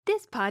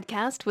This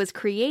podcast was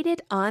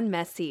created on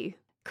Messy.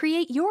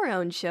 Create your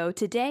own show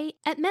today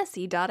at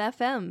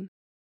messy.fm.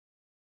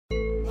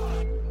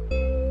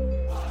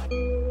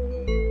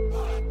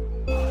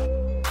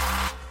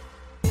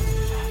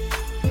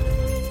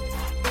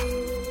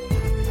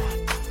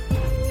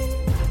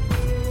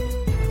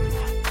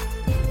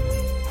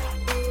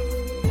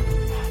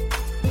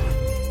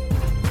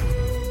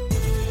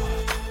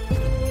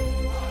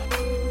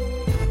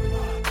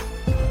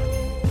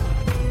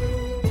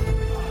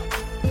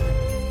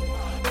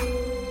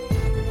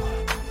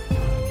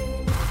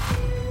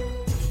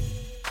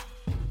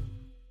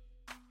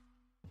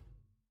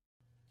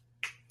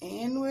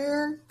 And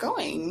we're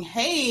going.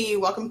 Hey,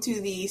 welcome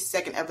to the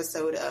second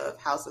episode of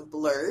House of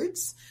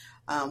Blurs.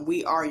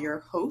 We are your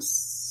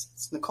hosts,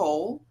 it's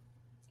Nicole.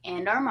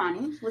 And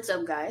Armani. What's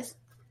up, guys?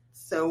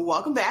 So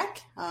welcome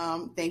back.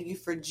 Thank you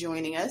for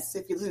joining us.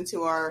 If you listened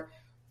to our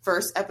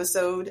first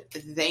episode,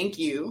 thank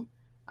you.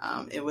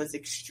 It was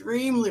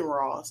extremely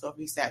raw, so if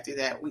you sat through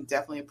that, we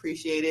definitely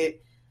appreciate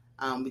it.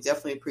 We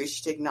definitely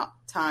appreciate taking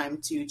time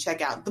to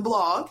check out the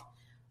blog.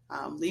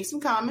 Leave some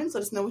comments.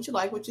 Let us know what you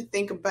like, what you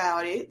think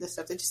about it, the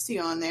stuff that you see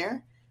on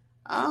there.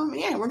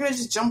 We're going to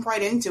just jump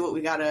right into it.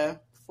 We got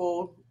a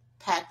full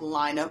packed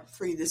lineup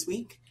for you this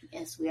week.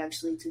 Yes, we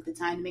actually took the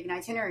time to make an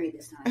itinerary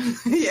this time.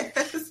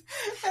 Yes,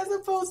 as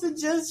opposed to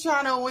just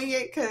trying to wing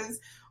it, because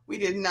we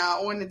did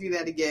not want to do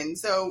that again.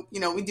 So,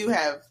 we do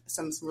have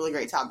some really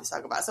great topics to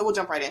talk about. So we'll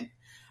jump right in.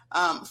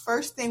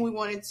 First thing we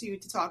wanted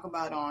to talk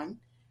about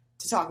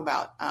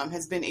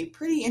has been a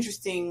pretty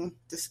interesting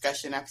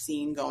discussion I've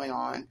seen going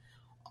on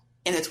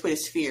in the Twitter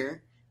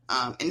sphere,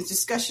 and it's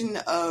discussion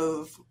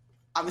of,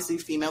 obviously,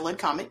 female-led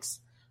comic books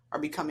are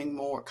becoming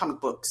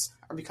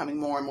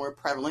more and more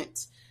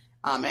prevalent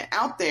and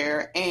out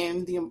there,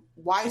 and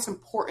why it's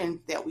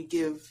important that we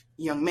give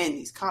young men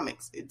these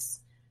comics. It's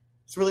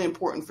really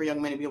important for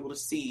young men to be able to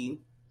see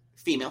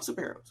female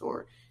superheroes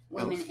or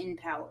women in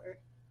power.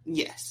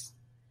 Yes.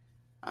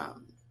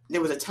 There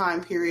was a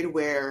time period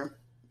where,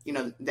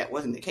 that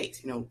wasn't the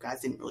case.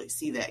 Guys didn't really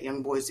see that.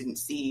 Young boys didn't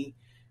see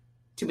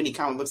too many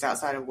comic books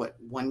outside of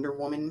Wonder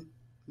Woman,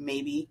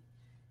 maybe.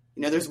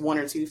 There's one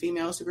or two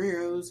female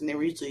superheroes, and they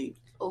were usually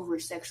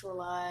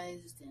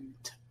over-sexualized, and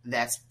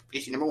that's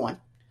issue number one.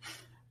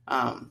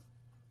 And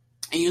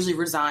usually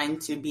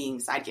resigned to being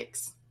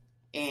sidekicks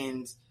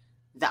and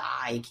the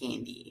eye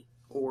candy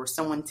or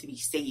someone to be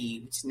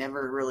saved.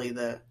 Never really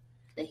the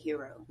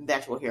hero, the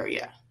actual hero,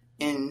 yeah.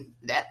 And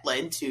that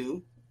led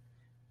to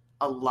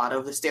a lot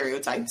of the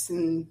stereotypes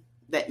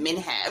that men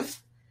have.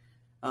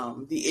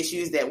 The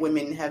issues that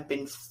women have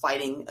been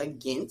fighting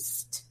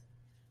against,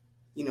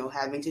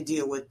 having to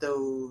deal with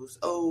those,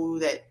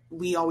 that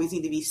we always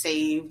need to be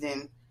saved.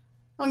 And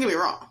don't get me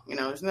wrong,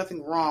 there's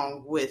nothing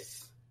wrong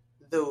with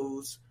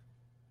those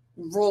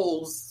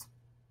roles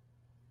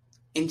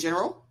in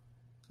general.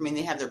 I mean,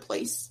 they have their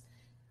place.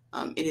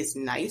 It is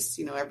nice.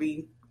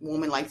 Every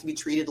woman likes to be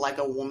treated like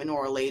a woman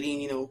or a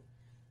lady and,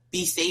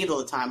 be saved all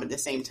the time. But at the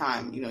same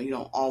time, you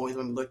don't always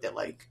want to be looked at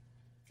like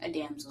a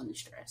damsel in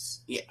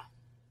distress. Yeah.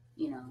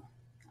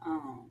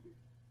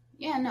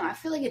 I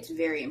feel like it's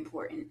very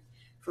important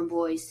for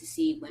boys to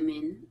see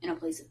women in a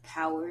place of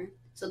power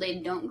so they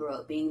don't grow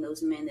up being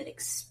those men that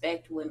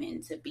expect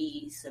women to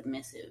be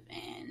submissive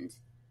and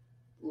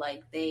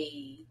like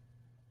they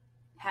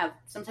have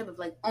some type of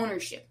like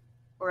ownership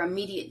or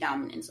immediate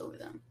dominance over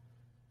them.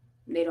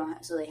 They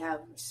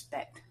have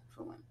respect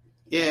for women.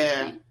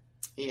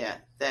 Yeah,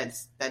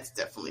 that's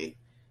definitely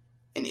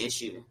an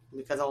issue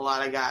because a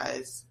lot of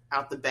guys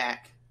out the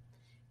back,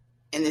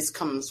 and this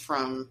comes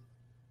from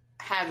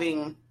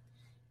having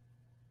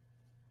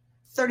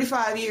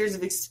 35 years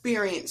of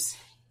experience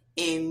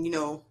in,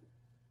 dealing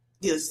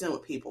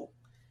with people.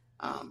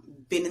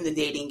 Been in the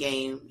dating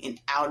game and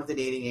out of the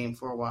dating game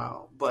for a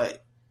while.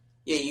 But,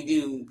 yeah, you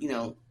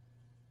do,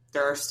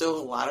 there are still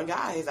a lot of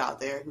guys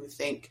out there who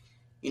think,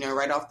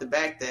 right off the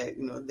bat that,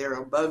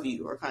 they're above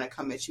you or kind of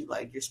come at you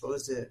like you're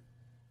supposed to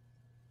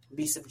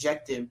be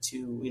subjective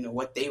to,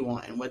 what they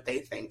want and what they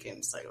think. And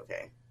it's like,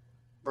 okay,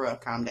 bruh,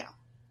 calm down.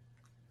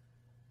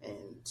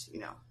 And,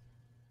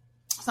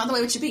 it's not the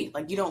way it should be.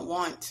 Like, you don't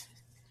want,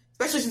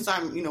 especially since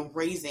I'm,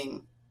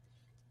 raising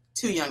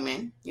two young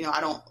men, I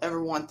don't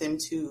ever want them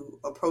to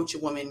approach a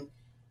woman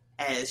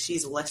as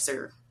she's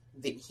lesser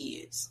than he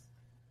is,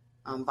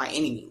 by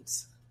any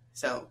means.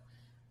 So,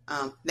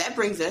 that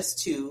brings us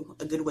to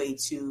a good way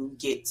to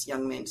get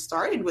young men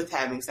started with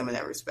having some of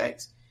that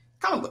respect.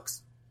 Comic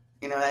books.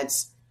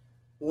 That's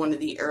one of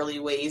the early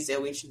ways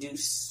that we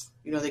introduce,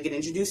 they get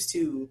introduced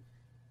to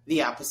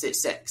the opposite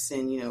sex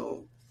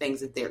and,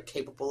 things that they're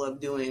capable of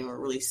doing or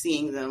really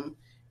seeing them,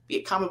 be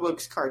it comic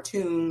books,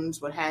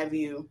 cartoons, what have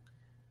you.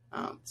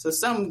 So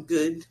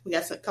we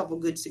got a couple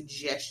good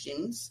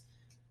suggestions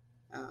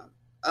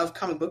of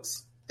comic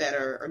books that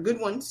are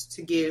good ones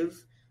to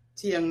give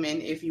to young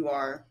men if you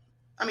are,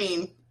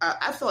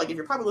 I feel like if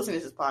you're probably listening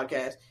to this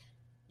podcast,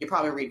 you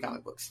probably read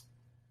comic books.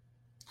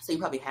 So you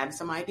probably have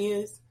some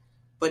ideas,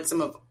 but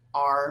some of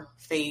our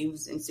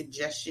faves and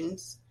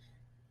suggestions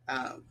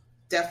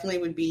definitely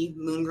would be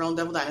Moon Girl and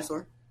Devil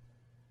Dinosaur.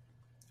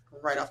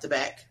 Right off the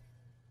back.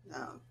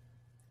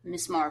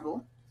 Miss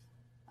Marvel,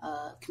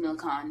 Camille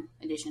Khan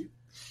edition.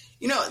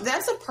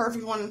 That's a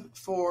perfect one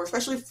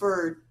especially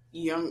for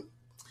young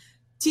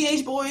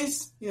teenage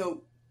boys,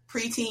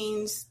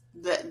 preteens,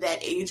 that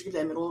age group,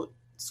 that middle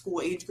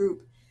school age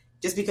group,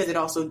 just because it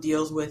also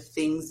deals with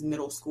things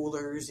middle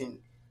schoolers and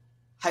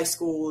high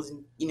schools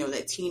and,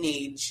 that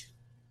teenage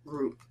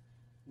group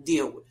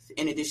deal with,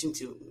 in addition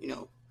to,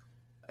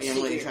 a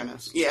young lady trying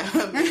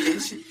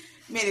to,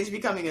 manage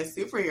becoming a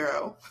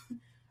superhero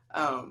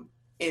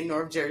in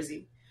North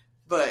Jersey.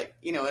 But,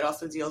 it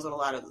also deals with a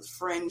lot of those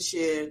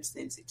friendships,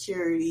 the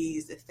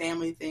insecurities, the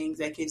family things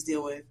that kids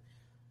deal with.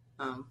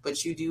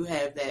 But you do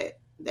have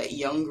that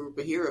young group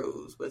of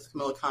heroes with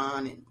Kamala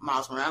Khan and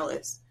Miles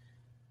Morales,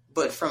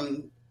 but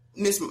from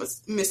Miss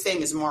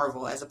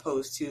Marvel as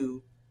opposed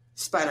to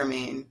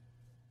Spider-Man,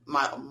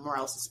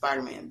 Morales'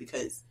 Spider-Man,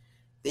 because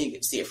then you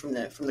can see it from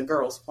the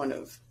girl's point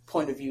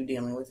of view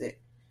dealing with it.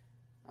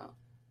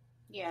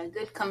 Yeah, a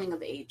good coming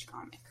of age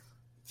comic.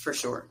 For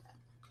sure.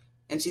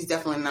 And she's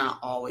definitely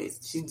not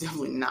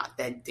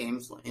that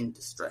damsel in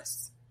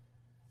distress.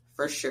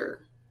 For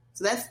sure.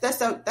 So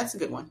that's a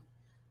good one.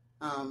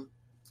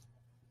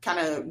 Kind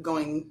of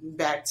going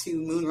back to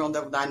Moon Girl and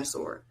Devil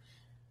Dinosaur.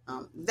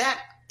 That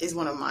is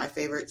one of my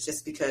favorites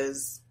just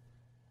because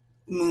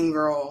Moon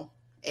Girl,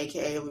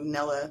 aka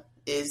Lunella,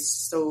 is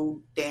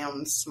so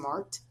damn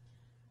smart.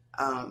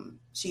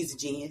 She's a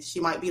genius. She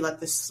might be like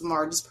the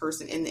smartest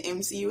person in the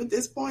MCU at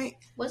this point.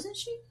 Wasn't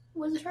she?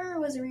 Was it her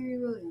or was it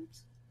Riri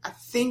Williams? I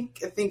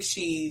think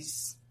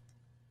she's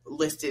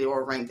listed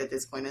or ranked at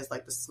this point as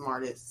like the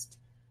smartest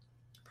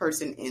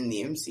person in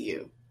the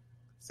MCU.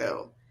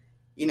 So,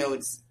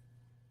 it's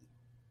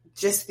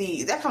just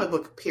that comic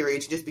book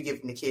period should just be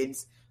given to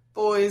kids,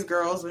 boys,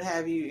 girls, what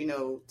have you,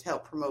 to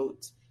help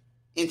promote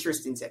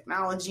interest in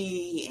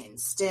technology and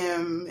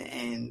STEM,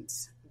 and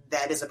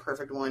that is a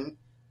perfect one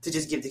to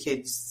just give to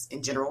kids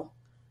in general.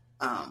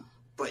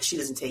 But she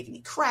doesn't take any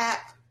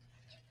crap.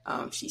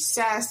 She's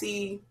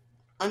sassy,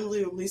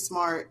 unbelievably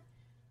smart,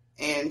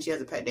 and she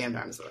has a pet damn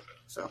dinosaur.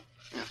 So,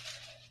 yeah.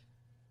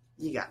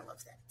 You gotta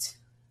love that.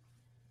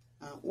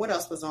 What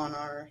else was on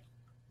our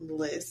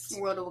list?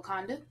 World of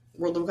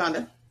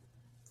Wakanda.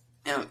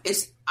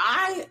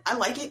 I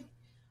like it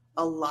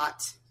a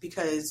lot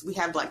because we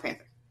have Black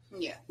Panther.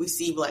 Yeah. We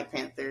see Black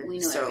Panther. We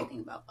know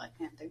everything about Black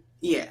Panther.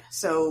 Yeah.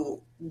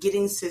 So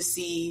getting to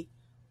see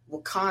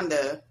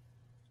Wakanda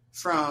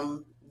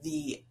from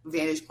the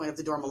vantage point of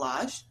the Dora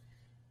Milaje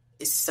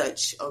is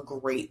such a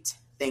great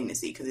thing to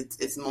see because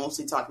it's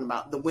mostly talking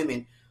about the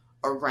women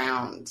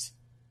around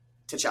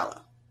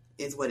T'Challa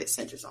is what it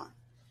centers on.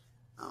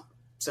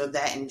 So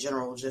that in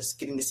general, just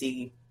getting to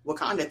see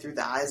Wakanda through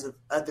the eyes of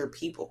other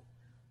people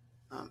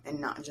and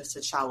not just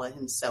T'Challa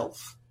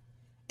himself.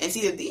 And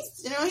see that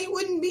these, he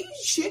wouldn't be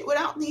shit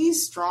without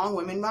these strong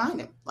women behind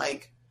him.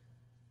 Like,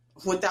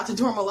 without the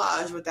Dora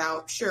Milaje,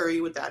 without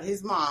Shuri, without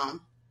his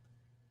mom,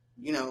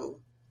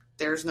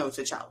 there's no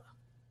T'Challa.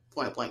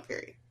 Point blank,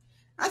 period.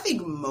 I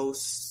think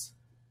most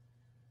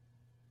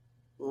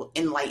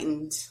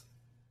enlightened,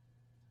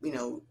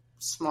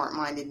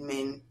 smart-minded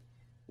men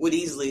would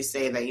easily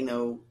say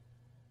that,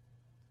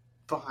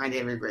 behind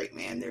every great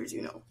man, there's,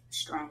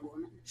 strong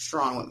women.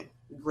 Strong women.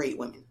 Great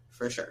women,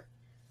 for sure.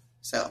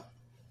 So,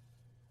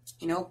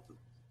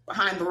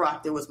 behind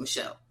Barack, there was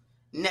Michelle.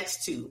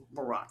 Next to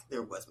Barack,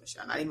 there was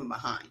Michelle. Not even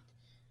behind,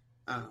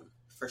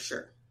 for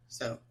sure.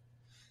 So,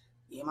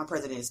 yeah, my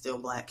president is still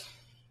black.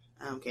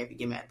 I don't care if you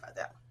get mad about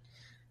that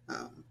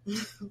one.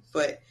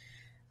 But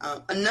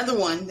another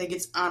one that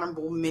gets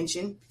honorable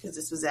mention, because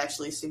this was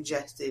actually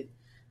suggested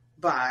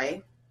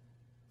by,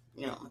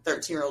 my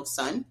 13-year-old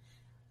son,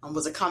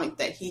 was a comic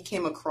that he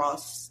came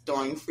across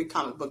during Free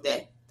Comic Book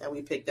Day that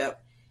we picked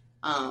up.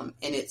 And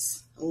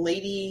it's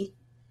Lady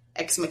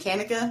Ex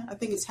Mechanica, I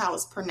think is how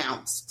it's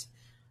pronounced.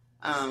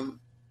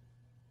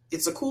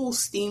 It's a cool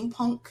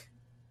steampunk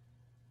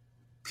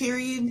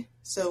period.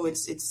 So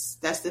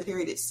that's the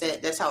period it's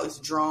set. That's how it's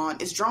drawn.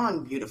 It's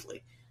drawn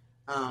beautifully.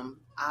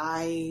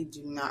 I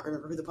do not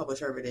remember who the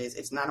publisher of it is.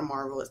 It's not a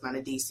Marvel. It's not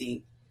a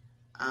DC.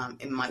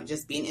 It might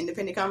just be an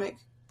independent comic,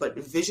 but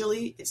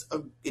visually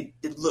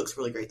it looks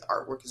really great. The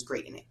artwork is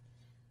great in it.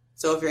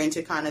 So if you're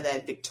into kind of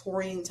that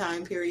Victorian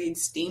time period,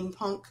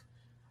 steampunk,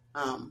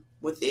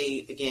 with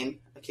a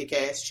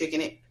kick-ass chick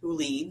in it who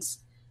leads.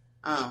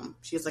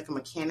 She has like a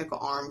mechanical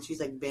arm. She's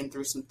like been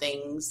through some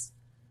things.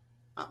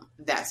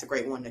 That's a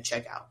great one to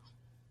check out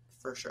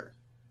for sure.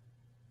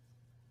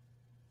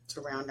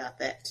 To round out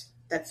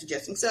that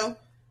suggestion. So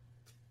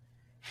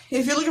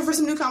if you're looking for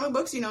some new comic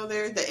books,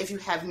 if you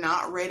have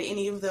not read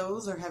any of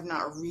those or have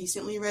not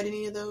recently read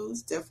any of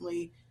those,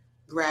 definitely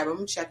grab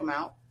them, check them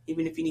out.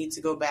 Even if you need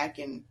to go back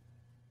and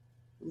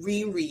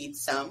reread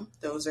some,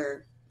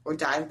 or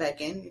dive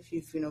back in if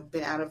you've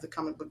been out of the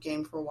comic book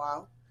game for a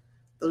while.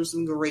 Those are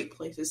some great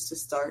places to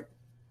start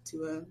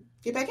to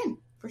get back in,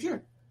 for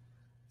sure.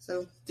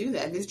 So do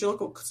that.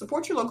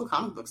 Support your local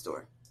comic book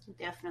store.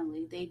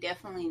 Definitely. They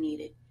definitely need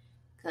it.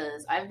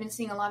 Because I've been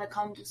seeing a lot of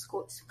comic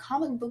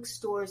book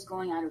stores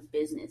going out of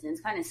business, and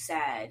it's kind of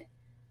sad.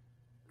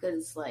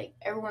 Because it's like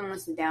everyone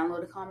wants to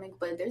download a comic,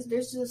 but there's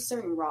just a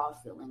certain raw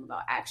feeling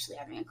about actually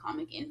having a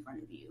comic in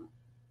front of you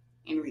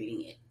and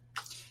reading it.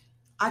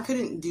 I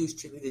couldn't do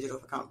strictly digital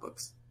for comic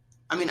books.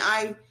 I mean,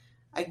 I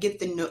get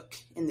the Nook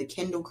and the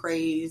Kindle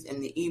craze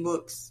and the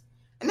ebooks,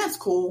 and that's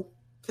cool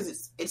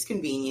because it's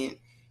convenient.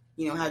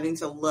 You know, having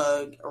to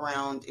lug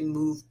around and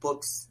move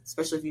books,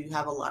 especially if you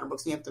have a lot of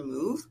books and you have to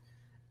move,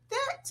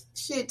 that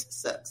shit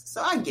sucks.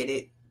 So I get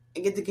it. I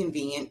get the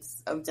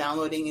convenience of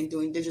downloading and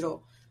doing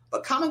digital.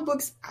 But comic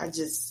books, I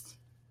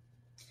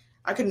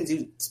couldn't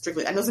do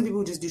strictly. I know some people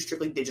who just do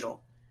strictly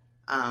digital,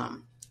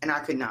 and I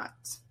could not.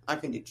 I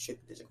couldn't do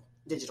strictly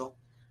digital.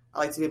 I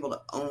like to be able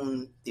to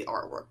own the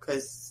artwork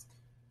because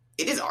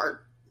it is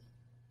art.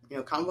 You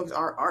know, comic books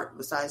are art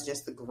besides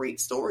just the great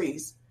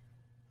stories.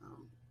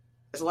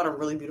 There's a lot of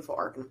really beautiful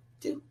art in them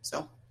too.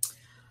 So,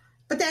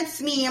 but that's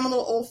me. I'm a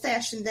little old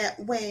fashioned that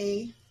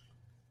way.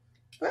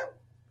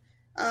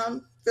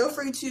 Well, feel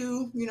free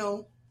to, you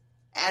know,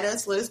 add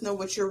us. Let us know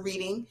what you're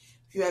reading.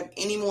 If you have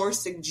any more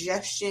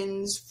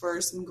suggestions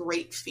for some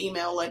great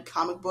female-led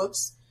comic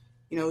books,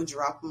 you know,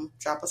 drop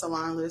us a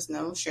line. Let us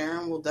know. Share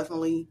them. We'll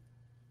definitely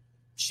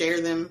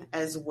share them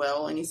as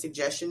well. Any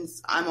suggestions?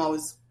 I'm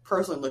always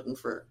personally looking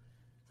for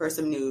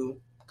some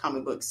new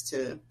comic books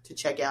to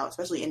check out,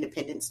 especially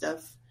independent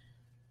stuff.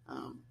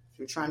 If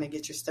you're trying to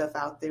get your stuff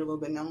out there a little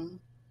bit known,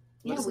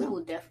 we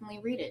will definitely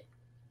read it.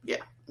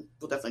 Yeah,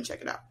 we'll definitely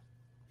check it out.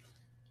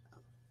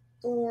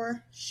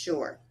 For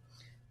sure.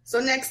 So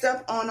next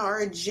up on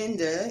our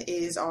agenda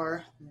is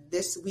our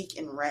This Week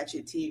in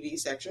Ratchet TV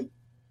section.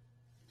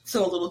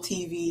 So a little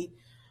TV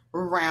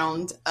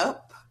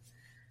roundup.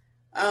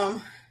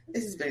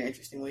 This has been an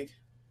interesting week.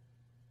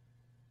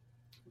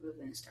 We're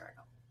going to start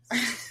off.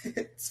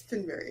 It's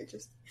been very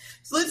interesting.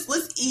 So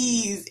let's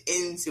ease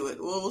into it.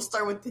 We'll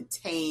start with the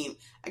tame.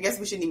 I guess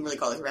we shouldn't even really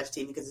call this Ratchet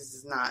TV because this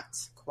does not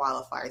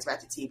qualify as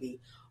Ratchet TV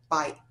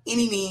by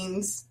any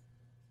means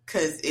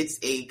because it's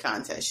a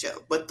contest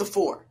show. But The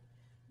Four.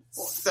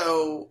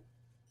 So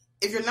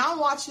if you're not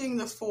watching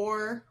The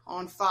Four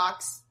on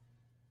Fox,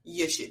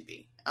 you should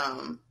be.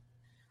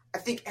 I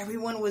think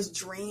everyone was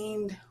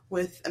drained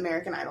with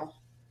American Idol.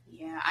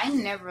 Yeah, I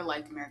never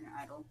liked American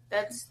Idol.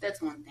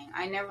 That's one thing.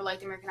 I never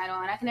liked American Idol,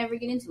 and I can never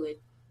get into it.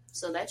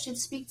 So that should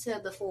speak to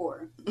The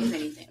Four, if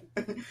anything.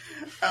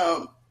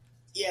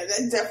 Yeah,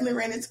 that definitely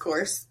ran its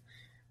course.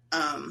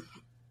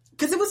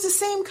 Because it was the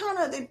same kind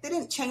of, they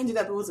didn't change it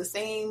up. It was the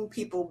same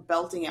people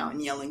belting out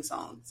and yelling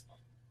songs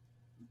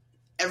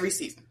every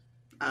season.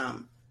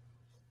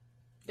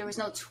 There was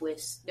no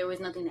twist. There was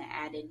nothing that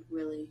added,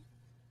 really.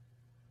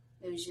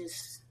 It was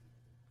just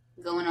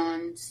going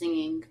on,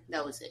 singing.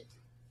 That was it.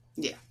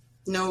 Yeah.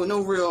 No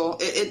real,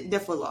 it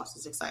definitely lost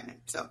its excitement.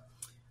 So,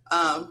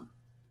 I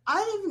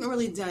haven't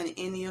really done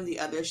any of the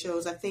other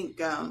shows. I think,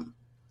 the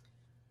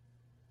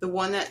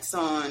one that's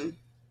on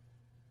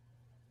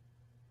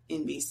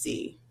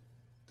NBC,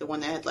 the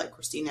one that had like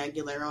Christina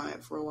Aguilera on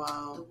it for a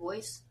while. The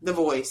Voice? The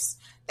Voice.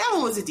 That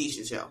one was a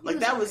decent show. Like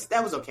that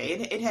was okay.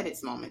 It had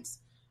its moments.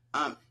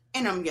 And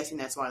I'm guessing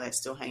that's why that's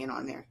still hanging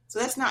on there. So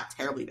that's not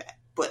terribly bad.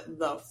 But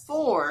The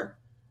Four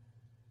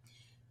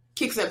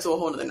kicks up to a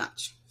whole other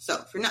notch. So,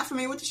 if you're not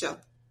familiar with the show,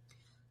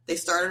 they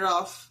started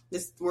off,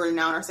 we're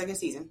now in our second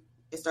season.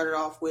 It started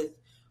off with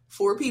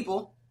 4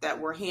 people that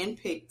were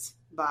handpicked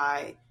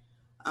by,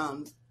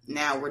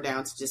 now we're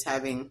down to just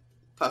having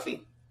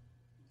Puffy,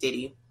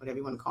 Diddy, whatever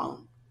you want to call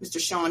him,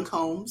 Mr. Sean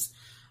Combs.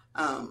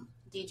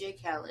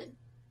 DJ Khaled.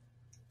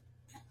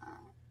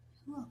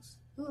 Who else?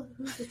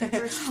 Who's the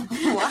first one?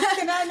 Why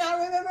can I not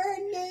remember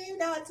her name?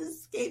 Now it's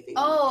escaping.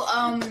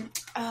 About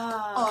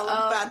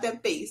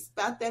that bass.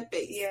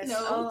 Yes.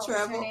 No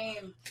trouble.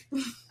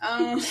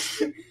 What's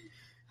her name?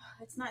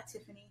 It's not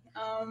Tiffany.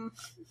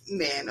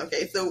 Man,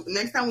 okay. So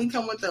next time we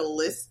come with a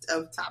list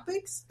of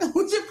topics,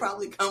 we should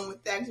probably come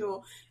with the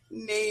actual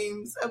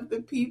names of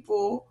the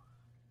people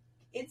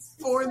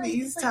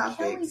these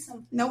topics.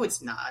 No,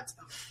 it's not.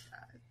 Oh,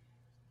 God.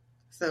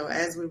 So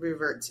as we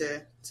revert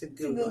to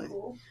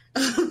Google.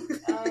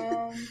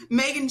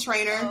 Meghan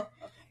Trainor. Oh,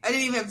 okay. I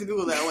didn't even have to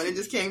Google that one. It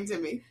just came to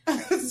me.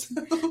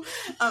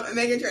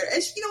 Meghan Trainor.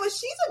 And you know what?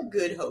 She's a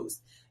good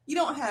host. You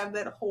don't have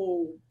that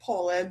whole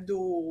Paul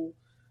Abdul,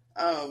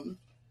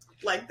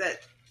 like that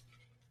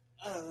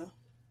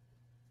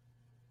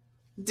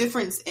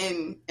difference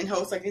in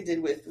hosts like they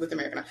did with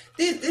American Idol.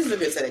 This is a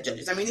good set of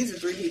judges. I mean, these are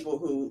 3 people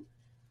who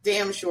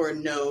damn sure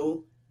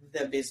know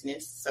the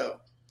business.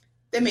 So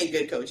they make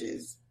good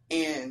coaches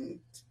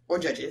or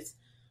judges.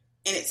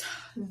 And it's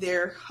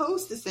their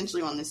host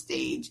essentially on the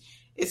stage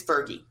is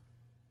Fergie.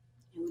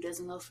 Who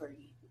doesn't love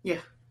Fergie? Yeah,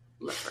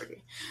 love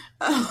Fergie.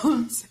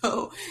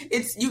 So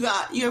you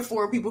have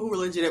 4 people who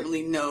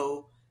legitimately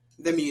know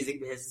the music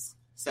business.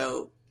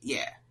 So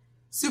yeah,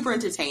 super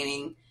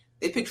entertaining.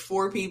 They picked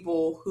 4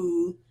 people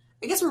who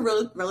I guess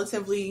were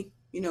relatively,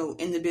 in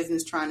the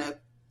business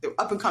they're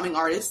up and coming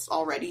artists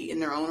already in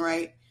their own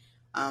right.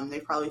 They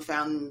probably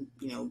found,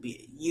 via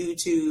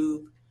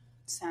YouTube,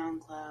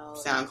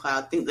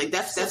 SoundCloud. Things like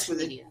that's where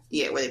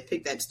where they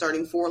pick that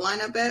starting 4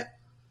 lineup at.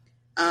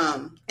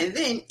 And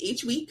then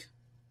each week,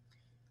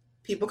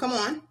 people come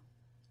on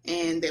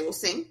and they will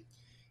sing.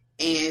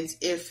 And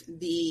if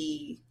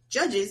the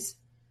judges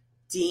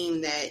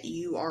deem that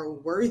you are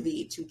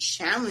worthy to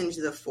challenge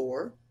the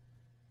 4,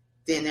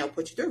 then they'll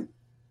put you through.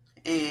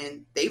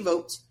 And they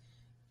vote.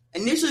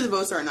 Initially, the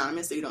votes are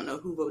anonymous, so you don't know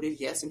who voted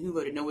yes and who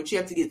voted no, but you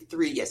have to get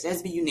 3 yes. It has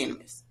to be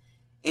unanimous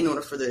in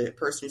order for the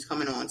person who's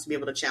coming on to be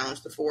able to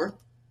challenge the 4.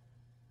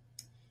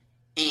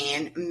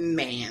 And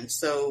man,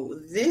 so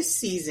this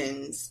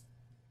season's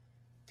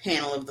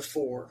panel of the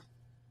 4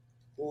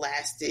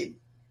 lasted.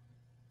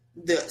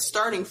 The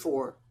starting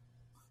 4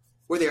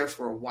 were there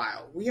for a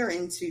while. We are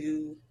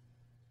into,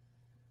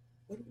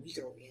 what week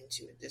are we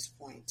into at this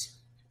point?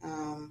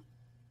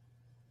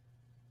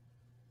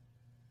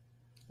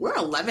 We're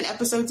 11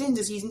 episodes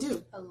into season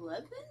 2.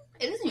 11?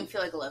 It doesn't even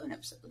feel like 11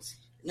 episodes.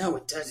 No,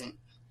 it doesn't.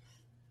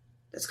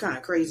 That's kind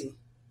of crazy.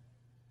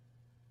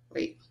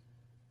 Wait.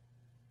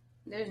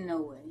 There's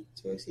no way.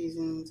 2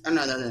 seasons. Oh,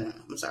 no.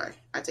 I'm sorry.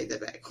 I take that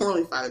back. We're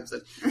only 5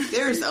 episodes.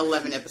 There's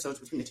 11 episodes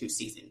between the 2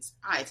 seasons.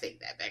 I take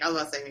that back. I was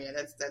about to say, yeah,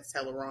 that's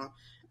hella wrong.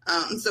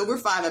 So we're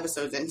 5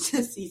 episodes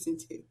into season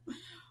 2.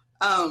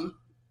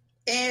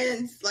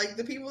 And like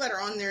the people that are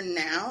on there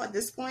now at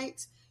this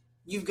point,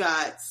 you've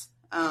got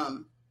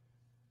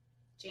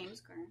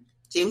James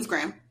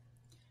Graham,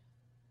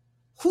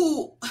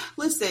 who,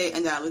 let's say,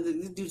 and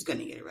this dude's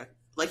gonna get it right.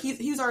 Like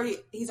he's already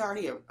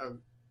a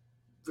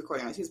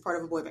recording artist. He was part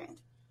of a boy band.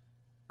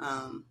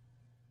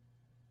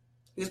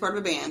 He was part of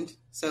a band,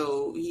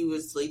 so he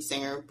was lead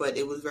singer, but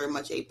it was very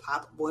much a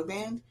pop boy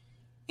band,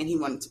 and he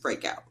wanted to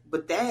break out.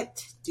 But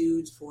that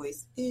dude's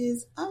voice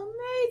is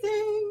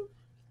amazing.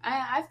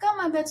 I've got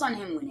my bets on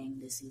him winning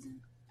this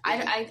season.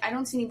 Yeah. I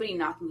don't see anybody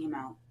knocking him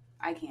out.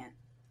 I can't.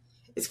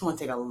 It's going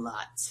to take a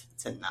lot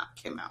to knock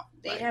him out.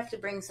 They'd have to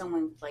bring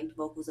someone with, like,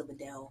 vocals of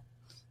Adele.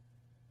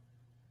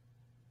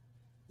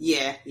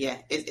 Yeah.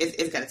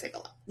 It's going to take a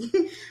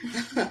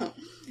lot.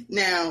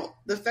 Now,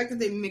 the fact that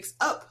they mix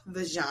up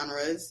the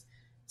genres.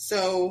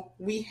 So,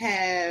 we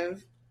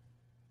have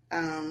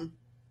Samaya.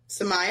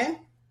 Is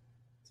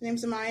her name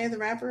Samaya, the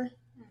rapper?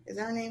 Is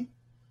that her name?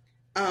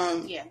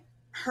 Yeah.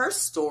 Her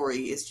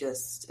story is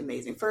just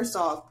amazing. First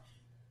off,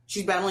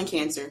 she's battling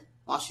cancer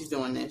while she's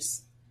doing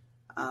this.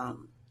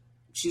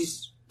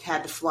 She's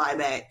had to fly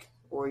back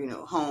or,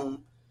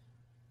 home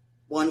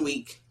 1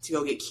 week to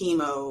go get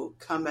chemo,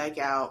 come back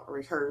out,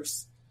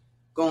 rehearse,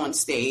 go on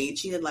stage.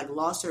 She had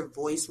lost her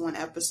voice one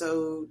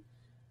episode.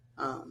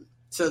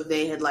 So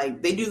they had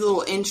they do the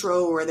little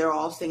intro where they're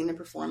all singing and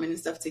performing and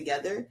stuff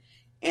together.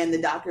 And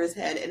the doctors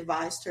had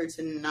advised her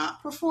to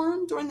not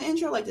perform during the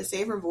intro, to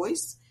save her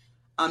voice.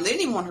 They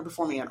didn't even want her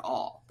performing at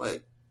all,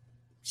 but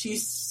she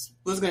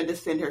was going to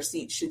defend her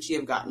seat should she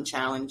have gotten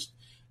challenged.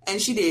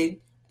 And she did.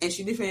 And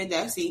she defended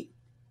that seat.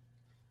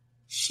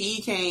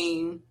 She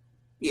came,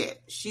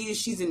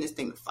 she's in this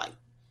thing to fight.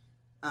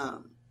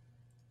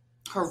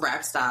 Her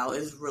rap style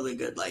is really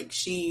good.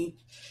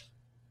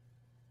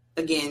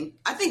 Again,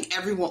 I think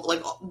everyone,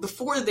 the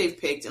 4 that they've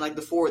picked and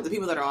the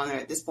people that are on there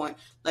at this point,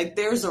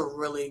 there's a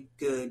really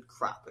good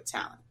crop of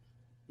talent.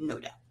 No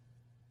doubt.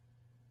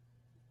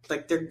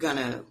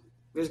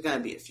 There's gonna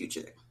be a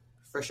future there,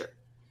 for sure.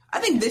 I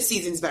think this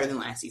season's better than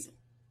last season.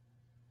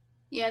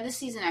 Yeah, this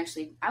season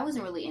actually, I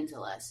wasn't really into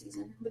last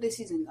season, but this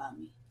season got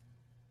me.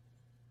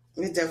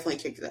 It definitely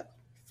kicked it up,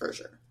 for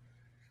sure.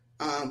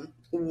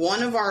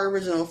 One of our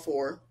original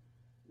 4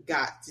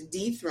 got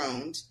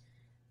dethroned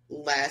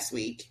last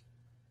week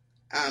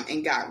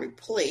and got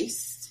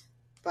replaced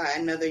by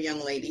another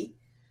young lady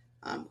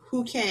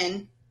who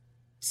can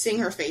sing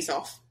her face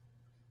off.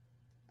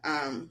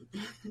 I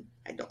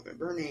don't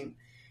remember her name.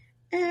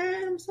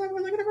 And I'm sorry, I'm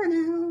looking at her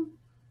now.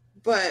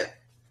 But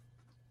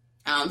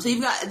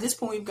so at this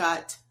point, we've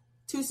got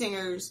 2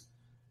 singers,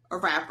 a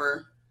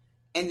rapper,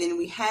 and then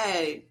we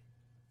had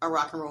a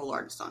rock and roll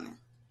artist on there.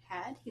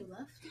 He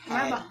left? Am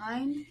I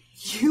behind?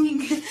 You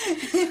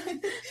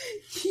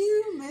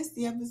missed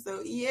the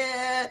episode.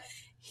 Yeah,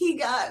 he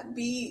got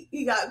beat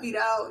out. He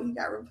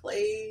got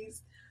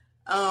replaced.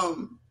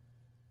 Now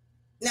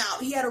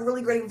he had a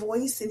really great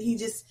voice, and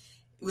it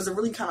was a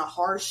really kind of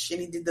harsh, and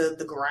he did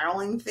the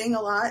growling thing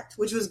a lot,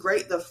 which was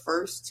great the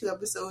first 2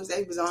 episodes that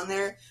he was on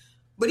there.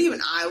 But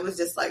even I was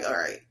just all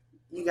right,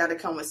 you got to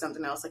come with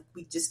something else.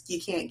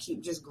 You can't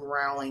keep just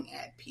growling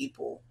at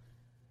people.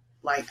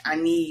 I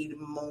need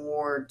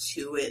more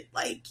to it.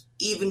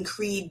 Even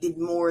Creed did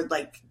more,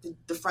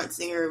 the front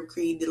singer of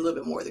Creed did a little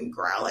bit more than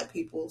growl at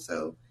people.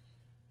 So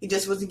he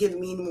just wasn't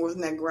giving me any more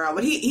than that growl.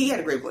 But he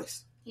had a great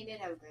voice. He did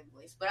have a great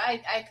voice. But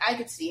I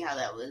could see how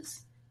that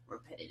was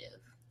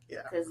repetitive.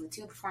 Yeah. Because the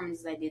 2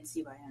 performances I did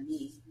see by him,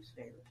 he was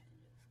very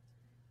repetitive.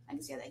 I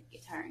can see how that could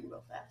get tiring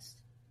real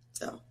fast.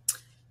 So,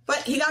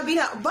 but he got beat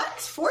out. But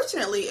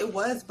fortunately, it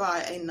was by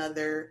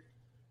another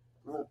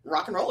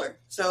rock and roller.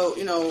 So,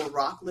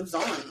 rock lives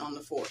on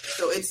the 4.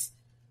 So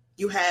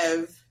you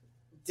have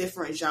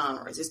different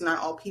genres. It's not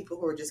all people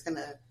who are just going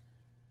to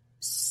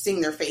sing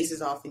their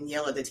faces off and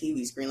yell at the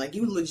TV screen. Like,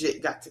 you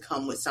legit got to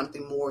come with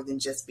something more than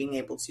just being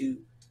able to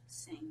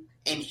sing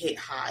and hit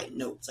high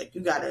notes. Like,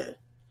 you gotta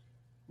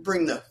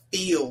bring the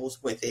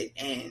feels with it.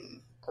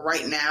 And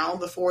right now,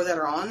 the 4 that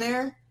are on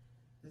there,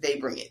 they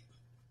bring it.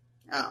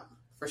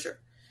 For sure.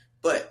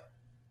 But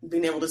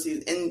being able to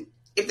see, and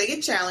if they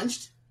get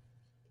challenged,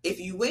 if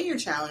you win your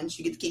challenge,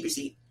 you get to keep your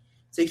seat.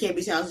 So you can't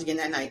be challenged again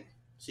that night.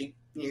 So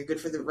you're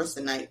good for the rest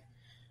of the night.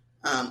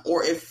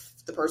 Or if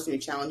the person who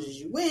challenges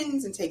you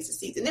wins and takes a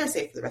seat, then they're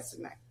safe for the rest of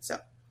the night. So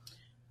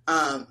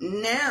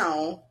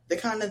now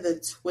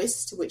the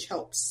twist, which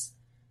helps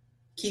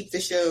keep the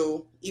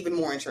show even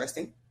more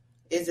interesting,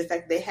 is the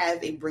fact they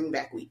have a bring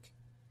back week.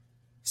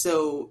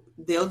 So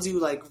they'll do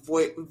like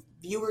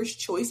viewers'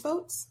 choice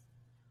votes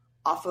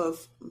off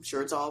of, I'm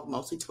sure it's all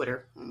mostly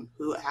Twitter.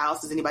 How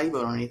else does anybody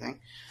vote on anything?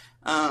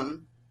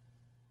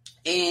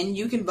 And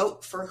you can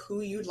vote for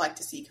who you'd like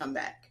to see come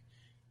back.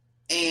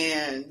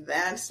 And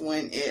that's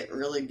when it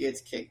really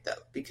gets kicked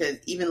up. Because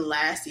even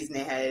last season,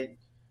 they had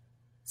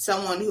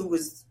someone who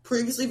was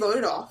previously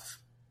voted off,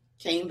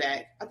 came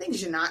back. I think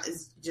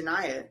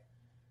Janiyah,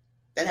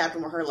 that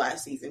happened with her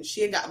last season.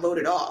 She had got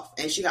voted off,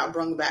 and she got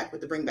brung back with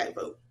the bring back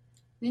vote.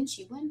 Didn't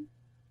she win?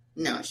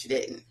 No, she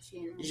didn't. She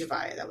didn't win.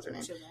 Javaya, that was her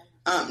name.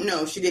 Javaya.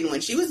 No, she didn't win.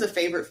 She was the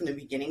favorite from the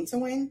beginning to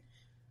win.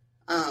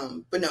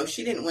 But no,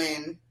 she didn't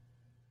win.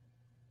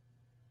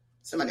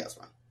 Somebody else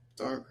won.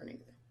 Don't remember her name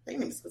either. I think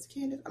her name was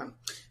Candace. I don't know.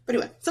 But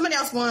anyway, somebody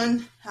else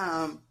won.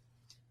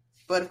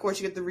 But of course,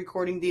 you get the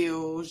recording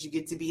deals. You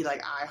get to be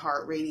like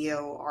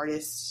iHeartRadio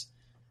artists,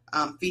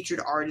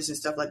 featured artists and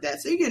stuff like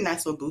that. So you get a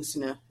nice little boost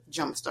and a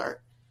jump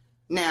start.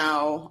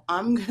 Now,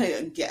 I'm going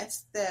to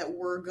guess that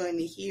we're going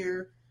to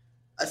hear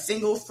a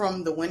single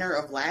from the winner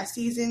of last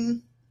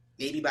season,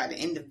 maybe by the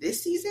end of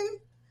this season.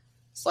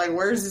 It's like,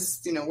 where's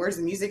this, where's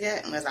the music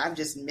at? Unless I've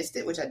just missed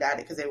it, which I doubt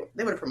it, because they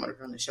would have promoted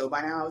it on the show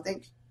by now, I would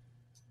think.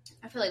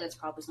 I feel like that's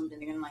probably something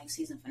they're going to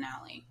season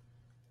finale.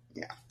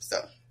 Yeah, so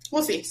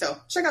we'll see. So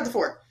check out the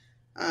 4.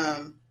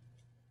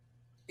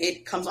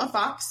 It comes on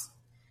Fox,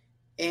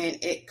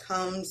 and it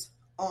comes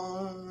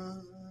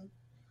on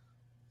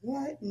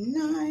what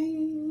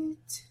night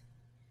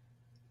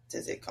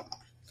does it come on?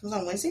 It comes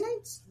on Wednesday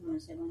nights?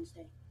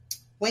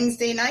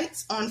 Wednesday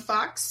nights on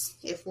Fox.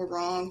 If we're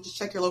wrong, just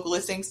check your local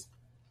listings.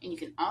 And you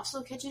can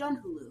also catch it on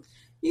Hulu.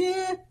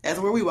 Yeah, that's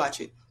where we watch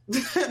it.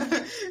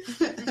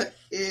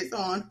 It's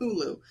on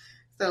Hulu.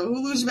 So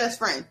Hulu's your best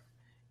friend,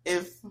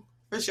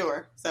 for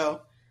sure.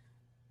 So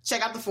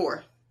check out the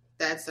 4.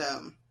 That's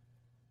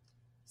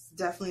it's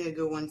definitely a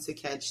good one to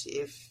catch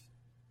if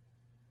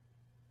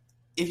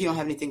you don't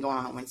have anything going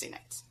on Wednesday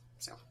nights.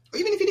 So, or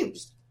even if you do,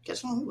 just catch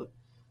it on Hulu.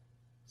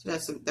 So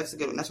that's a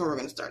good one. That's where we're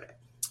going to start at.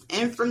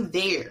 And from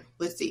there,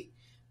 let's see.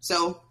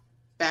 So,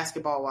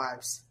 Basketball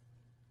Wives.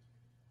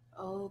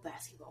 Oh,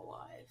 Basketball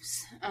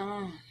Wives.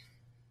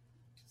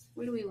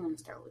 Where do we want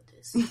to start with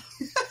this?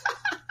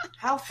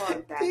 How far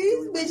back?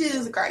 These bitches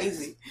is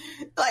crazy.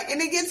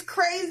 And it gets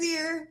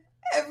crazier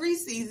every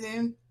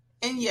season,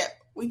 and yet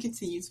we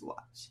continue to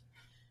watch.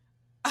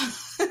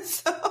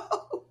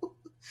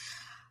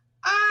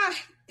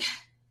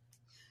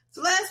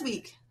 So last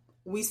week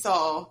we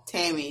saw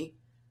Tammy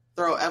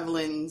throw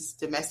Evelyn's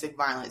domestic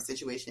violence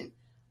situation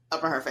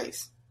up in her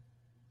face.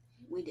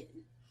 We did.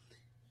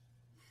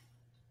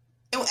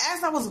 And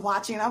as I was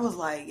watching, I was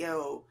like,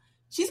 yo,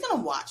 she's going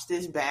to watch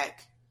this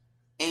back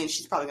and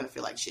she's probably going to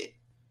feel like shit.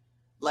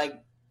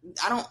 Like,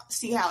 I don't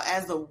see how,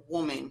 as a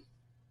woman,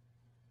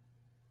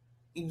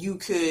 you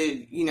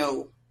could,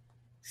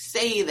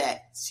 say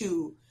that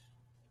to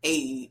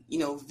a,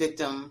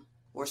 victim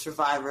or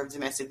survivor of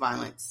domestic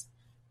violence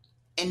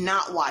and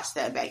not watch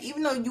that back.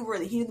 Even though you were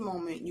in the heat of the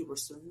moment, you were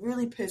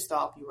severely pissed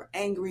off, you were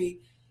angry,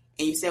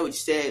 and you said what you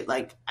said.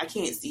 Like, I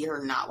can't see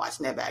her not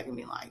watching that back and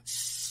being like,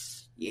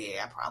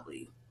 yeah, I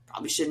probably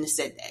shouldn't have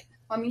said that.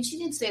 Well, I mean, she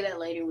did say that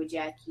later with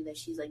Jackie, that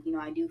she's like,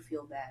 I do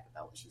feel bad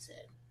about what she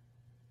said.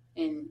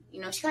 And,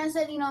 she kind of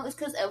said, it's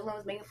because Evelyn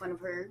was making fun of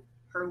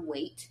her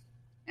weight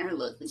and her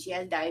look, that she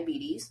has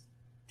diabetes.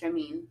 Which, I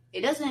mean,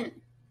 it doesn't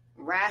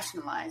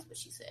rationalize what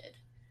she said.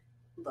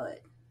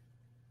 But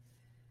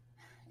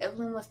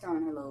Evelyn was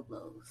throwing her low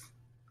blows.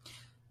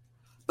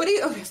 But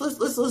okay, so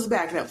let's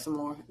back it up some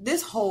more.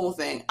 This whole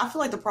thing, I feel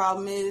like the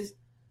problem is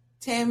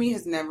Tammy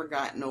has never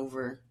gotten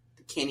over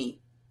the Kenny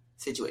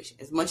situation.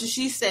 As much as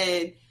she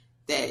said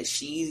that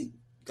she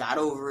got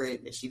over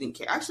it, that she didn't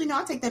care. Actually, no,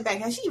 I take that back.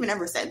 Has she even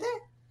ever said that?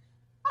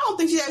 I don't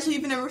think she actually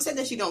even ever said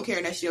that she don't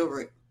care, that she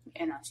over it.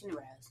 Yeah, no, she never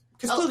has.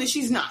 Because clearly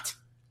she's not.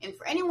 And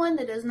for anyone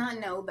that does not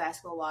know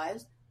Basketball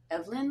Wives,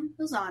 Evelyn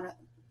Lozada,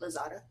 that's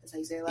how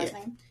you say her last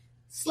name,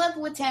 slept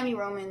with Tammy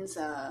Roman's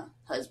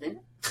husband.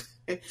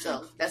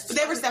 So that's. But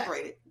they were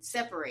separated.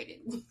 Separated.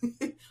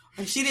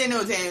 She didn't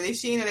know Tammy.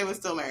 She didn't know they were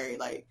still married.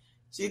 Like,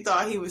 she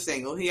thought he was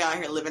single. He out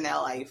here living that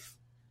life.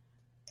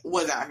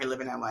 Was out here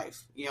living that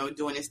life.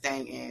 Doing his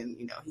thing, and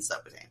he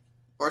slept with him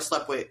or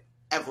slept with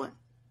Evelyn.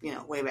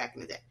 Way back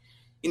in the day.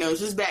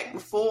 This was back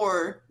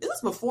before. This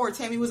was before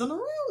Tammy was on the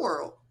Real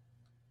World.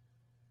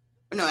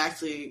 No,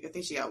 actually, I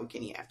think she got with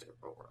Kenny after the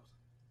Real World.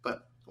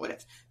 but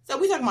whatever. So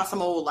we talking about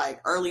some old,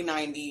 like, early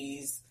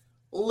 90s,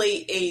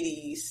 late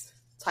 80s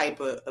type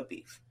of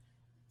beef.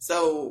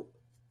 So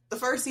the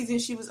first season,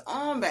 she was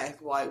on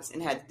Basketball Wives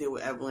and had to deal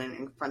with Evelyn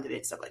and confronted it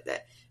and stuff like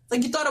that. It's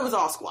like, you thought it was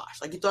all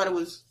squash. Like, you thought it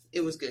was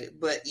good.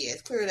 But, yeah,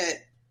 it's clear that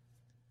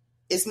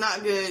it's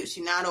not good.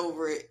 She's not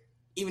over it,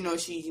 even though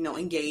she's,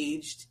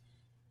 engaged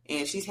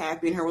and she's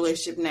happy in her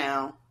relationship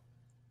now.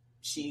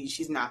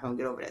 She's not going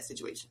to get over that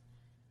situation.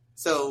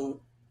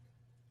 So,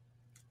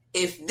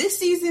 if this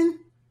season,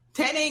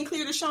 that ain't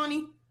clear to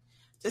Shaunie,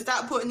 to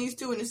stop putting these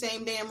two in the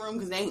same damn room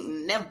because they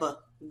ain't never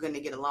going to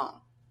get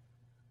along,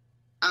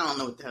 I don't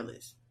know what the hell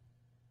is.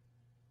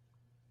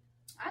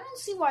 I don't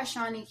see why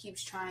Shaunie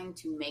keeps trying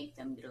to make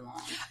them get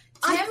along.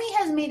 Tammy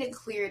has made it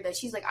clear that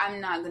she's like, I'm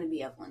not going to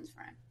be Evelyn's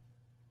friend.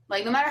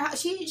 Like, no matter how,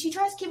 she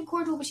tries to keep it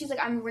cordial, but she's like,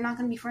 we're not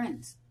going to be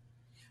friends.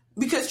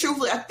 Because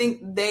truthfully, I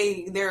think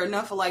they're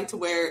enough alike to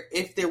where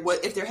if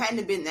there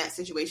hadn't been that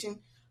situation,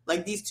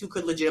 like, these two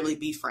could legitimately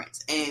be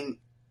friends. And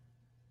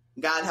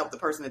God help the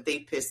person that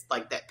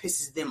that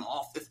pisses them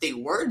off if they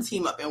were to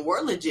team up and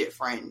were legit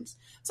friends.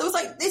 So it's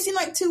like, they seem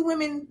like two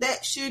women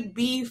that should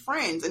be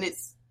friends. And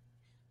it's,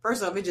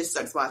 first off, it just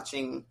sucks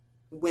watching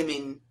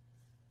women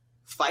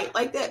fight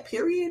like that,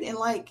 period. And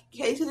like,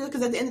 hey,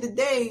 because at the end of the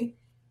day,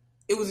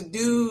 it was a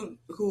dude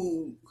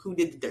who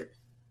did the dirt,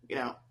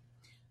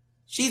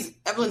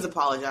 Evelyn's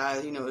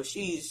apologized, I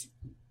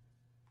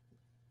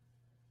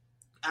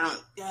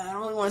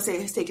don't really want to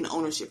say has taken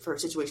ownership for a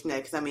situation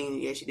that,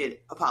 because she did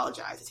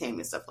apologize to Tammy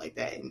and stuff like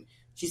that. And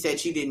she said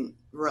she didn't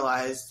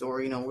realize or,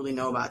 really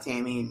know about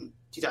Tammy, and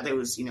she thought it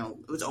was,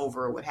 it was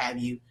over or what have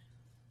you,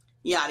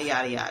 yada,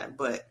 yada, yada.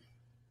 But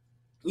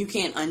you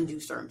can't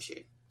undo certain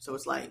shit. So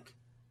it's like,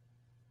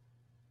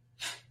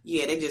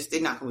 yeah,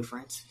 they're not gonna be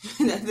friends.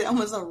 That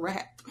was a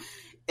wrap.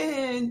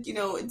 And,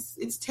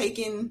 it's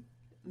taken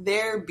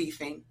their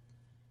beefing.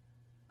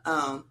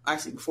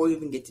 Actually, before we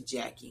even get to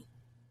Jackie,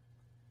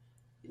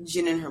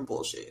 Jen and her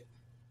bullshit.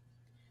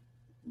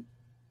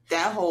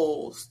 That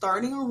whole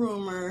starting a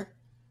rumor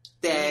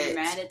that you're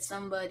mad at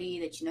somebody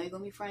that you're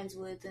gonna be friends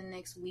with in the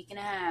next week and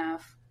a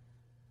half.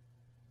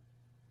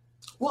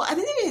 Well, I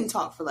think they didn't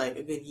talk for like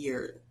a good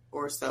year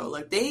or so.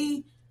 Like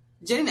Jen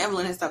and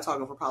Evelyn had stopped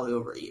talking for probably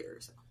over a year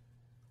or so.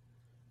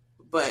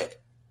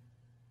 But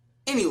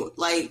anyway,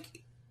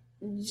 like,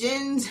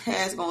 Jen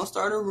has gonna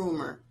start a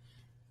rumor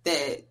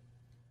that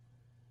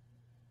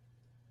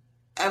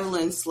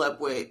Evelyn slept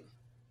with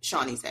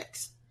Shaunie's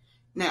ex.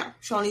 Now,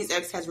 Shaunie's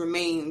ex has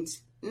remained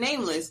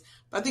nameless,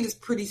 but I think it's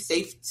pretty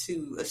safe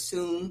to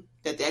assume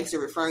that the ex they're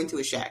referring to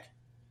is Shaq.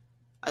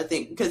 I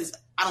think, because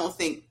I don't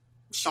think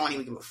Shaunie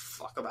would give a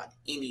fuck about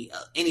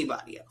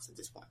anybody else at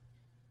this point.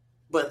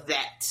 But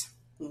that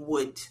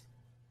would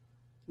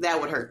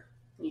hurt.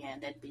 Yeah,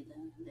 that'd be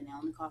the nail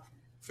in the coffin.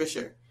 For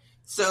sure.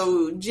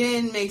 So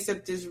Jen makes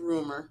up this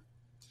rumor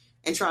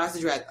and tries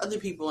to drag other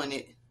people in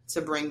it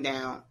to bring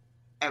down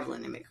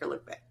Evelyn and make her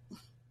look bad.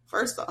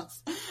 First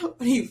off,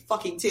 when are you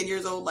fucking 10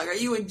 years old? Like, are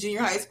you in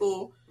junior high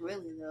school?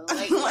 Really, though?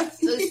 Like,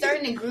 so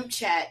starting a group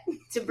chat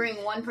to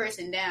bring one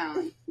person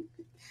down,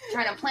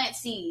 trying to plant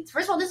seeds.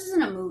 First of all, this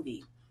isn't a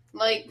movie.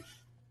 Like,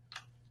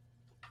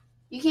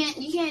 you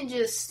can't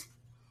just,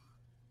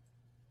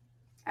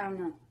 I don't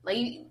know.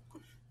 Like,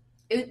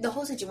 the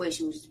whole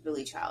situation was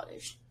really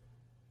childish.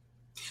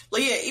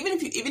 Like, yeah, even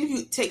if you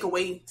step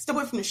away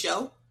from the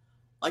show,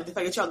 like the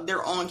fact that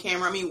they're on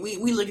camera. I mean,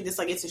 we look at this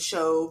like it's a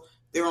show,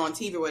 they're on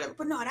TV or whatever.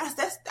 But no,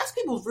 that's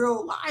people's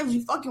real lives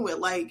you fucking with.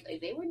 Like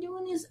they were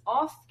doing this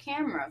off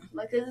camera.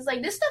 Like, it's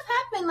like this stuff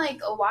happened like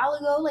a while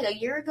ago, like a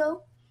year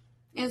ago.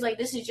 And it's like,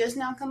 this is just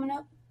now coming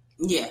up.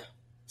 Yeah.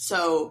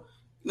 So,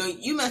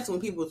 you messing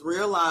with people's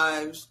real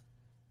lives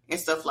and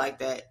stuff like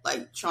that.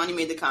 Like, Shaunie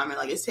made the comment,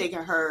 like, it's taking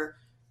her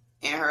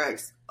and her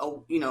ex, a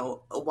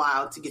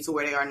while to get to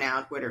where they are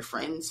now, where they're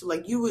friends. So,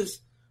 like, you was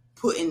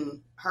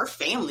putting her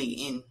family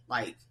in,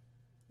 like,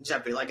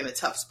 jeopardy, like, in a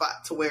tough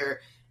spot to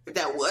where if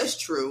that was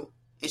true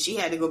and she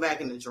had to go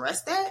back and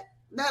address that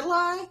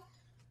lie,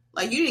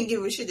 like, you didn't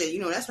give a shit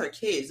that, that's her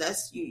kids.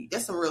 That's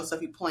some real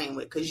stuff you're playing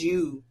with because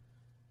you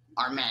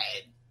are mad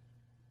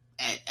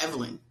at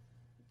Evelyn.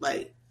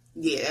 Like,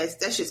 yeah,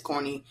 that shit's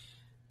corny.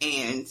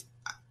 And,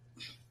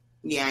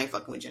 yeah, I ain't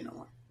fucking with Jen no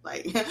more.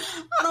 Like,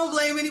 I don't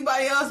blame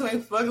anybody else who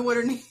ain't fucking with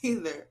her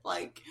neither.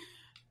 Like,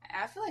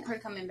 I feel like her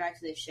coming back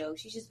to this show,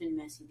 she's just been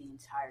messy the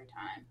entire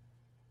time.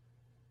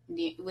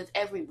 With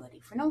everybody,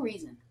 for no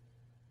reason.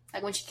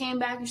 Like, when she came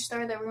back and she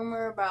started that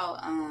rumor about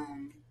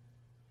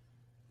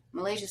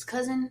Malaysia's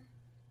cousin.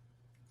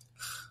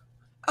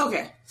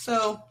 Okay,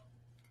 so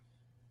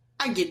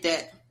I get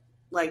that.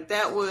 Like,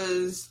 that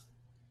was,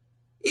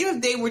 even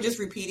if they were just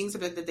repeating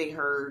something that they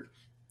heard,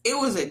 it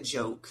was a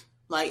joke.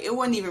 Like, it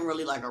wasn't even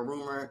really like a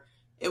rumor.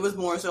 It was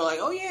more so like,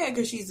 oh yeah,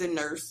 because she's a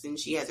nurse and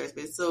she has her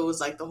space. So it was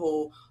like the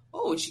whole,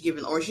 she's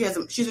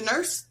a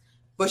nurse,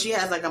 but she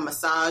has like a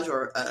massage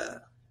or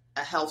a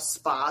health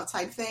spa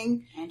type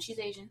thing. And she's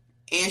Asian.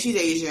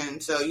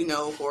 So,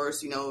 of course,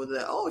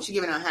 she's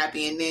giving out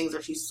happy endings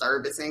or she's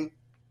servicing.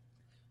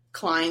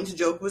 Klein's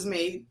joke was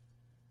made.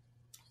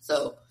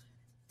 So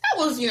that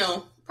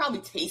was, probably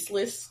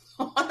tasteless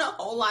on a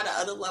whole lot of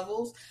other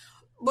levels.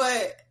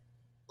 But,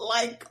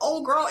 like,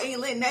 old girl ain't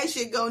letting that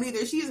shit go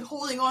neither. She's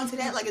holding on to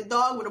that like a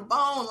dog with a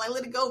bone. Like,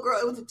 let it go, girl.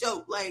 It was a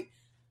joke. Like,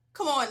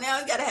 come on now.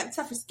 You gotta have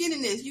tougher skin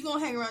in this. You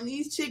gonna hang around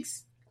these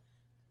chicks.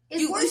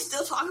 We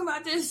still talking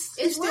about this?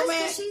 It's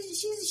worse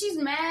because she's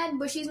mad,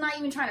 but she's not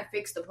even trying to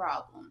fix the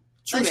problem.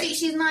 Like,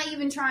 she's not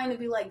even trying to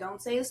be like,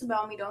 don't say this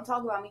about me, don't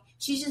talk about me.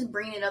 She's just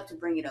bringing it up to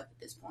bring it up at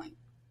this point.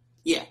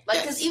 Yeah.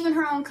 Like, because even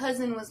her own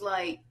cousin was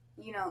like,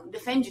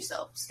 defend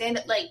yourself. Stand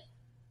up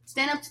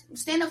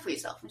for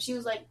yourself. And she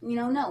was like,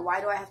 no,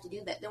 why do I have to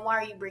do that? Then why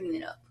are you bringing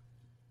it up?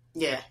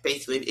 Yeah,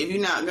 basically. If you're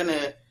not going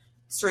to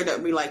straight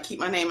up be like, keep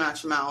my name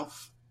out your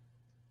mouth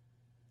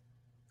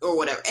or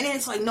whatever. And then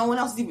it's like no one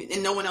else is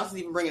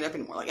even bringing it up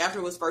anymore. Like, after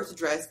it was first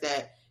addressed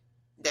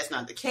that's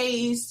not the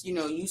case,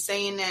 you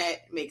saying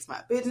that makes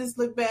my business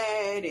look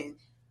bad and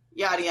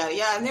yada, yada,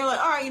 yada. And they're like,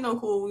 all right,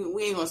 cool.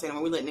 We ain't going to say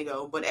no, we're letting it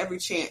go. But every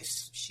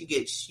chance she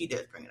gets, she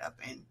does bring it up.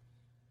 And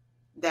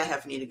that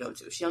heifer need to go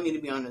too. She don't need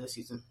to be on another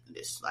season of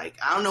this. Like,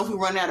 I don't know if we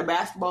run out of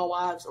basketball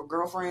wives or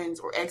girlfriends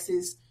or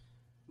exes,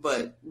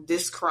 but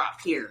this crop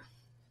here,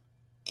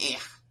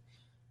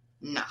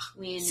 nah.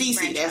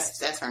 Cece,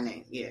 that's her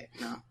name. Yeah,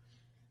 no.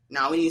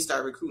 Now we need to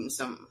start recruiting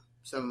some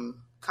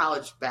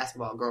college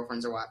basketball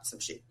girlfriends or wives, some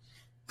shit.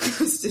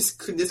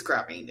 this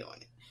crop ain't doing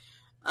it.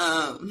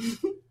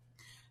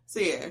 So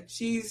yeah,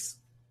 she's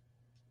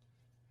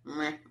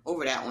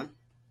over that one.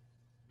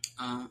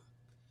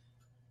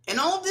 And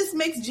all of this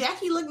makes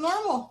Jackie look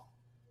normal.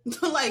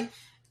 Like,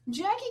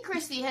 Jackie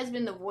Christie has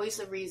been the voice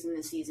of reason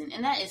this season,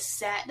 and that is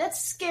sad.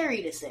 That's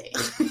scary to say.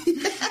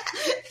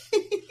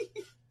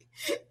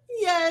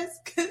 Yes,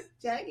 because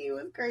Jackie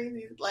was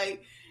crazy.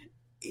 Like,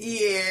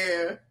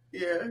 yeah.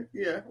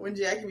 When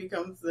Jackie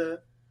becomes the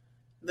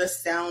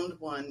sound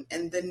one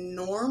and the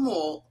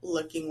normal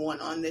looking one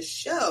on the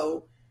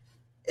show,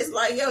 it's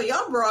like, yo,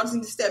 y'all broads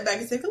need to step back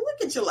and take a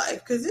look at your life,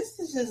 because this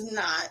is just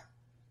not.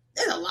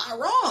 There's a lot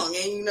wrong,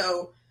 and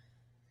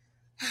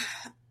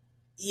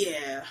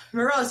yeah,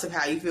 regardless of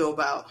how you feel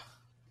about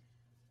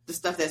the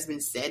stuff that's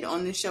been said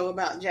on this show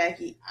about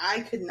Jackie, I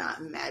could not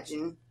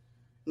imagine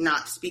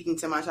not speaking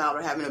to my child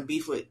or having a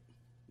beef with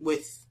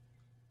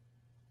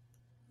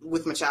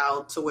my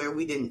child to where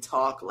we didn't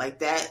talk. Like,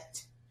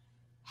 that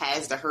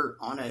has to hurt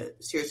on a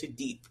seriously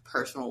deep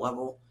personal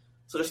level.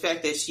 So the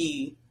fact that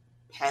she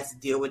has to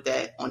deal with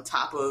that on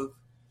top of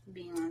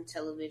being on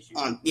television,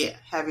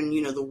 having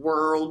the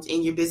world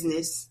in your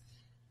business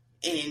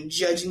and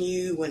judging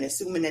you and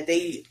assuming that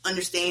they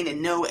understand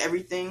and know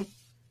everything,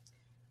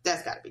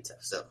 that's got to be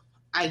tough. So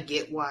I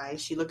get why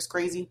she looks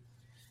crazy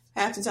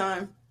half the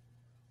time.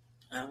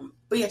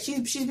 But yeah,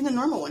 she's been the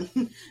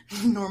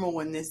normal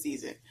one this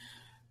season.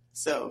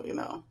 So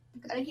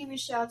gotta give your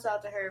shouts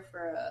out to her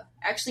for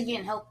actually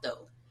getting help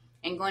though,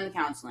 and going to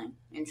counseling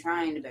and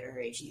trying to better her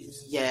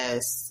issues.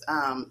 Yes,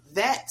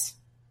 that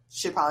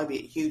should probably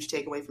be a huge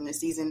takeaway from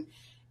this season.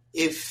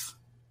 If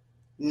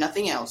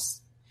nothing else,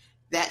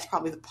 that's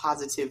probably the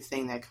positive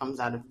thing that comes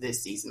out of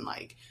this season.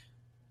 Like,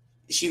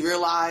 she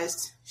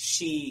realized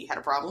she had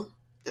a problem,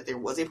 that there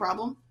was a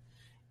problem,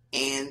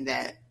 and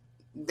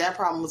that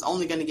problem was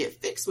only going to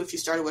get fixed if she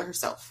started with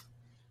herself.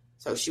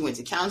 So she went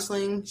to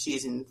counseling,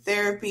 she's in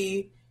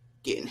therapy,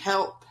 getting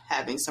help,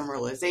 having some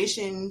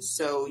realization.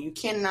 So you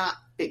cannot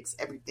fix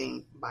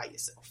everything by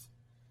yourself.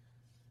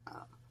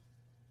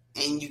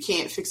 And you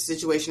can't fix the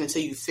situation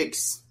until you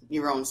fix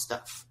your own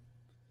stuff.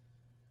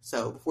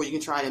 So before you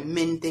can try to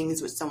mend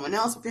things with someone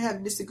else if you have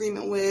a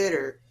disagreement with,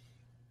 or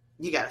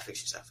you got to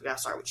fix yourself. You got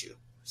to start with you.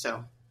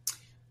 So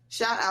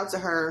shout out to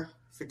her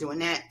for doing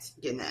that,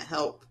 getting that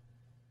help,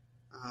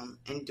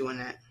 and doing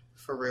that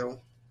for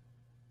real.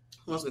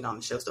 Who else we got on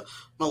the show still?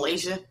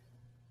 Malaysia.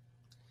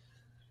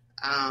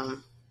 I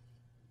don't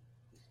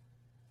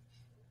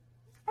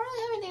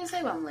really have anything to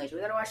say about Malaysia.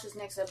 We gotta watch this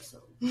next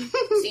episode.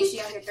 See, she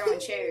out here throwing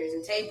chairs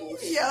and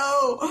tables.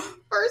 Yo,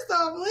 first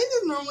off,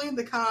 Malaysia's normally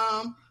the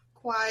calm,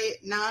 quiet,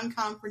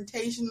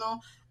 non-confrontational.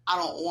 I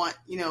don't want,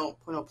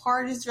 put no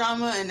part of this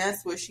drama, and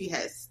that's what she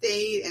has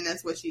stayed, and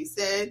that's what she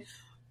said.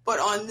 But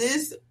on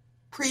this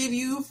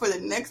preview for the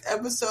next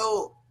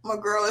episode, my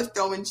girl is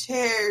throwing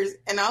chairs,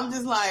 and I'm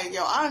just like,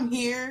 yo, I'm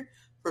here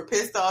for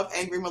pissed off,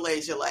 angry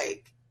Malaysia.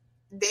 Like,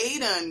 they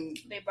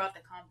brought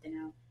the Compton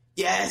out.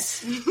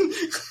 Yes.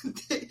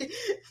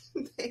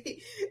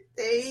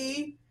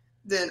 they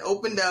then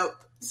opened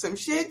up some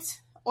shit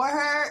on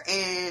her,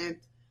 and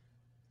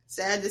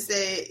sad to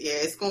say, yeah,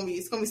 it's gonna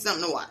be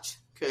something to watch,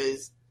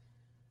 because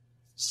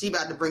she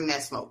about to bring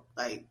that smoke.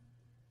 Like,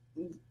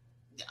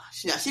 yeah,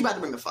 she about to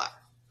bring the fire,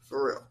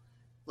 for real.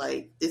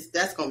 Like,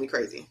 that's gonna be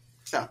crazy.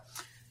 So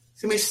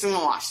it's gonna be interesting to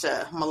watch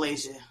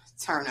Malaysia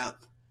turn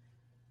up,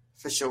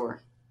 for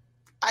sure.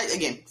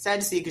 Again,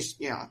 sad to see, because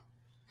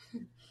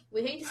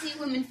we hate to see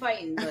women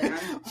fighting, but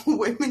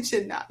women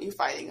should not be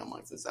fighting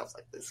amongst themselves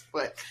like this.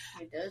 But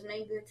it does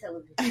make good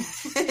television.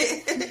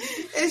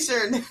 It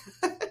sure does.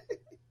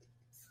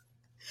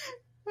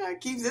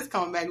 Keeps this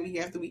coming back week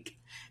after week,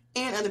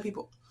 and other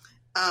people.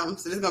 So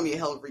this is gonna be a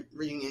hell of a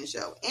reunion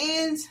show.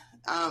 And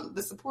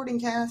the supporting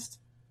cast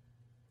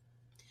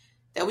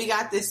that we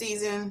got this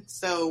season.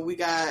 So we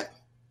got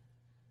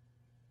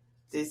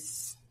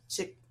this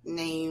chick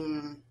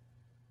named,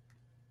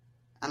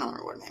 I don't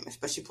remember what her name is,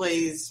 but she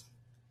plays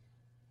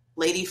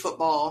Lady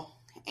Football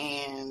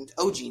and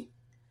OG.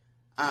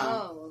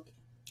 Okay.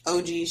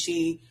 OG,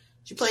 she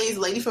plays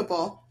Lady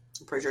Football.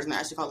 I'm pretty sure it's not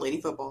actually called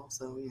Lady Football,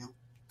 so you know.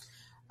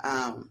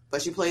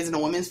 But she plays in a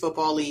women's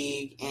football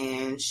league,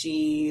 and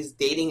she's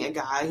dating a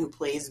guy who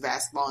plays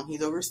basketball, and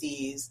he's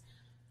overseas.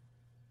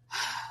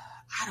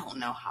 I don't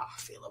know how I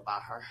feel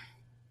about her.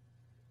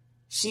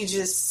 She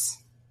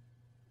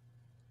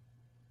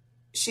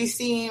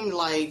seemed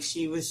like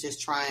she was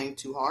just trying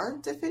too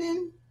hard to fit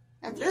in.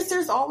 And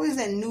there's always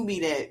that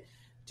newbie that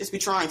just be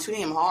trying too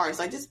damn hard. It's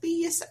like, just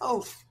be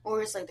yourself.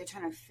 Or it's like they're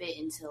trying to fit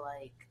into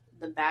like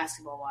the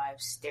basketball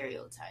wives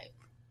stereotype.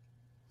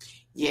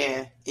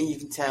 Yeah, and you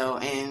can tell.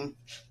 And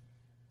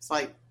it's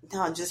like,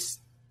 no,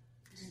 just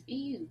be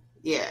you.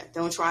 Yeah,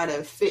 don't try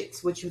to fit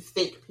what you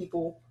think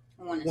people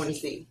want to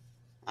see.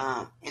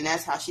 And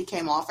that's how she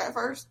came off at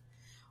first.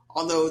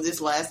 Although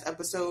this last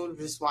episode,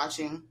 just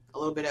watching a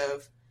little bit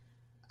of,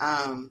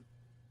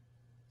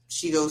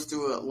 she goes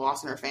through a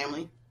loss in her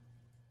family.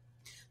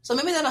 So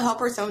maybe that'll help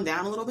her tone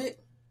down a little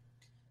bit.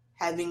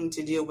 Having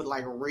to deal with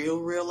like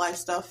real life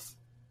stuff.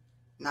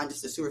 Not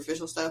just the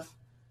superficial stuff.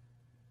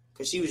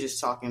 Because she was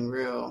just talking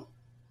real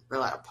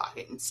out of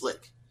pocket and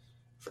slick.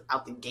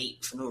 Out the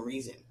gate for no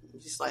reason.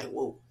 Just like,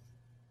 whoa.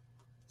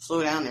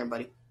 Slow down there,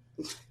 buddy.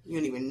 You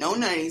don't even know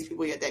none of these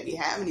people yet that be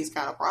having these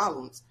kind of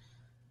problems.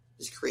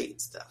 Just create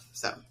stuff.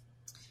 So,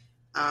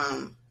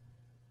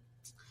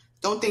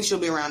 don't think she'll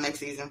be around next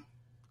season.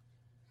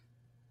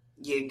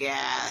 You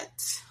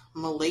got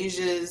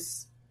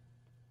Malaysia's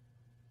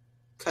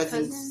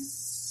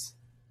cousin's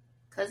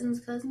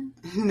cousin?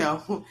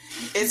 No,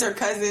 it's her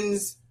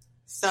cousin's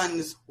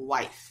son's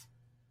wife.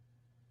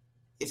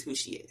 Is who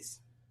she is.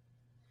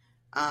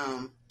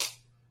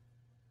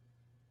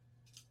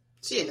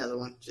 She another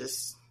one.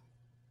 Just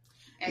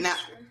not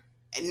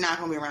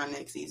gonna be around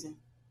next season.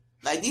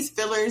 Like these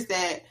fillers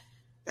that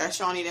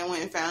Shawnee that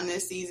went and found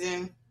this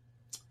season,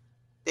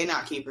 they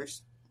not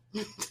keepers.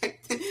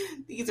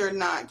 These are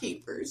not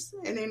keepers,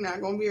 and they're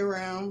not gonna be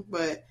around.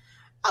 But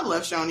I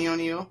love Shawnee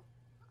O'Neal.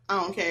 I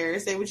don't care.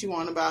 Say what you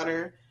want about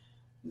her.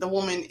 The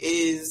woman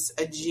is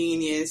a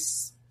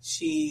genius.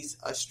 She's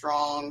a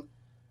strong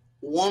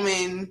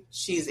woman.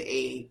 She's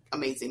a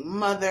amazing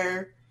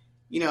mother.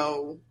 You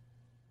know,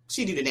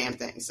 she do the damn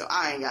thing. So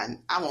I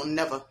will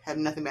never have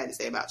nothing bad to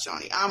say about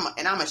Shawnee. I'm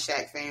a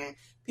Shaq fan.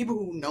 People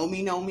who know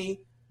me know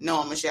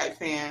I'm a Shaq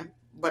fan.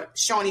 But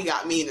Shawnee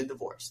got me in a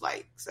divorce.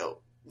 Like,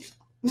 so, you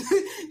know.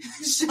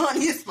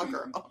 Shawnee is my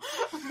girl.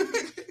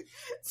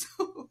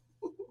 So,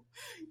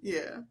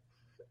 yeah.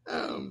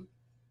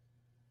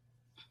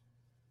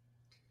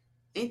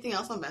 Anything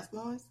else on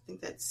basketball? I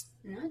think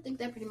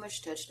that pretty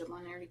much touched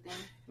upon everything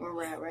where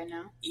we're at right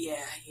now.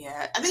 Yeah.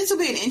 I think this will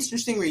be an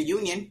interesting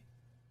reunion.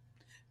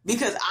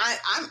 Because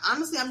I'm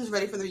honestly, I'm just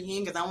ready for the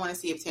reunion because I want to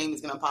see if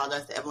Tammy's going to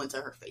apologize to Evelyn to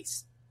her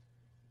face.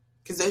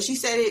 Because though she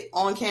said it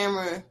on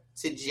camera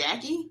to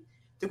Jackie,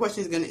 the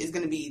question is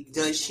going to be,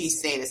 does she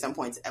say it at some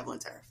point to Evelyn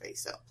to her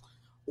face? So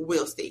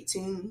we'll stay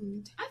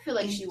tuned. I feel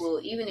like she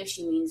will, even if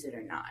she means it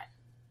or not.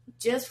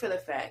 Just for the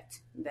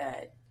fact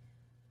that,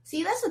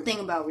 see, that's the thing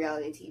about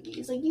reality TV.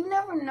 It's like you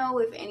never know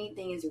if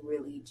anything is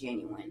really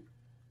genuine.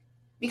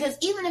 Because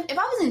even if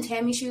I was in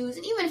Tammy's shoes,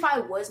 and even if I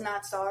was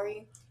not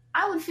sorry,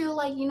 I would feel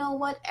like, you know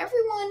what,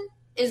 everyone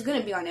is going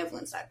to be on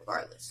Evelyn's side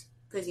regardless.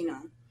 Because, you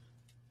know,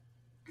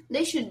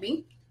 they should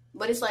be.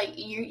 But it's like,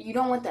 you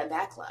don't want that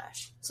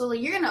backlash. So, like,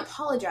 you're going to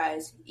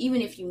apologize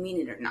even if you mean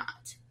it or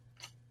not.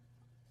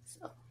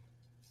 So.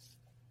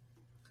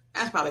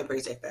 That's probably a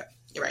pretty safe bet.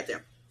 You're right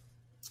there.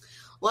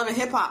 Love and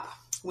Hip Hop.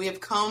 We have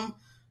come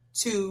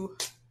to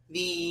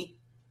the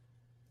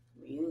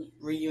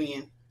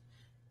reunion.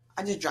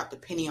 I just dropped a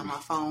penny on my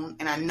phone,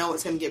 and I know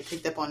it's going to get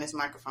picked up on this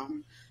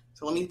microphone.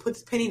 So let me put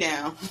this penny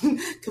down. Because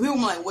people are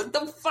like, what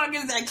the fuck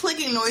is that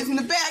clicking noise in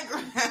the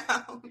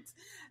background?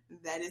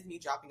 That is me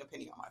dropping a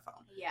penny on my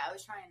phone. Yeah, I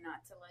was trying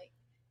not to, like,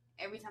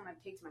 every time I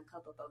picked my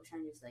cup up, I was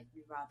trying to just, like,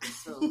 revolve it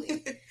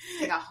slowly.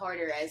 It got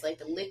harder as, like,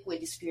 the liquid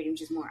disappeared and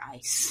just more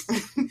ice.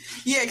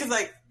 Yeah, because,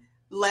 like,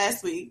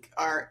 last week,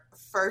 our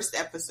first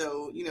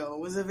episode, you know,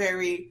 was a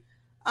very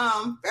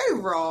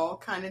raw,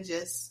 kind of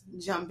just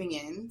jumping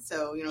in.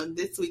 So, you know,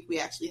 this week we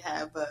actually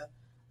have a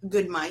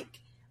good mic.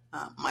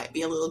 Might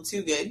be a little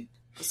too good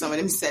for some of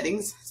them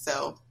settings.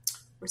 So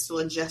we're still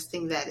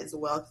adjusting that as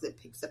well because it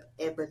picks up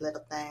every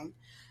little thing.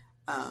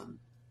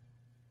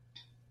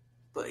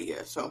 But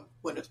yeah, so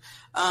what else?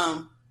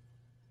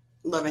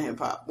 Love and Hip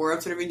Hop. We're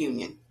up to the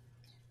reunion.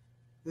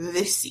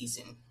 This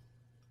season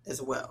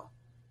as well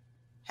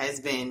has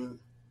been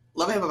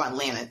Love and Hip Hop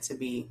Atlanta to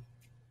be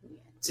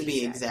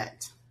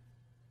exact.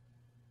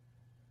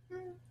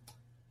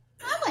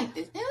 I like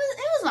this. It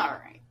was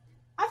alright.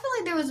 I feel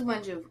like there was a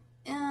bunch of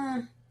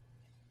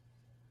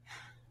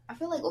I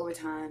feel like over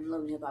time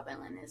Love and Hip Hop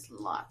Atlanta has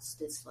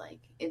lost its like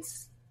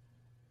its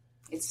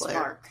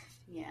spark.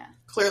 Yeah.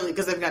 Clearly,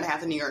 because they've got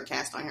half the New York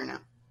cast on here now.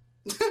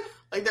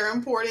 Like, they're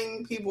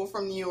importing people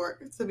from New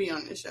York to be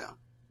on this show.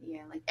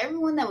 Yeah, like,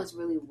 everyone that was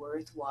really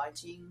worth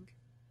watching,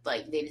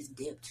 like, they just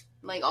dipped.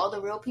 Like, all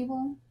the real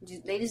people,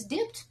 they just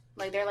dipped.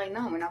 Like, they're like,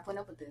 no, we're not putting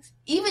up with this.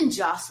 Even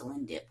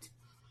Jocelyn dipped.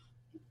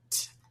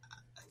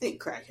 I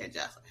think crackhead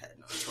Jocelyn had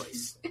no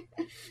choice.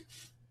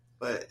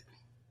 But,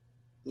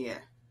 yeah.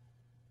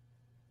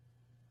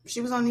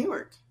 She was on New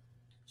York.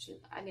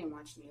 I didn't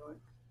watch New York.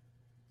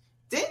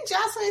 Didn't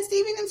Jocelyn and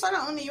Stevie then start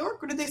out on New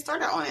York, or did they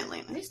start out on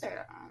Atlanta? They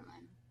started on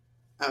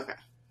Atlanta. Okay.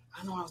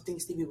 I know I was thinking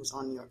Stevie was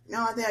on New York.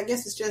 No, I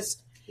guess it's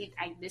just...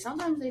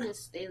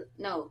 Sometimes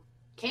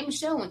K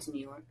Michelle went to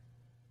New York.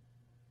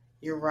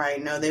 You're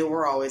right. No, they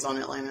were always on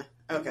Atlanta.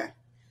 Okay.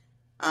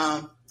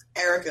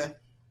 Erica,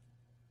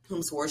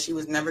 who swore she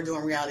was never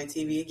doing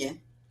reality TV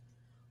again,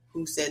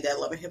 who said that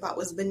Love and Hip Hop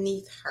was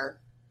beneath her,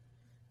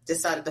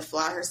 decided to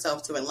fly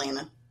herself to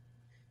Atlanta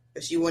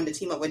if she wanted to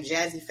team up with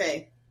Jazzy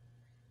Faye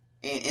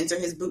and enter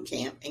his boot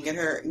camp and get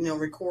her,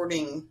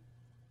 recording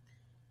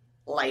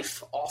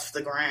life off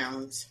the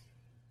ground.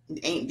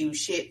 Ain't do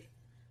shit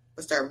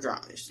but start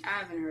dropping this. I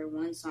haven't heard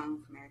one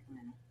song from Erica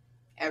Mena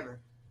ever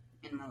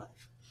in my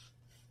life.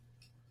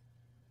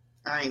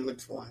 I ain't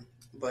looked for one,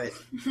 but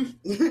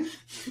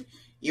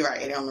you're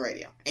right, it on the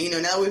radio.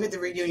 And now we've hit the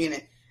reunion,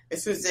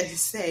 as soon as they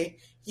say,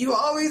 you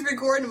always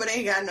recording but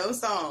ain't got no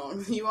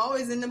song. You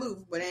always in the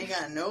booth but ain't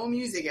got no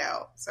music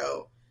out.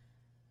 So,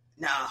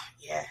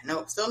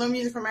 still no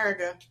music from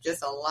Erica.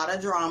 Just a lot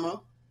of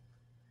drama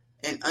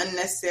and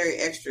unnecessary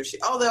extra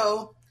shit.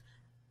 Although,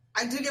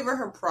 I do give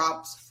her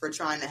props for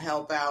trying to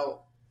help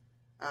out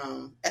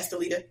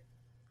Estelita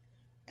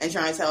and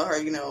trying to tell her,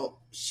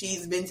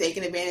 she's been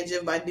taken advantage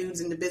of by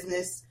dudes in the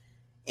business,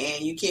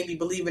 and you can't be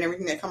believing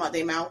everything that come out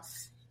their mouth,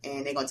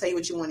 and they're gonna tell you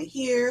what you want to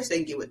hear, so they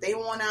can get what they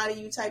want out of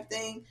you, type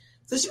thing.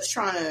 So she was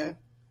trying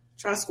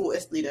to school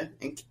Estelita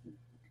and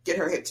get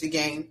her hip to the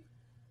game,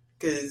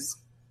 because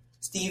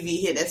Stevie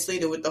hit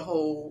Estelita with the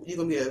whole, you're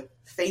gonna be the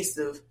face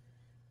of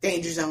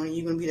Danger Zone, and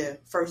you're gonna be the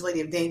first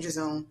lady of Danger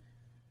Zone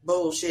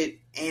bullshit,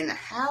 and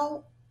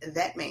how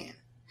that man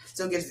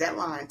still gets that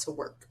line to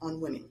work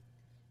on women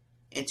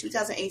in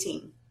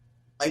 2018.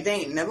 Like, they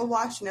ain't never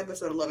watched an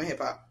episode of Love and Hip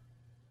Hop.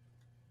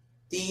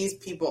 These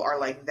people are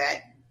like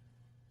that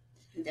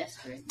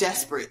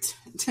desperate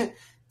to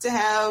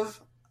have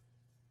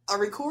a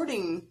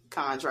recording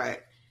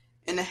contract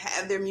and to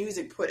have their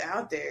music put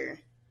out there,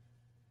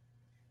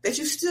 that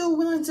you're still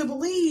willing to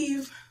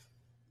believe,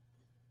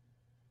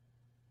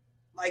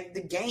 like,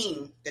 the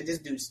game that this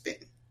dude's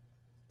spitting.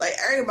 Like,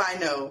 everybody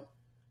know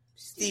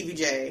Stevie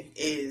J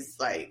is,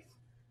 like,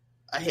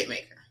 a hit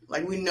maker.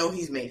 Like, we know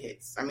he's made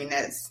hits. I mean,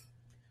 that's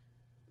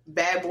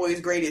Bad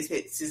Boy's greatest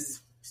hits is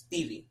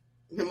Stevie.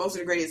 Most of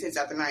the greatest hits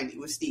after 90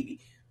 was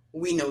Stevie.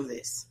 We know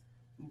this.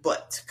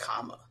 But,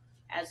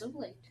 as of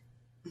late.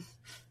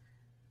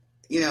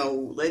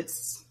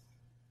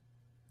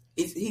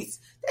 He's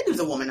that dude's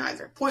a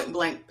womanizer. Point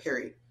blank,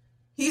 period.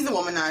 He's a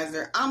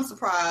womanizer. I'm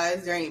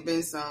surprised there ain't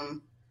been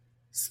some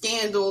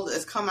scandal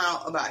that's come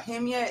out about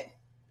him yet.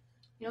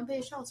 You don't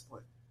pay child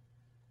support.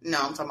 No,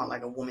 I'm talking about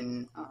like a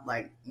woman,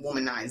 like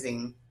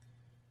womanizing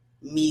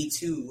Me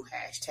Too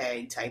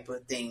hashtag type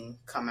of thing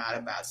come out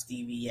about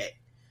Stevie yet.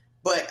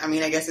 But, I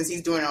mean, I guess since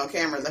he's doing it on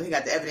camera, like, he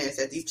got the evidence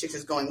that these chicks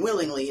is going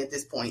willingly at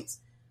this point.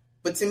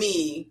 But to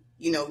me,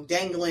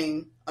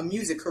 dangling a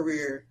music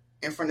career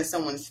in front of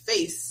someone's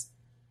face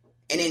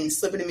and then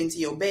slipping them into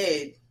your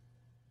bed,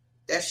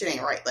 that shit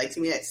ain't right. Like, to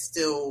me, that's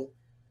still,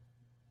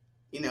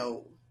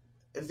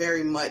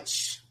 very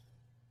much,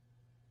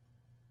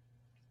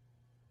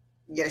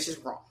 it's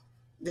just wrong.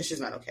 This shit's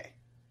not okay.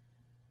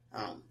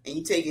 And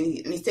he's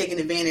taking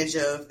advantage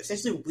of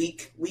essentially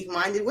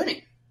weak-minded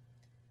women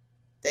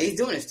that he's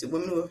doing this to.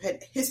 Women who have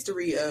had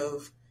history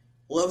of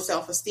low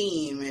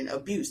self-esteem and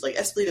abuse. Like,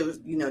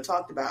 Estelita,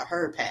 talked about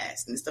her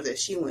past and the stuff that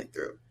she went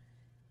through.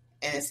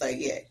 And it's like,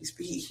 yeah,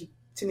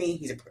 to me,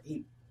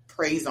 he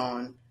preys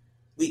on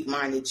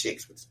weak-minded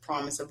chicks with the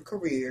promise of a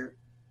career,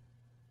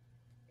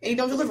 and he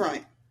don't deliver on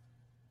it.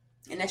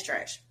 And that's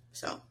trash.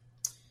 So,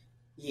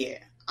 yeah.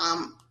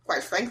 I'm,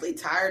 quite frankly,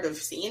 tired of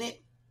seeing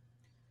it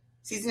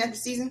season after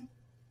season.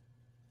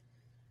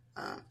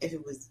 If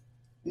it was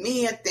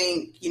me, I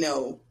think,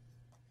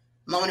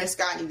 Mona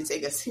Scott need to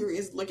take a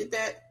serious look at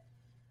that.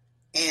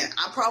 And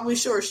I'm probably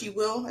sure she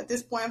will at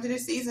this point after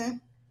this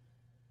season.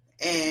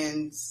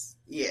 And,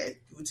 yeah,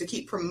 to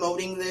keep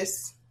promoting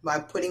this by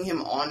putting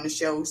him on the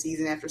show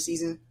season after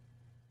season,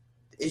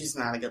 it's just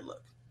not a good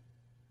look.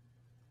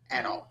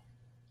 At all.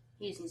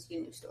 He just needs to get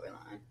a new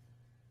storyline.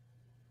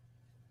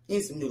 He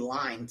needs some new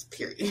lines,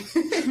 period.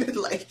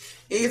 Like,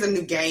 he needs a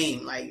new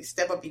game. Like,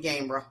 step up your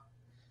game, bro.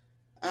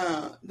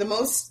 I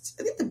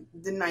think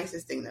the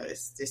nicest thing, though,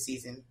 this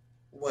season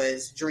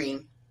was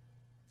Dream.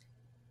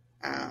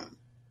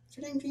 Is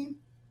her name Dream?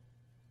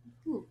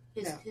 Who?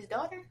 His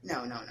daughter?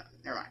 No.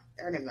 Never mind.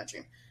 Her name's not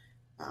Dream.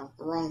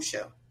 Wrong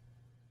show.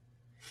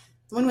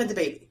 The one with the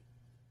baby.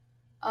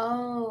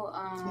 Oh,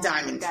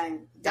 Diamond.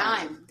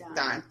 Dime.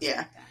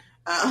 Yeah.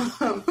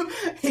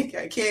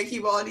 I can't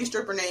keep all these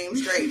stripper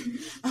names straight.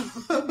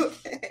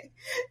 Okay.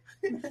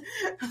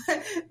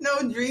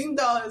 No, Dream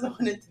Doll is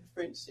on a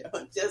different show.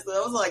 Just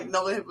that was like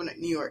No Limit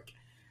in New York,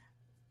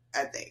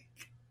 I think.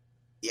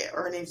 Yeah,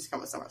 or her name's just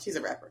coming somewhere. She's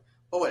a rapper,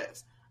 but whatever.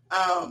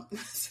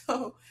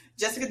 So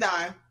Jessica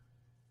Dime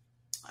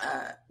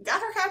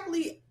got her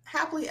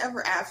happily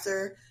ever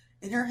after,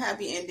 and her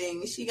happy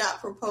ending. She got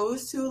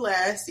proposed to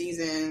last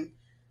season.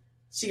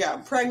 She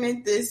got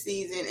pregnant this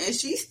season, and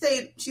she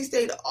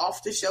stayed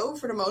off the show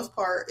for the most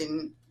part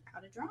and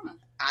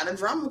out of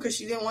drama because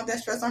she didn't want that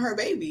stress on her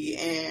baby.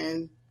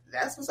 And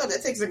that's what's up.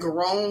 That takes a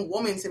grown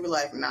woman to be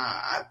like, nah,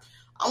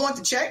 I want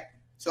the check,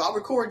 so I'll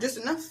record just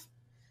enough.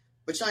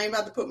 But y'all ain't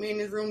about to put me in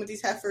this room with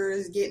these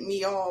heifers, getting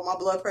me all my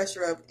blood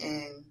pressure up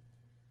and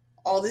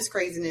all this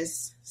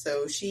craziness.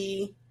 So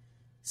she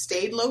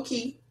stayed low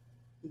key,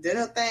 did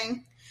her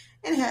thing,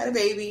 and had a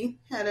baby.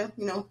 Had a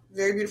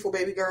very beautiful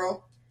baby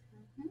girl.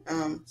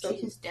 So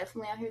she's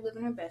definitely out here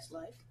living her best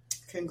life.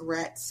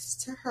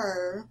 Congrats to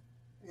her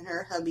and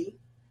her hubby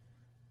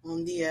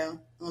on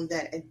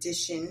that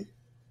addition.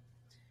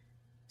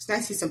 It's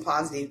nice to see some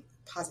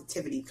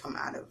positivity come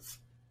out of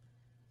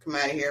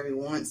here every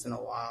once in a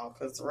while,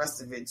 because the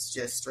rest of it's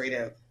just straight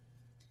up,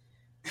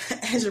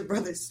 as your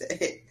brother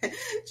said,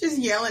 just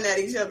yelling at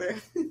each other.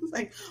 It's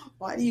like,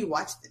 why do you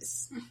watch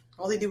this?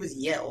 All they do is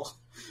yell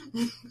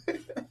and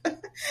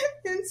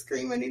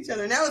scream at each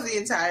other. And that was the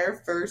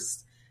entire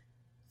first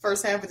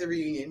half of the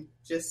reunion,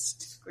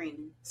 just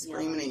screaming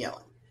and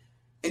yelling,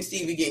 and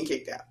Stevie getting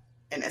kicked out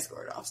and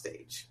escorted off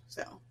stage.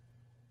 So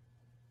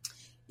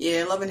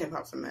yeah, Love and Hip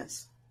Hop's a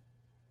mess,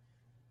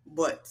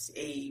 but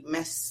a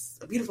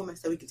beautiful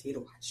mess that we continue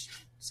to watch.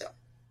 So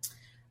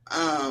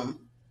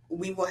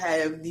we will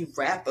have the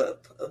wrap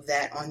up of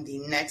that on the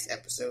next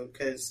episode,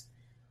 because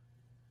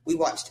we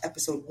watched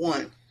episode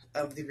 1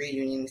 of the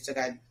reunion. We still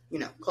got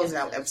closing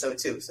out with episode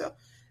 2. So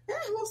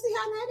we'll see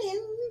how that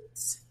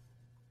ends.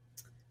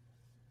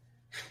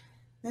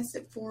 That's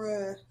it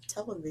for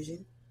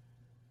television.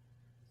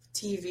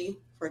 TV,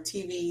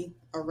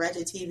 a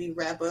Ratchet TV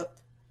wrap up.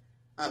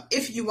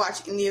 If you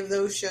watch any of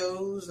those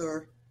shows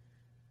or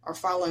are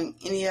following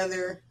any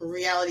other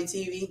reality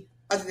TV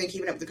other than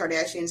Keeping Up with the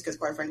Kardashians, because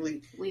quite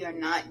frankly, we are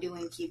not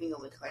doing Keeping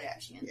Up with the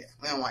Kardashians. Yeah,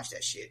 we don't watch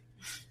that shit.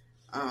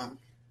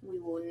 We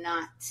will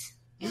not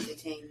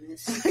entertain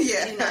this.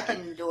 Yeah. Do not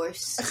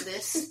endorse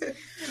this.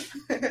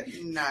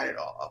 Not at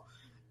all.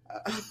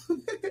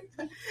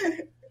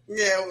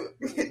 Yeah,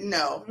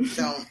 no,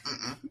 don't.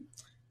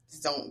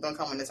 Just don't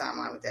come in the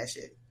timeline with that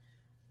shit.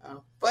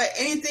 But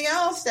anything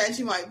else that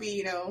you might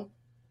be,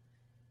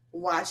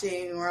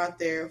 watching or out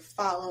there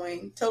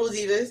following? Total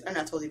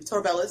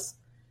Bellas.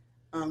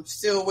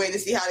 Still waiting to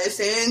see how this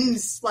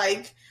ends.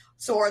 Like,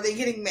 so are they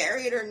getting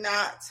married or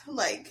not?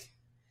 Like,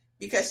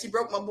 because she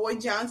broke my boy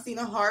John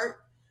Cena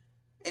heart,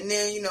 and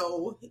then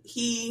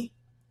he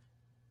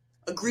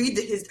agreed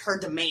to her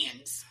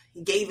demands.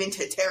 He gave in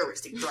to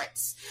terroristic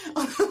threats.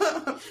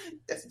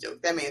 That's a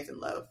joke. That man's in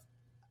love.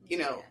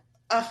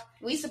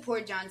 We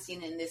support John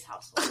Cena in this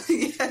household.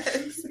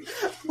 Yes.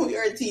 We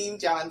are team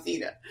John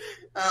Cena.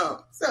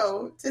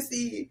 So to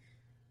see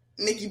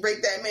Nikki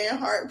break that man's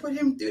heart, put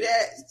him through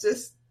that,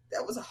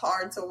 that was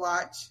hard to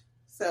watch.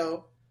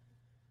 So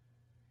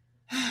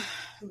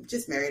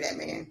just marry that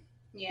man.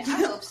 Yeah,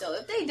 I hope so.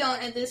 If they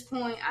don't at this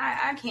point,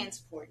 I can't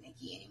support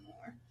Nikki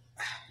anymore.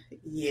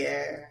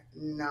 Yeah,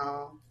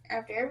 no.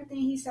 After everything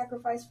he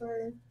sacrificed for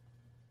her.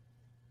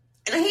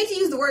 And I hate to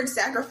use the word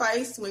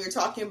sacrifice when you're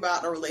talking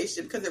about a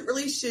relationship, because it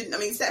really shouldn't. I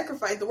mean,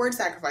 the word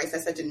sacrifice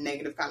has such a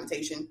negative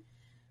connotation,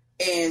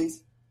 and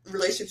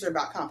relationships are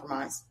about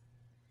compromise.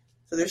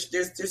 So there's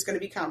going to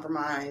be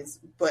compromise,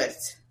 but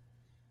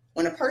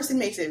when a person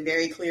makes it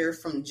very clear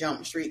from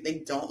Jump Street they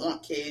don't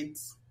want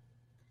kids,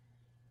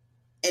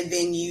 and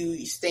then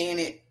you stay in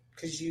it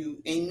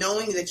and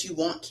knowing that you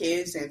want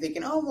kids and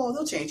thinking, oh well,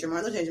 they'll change your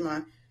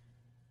mind.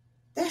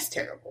 That's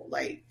terrible.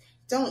 Like,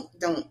 don't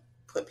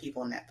put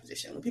people in that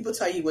position. When people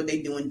tell you what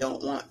they do and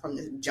don't want from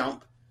the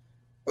jump,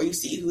 or you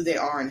see who they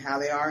are and how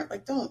they are,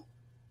 like, don't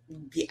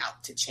be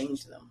out to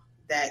change them.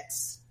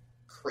 That's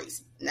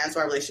crazy. And that's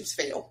why relationships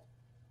fail.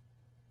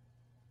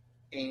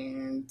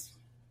 And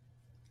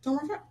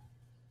don't work out.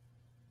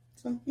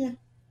 So, yeah.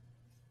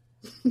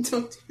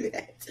 Don't do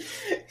that.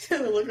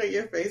 Don't look like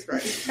your face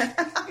right now.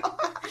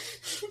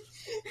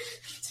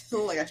 Just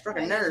look like I struck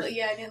a nerve. I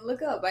didn't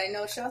look up. I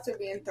know shots are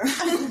being thrown.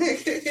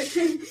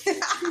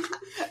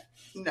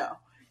 No,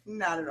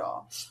 not at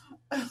all.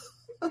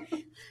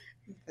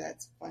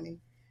 That's funny.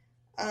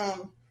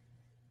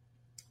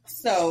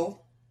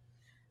 So,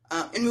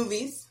 in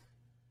movies,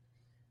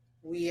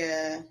 we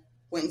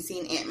went and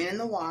seen Ant-Man and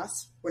the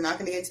Wasp. We're not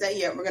going to get into that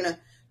yet. We're going to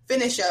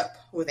finish up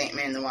with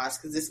Ant-Man and the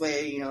Wasp, because this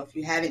way, if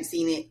you haven't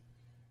seen it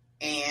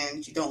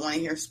and you don't want to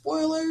hear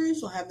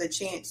spoilers, you'll have the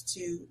chance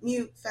to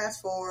mute,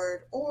 fast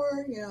forward,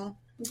 or,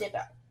 dip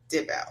out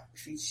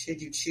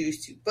should you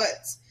choose to. But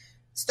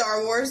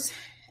Star Wars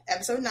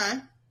Episode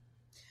 9,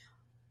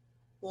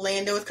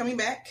 Lando is coming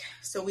back,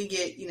 so we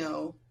get,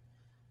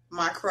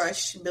 my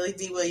crush, Billy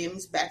D.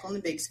 Williams, back on the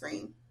big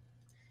screen.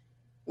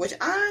 Which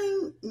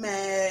I'm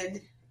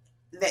mad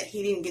that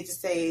he didn't get to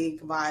say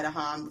goodbye to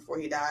Han before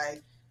he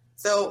died.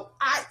 So,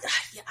 I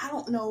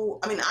don't know.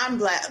 I mean, I'm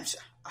glad.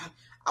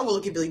 I will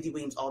look at Billy D.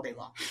 Williams all day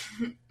long.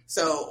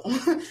 So,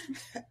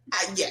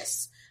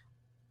 yes.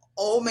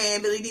 Old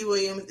man Billy D.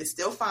 Williams is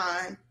still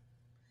fine.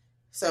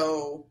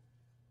 So,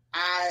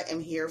 I am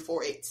here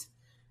for it.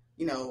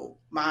 You know,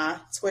 my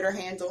Twitter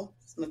handle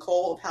is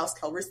Nicole of House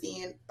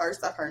Calrissian.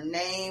 First off, her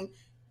name.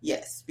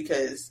 Yes,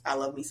 because I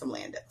love me some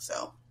Lando.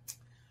 So,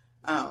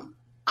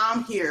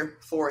 I'm here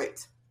for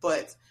it.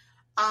 But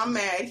I'm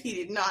mad he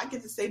did not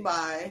get to say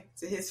bye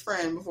to his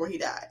friend before he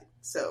died.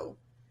 So,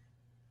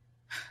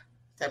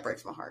 that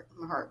breaks my heart.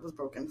 My heart was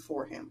broken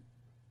for him.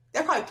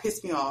 That probably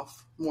pissed me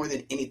off more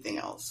than anything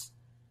else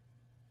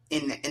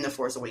in The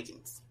Force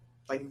Awakens.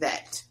 Like,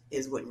 that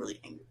is what really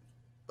angered me.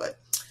 But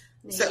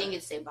he didn't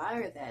get to say bye,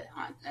 or that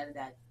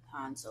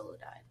Han Solo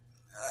died?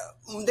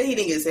 He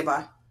didn't get to say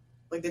bye.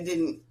 Like, he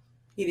didn't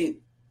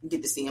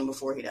get to see him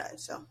before he died,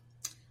 so.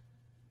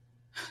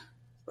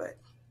 But,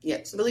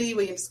 yeah, so Billy D.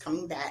 Williams is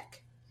coming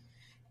back.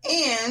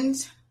 And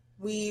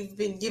we've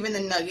been given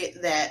the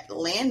nugget that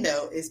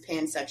Lando is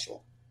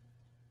pansexual.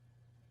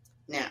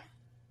 Now,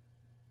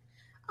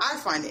 I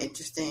find it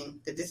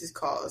interesting that this has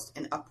caused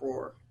an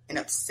uproar and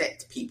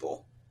upset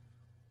people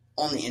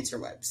on the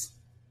interwebs.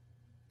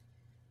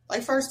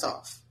 Like, first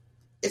off,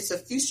 it's a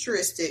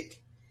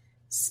futuristic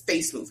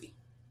space movie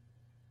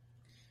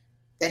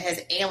that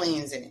has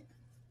aliens in it.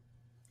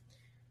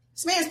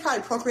 This man's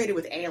probably procreated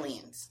with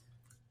aliens.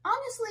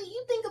 Honestly,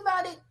 you think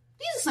about it,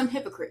 these are some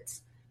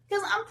hypocrites.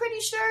 Because I'm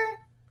pretty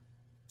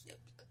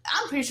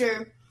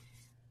sure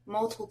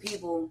multiple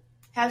people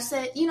have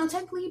said,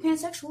 technically you're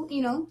pansexual,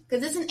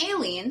 because it's an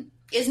alien.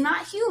 It's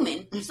not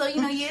human. So,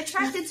 you're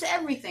attracted to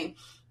everything.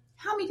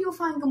 How many people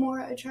find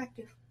Gamora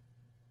attractive?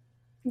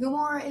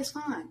 Gamora is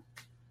fine.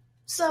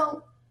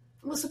 So,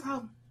 what's the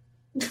problem?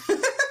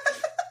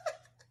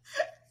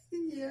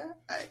 Yeah,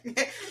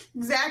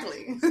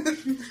 exactly.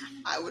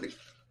 I would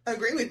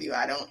agree with you.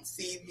 I don't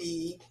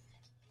see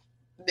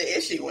the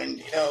issue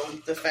in,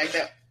 the fact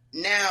that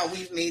now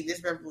we've made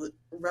this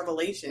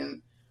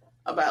revelation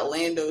about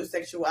Lando's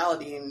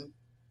sexuality, and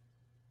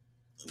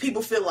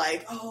people feel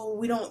like, oh,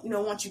 we don't,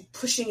 want you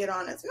pushing it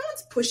on us. No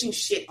one's pushing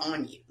shit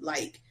on you.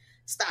 Like,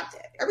 stop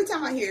that. Every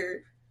time I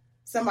hear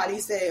somebody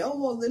say, oh,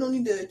 well, they don't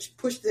need to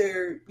push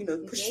their,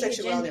 push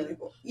sexuality on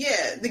people.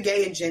 Yeah, the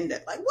gay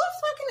agenda. Like, what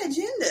fucking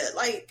agenda?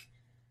 Like,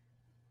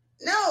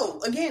 no,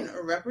 again,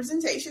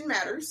 representation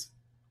matters.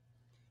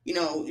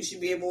 You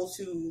should be able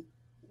to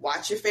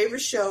watch your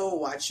favorite show,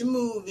 watch a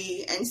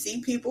movie, and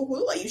see people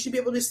who, you should be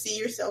able to see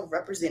yourself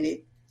represented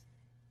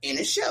in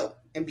a show.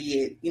 And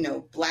be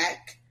it,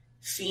 black,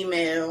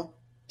 female,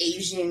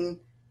 Asian,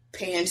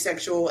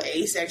 pansexual,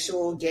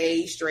 asexual,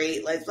 gay,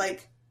 straight.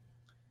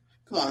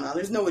 Come on now,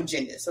 there's no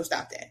agenda, so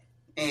stop that.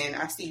 And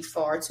I see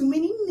far too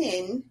many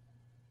men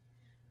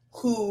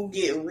who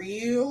get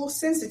real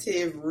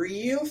sensitive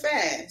real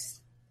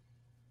fast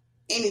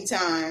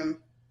anytime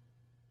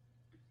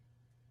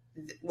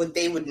what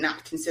they would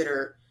not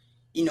consider,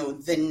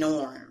 the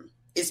norm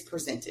is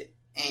presented.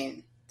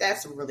 And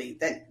that's really,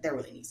 that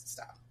really needs to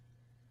stop.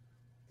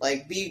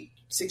 Like, be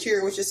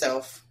secure with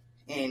yourself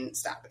and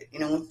stop it.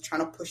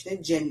 Trying to push an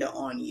agenda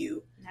on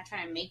you. Not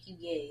trying to make you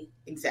gay.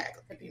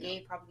 Exactly.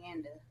 Gay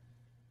propaganda.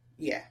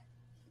 Yeah.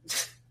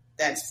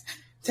 That's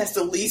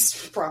the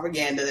least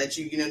propaganda that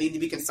you need to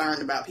be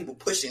concerned about people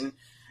pushing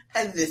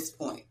at this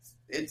point.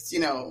 It's,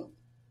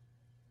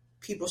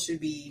 people should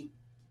be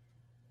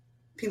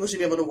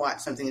able to watch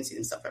something and see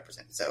themselves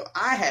represented. So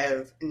I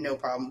have no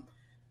problem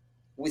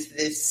with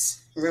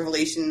this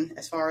revelation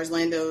as far as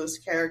Lando's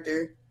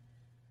character.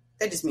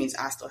 That just means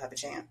I still have a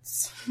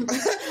chance.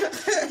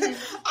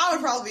 I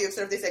would probably be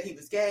upset if they said he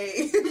was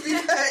gay,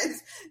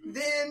 because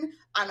then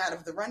I'm out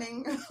of the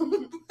running.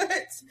 But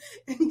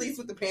at least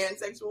with the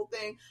pansexual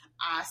thing,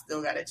 I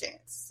still got a chance.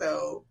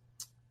 So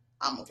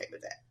I'm okay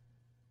with that.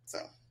 So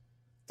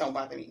don't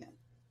bother me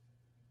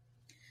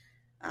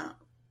now.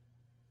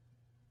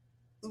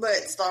 But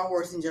Star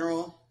Wars in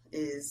general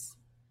is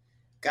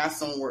got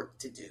some work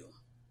to do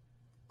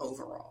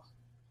overall,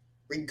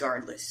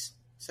 regardless.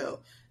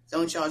 So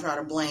don't y'all try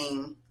to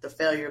blame the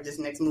failure of this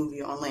next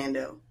movie on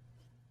Lando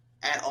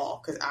at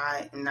all, because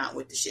I am not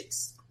with the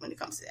shits when it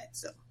comes to that.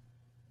 So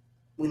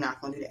we're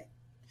not going to do that.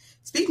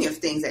 Speaking of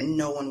things that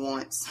no one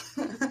wants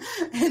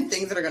and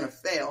things that are going to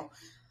fail,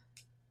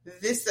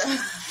 this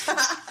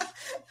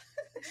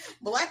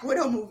Black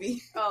Widow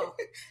movie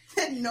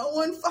that no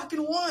one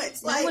fucking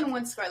wants. No one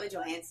wants Scarlett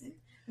Johansson.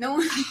 No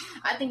one.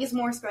 I think it's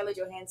more Scarlett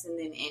Johansson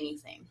than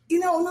anything.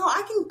 No,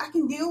 I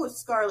can deal with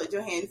Scarlett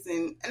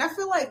Johansson, and I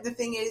feel like the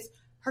thing is,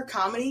 her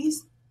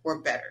comedies were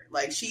better.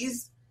 Like,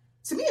 she's,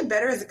 to me,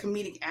 better as a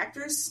comedic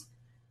actress,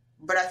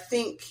 but I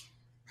think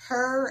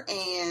her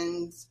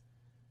and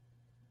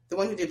the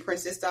one who did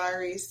Princess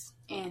Diaries,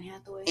 Anne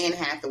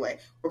Hathaway,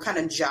 were kind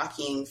of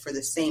jockeying for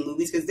the same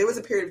movies, because there was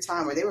a period of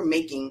time where they were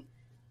making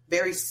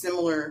very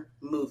similar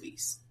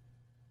movies.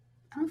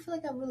 I don't feel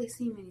like I've really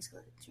seen many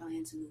Scarlett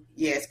Johansson movies.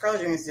 Yeah,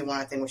 Scarlett Johansson did one,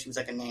 I think, where she was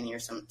like a nanny or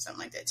something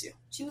like that, too.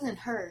 She was in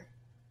Her.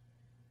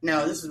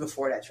 No, this was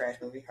before that trash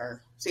movie,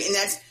 Her. See, and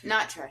that's...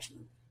 Not trash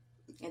movie.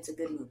 It's a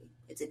good movie.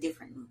 It's a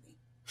different movie.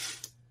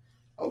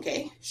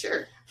 Okay,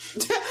 sure.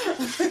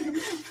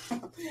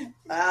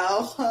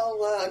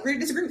 I'll agree to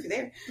disagree with you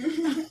there.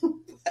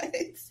 But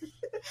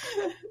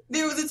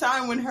there was a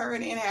time when her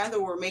and Anne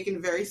Hathaway were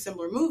making very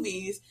similar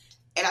movies,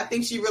 and I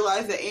think she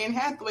realized that Anne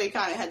Hathaway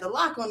kind of had the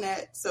lock on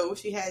that, so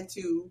she had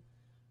to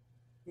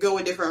go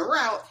a different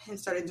route and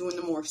started doing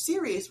the more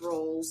serious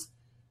roles,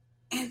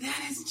 and that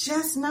has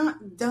just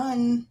not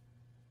done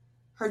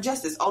her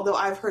justice. Although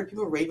I've heard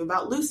people rave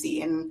about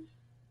Lucy, and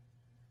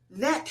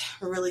that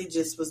really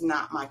just was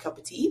not my cup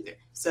of tea either.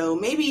 So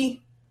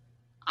maybe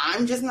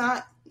I'm just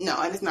not.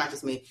 No, and it's not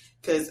just me,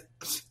 because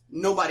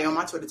nobody on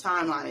my Twitter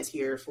timeline is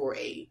here for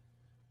a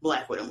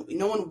Black Widow movie.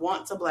 No one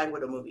wants a Black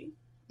Widow movie.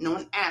 No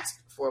one asked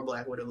for a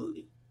Black Widow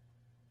movie.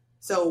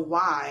 So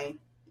why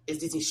is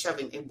Disney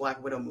shoving a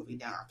Black Widow movie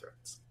down our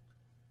throats?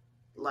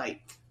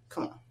 Like,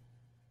 come on.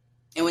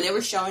 And when they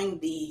were showing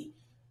the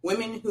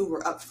women who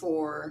were up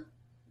for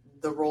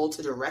the role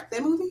to direct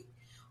that movie,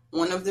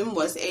 one of them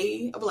was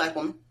a Black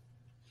woman.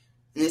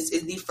 And this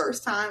is the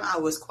first time I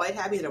was quite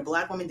happy that a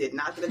Black woman did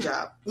not get a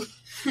job.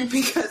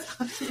 Because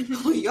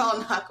y'all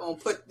not going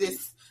to put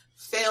this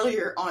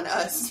failure on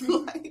us.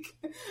 Like,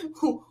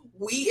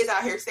 we is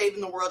out here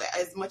saving the world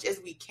as much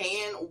as we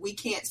can. We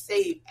can't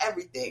save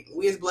everything.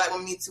 We as Black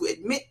women need to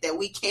admit that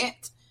we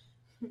can't.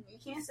 You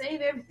can't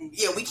save everything.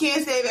 Yeah, we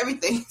can't save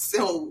everything.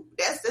 So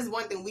that's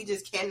one thing we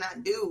just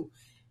cannot do.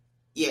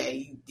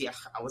 Yeah,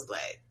 I was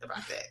glad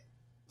about that.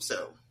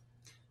 So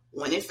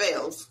when it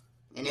fails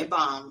and it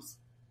bombs,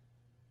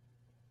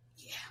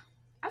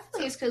 I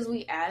feel like it's because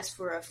we asked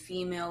for a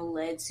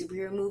female-led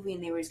superhero movie,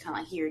 and they were just kind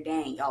of like, here,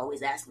 dang, y'all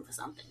always asking for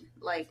something.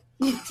 Like,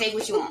 take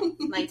what you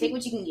want. Like, take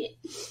what you can get.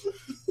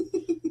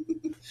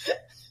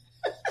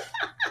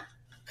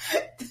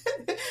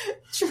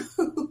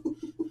 True.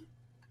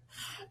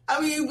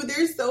 I mean, but there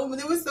was so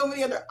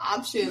many other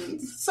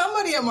options.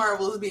 Somebody at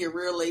Marvel is being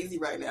real lazy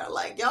right now.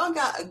 Like, y'all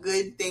got a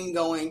good thing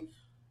going.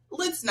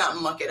 Let's not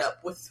muck it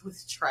up with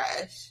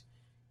trash.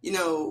 You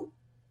know,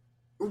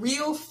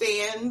 real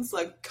fans,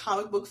 like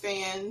comic book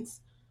fans,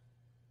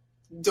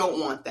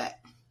 don't want that.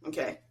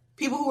 Okay?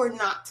 People who are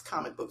not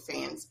comic book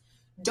fans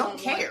don't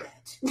care.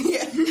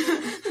 Yeah.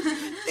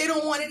 They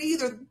don't want it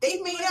either. They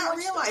may not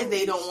realize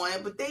they don't want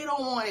it, but they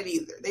don't want it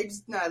either. They're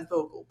just not as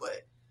vocal.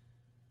 But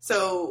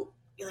so,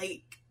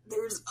 like,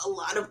 there's a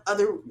lot of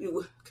other,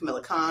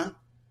 Kamala Khan,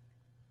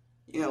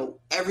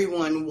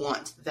 everyone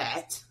wants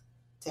that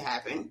to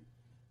happen,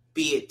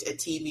 be it a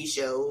TV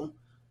show,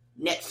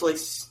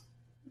 Netflix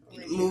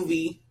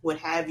movie, what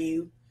have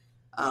you,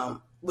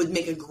 would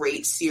make a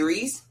great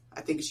series.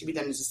 I think it should be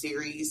done as a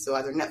series, so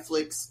either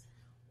Netflix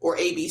or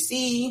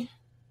ABC,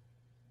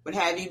 what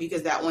have you,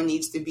 because that one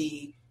needs to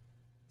be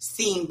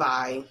seen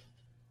by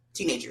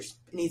teenagers.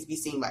 It needs to be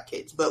seen by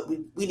kids, but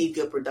we need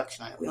good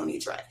production on it. We don't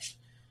need trash.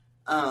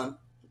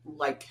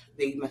 Like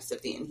they messed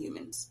up the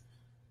Inhumans.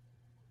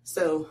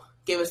 So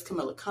give us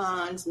Kamala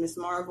Khan's Miss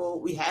Marvel.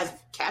 We have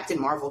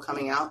Captain Marvel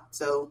coming out,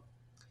 so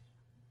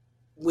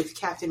with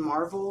Captain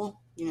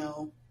Marvel,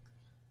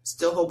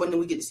 still hoping that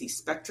we get to see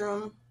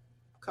Spectrum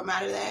come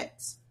out of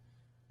that.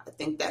 I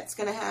think that's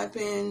going to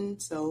happen.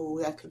 So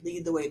that could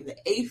lead the way to the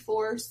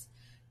A-Force.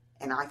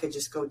 And I could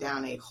just go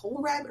down a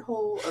whole rabbit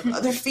hole of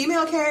other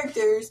female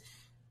characters.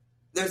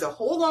 There's a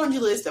whole laundry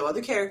list of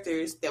other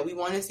characters that we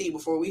want to see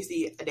before we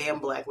see a damn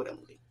Black Widow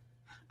movie.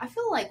 I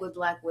feel like with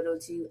Black Widow,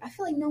 too, I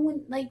feel like no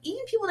one, like,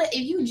 even people that,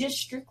 if you just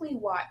strictly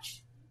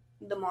watch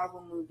the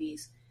Marvel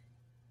movies,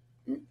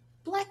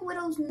 Black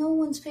Widow's no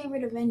one's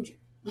favorite Avenger.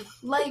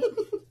 Like,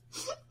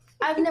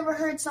 I've never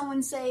heard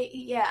someone say,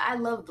 yeah, I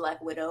love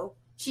Black Widow.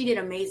 She did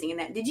amazing in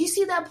that. Did you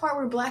see that part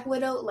where Black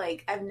Widow,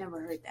 like, I've never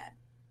heard that.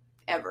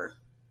 Ever.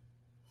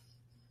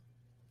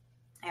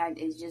 And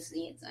it's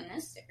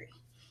unnecessary.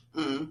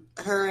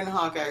 Her and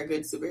Hawkeye are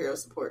good superhero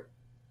support.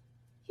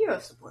 Hero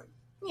support.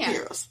 Yeah.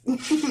 Heroes.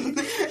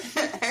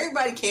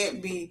 Everybody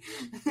can't be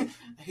a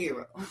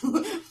hero.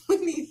 We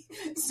need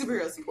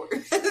superhero support.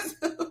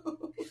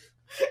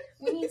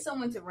 We need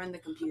someone to run the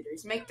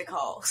computers, make the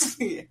calls.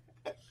 Yeah.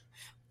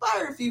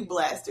 Fire a few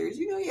blasters.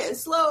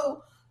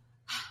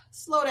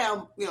 Slow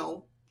down,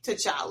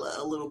 T'Challa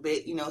a little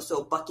bit,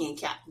 so Bucky and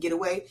Cap can get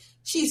away.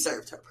 She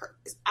served her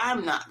purpose.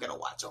 I'm not going to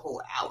watch a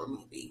whole hour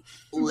movie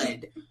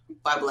led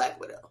by Black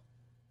Widow.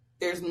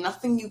 There's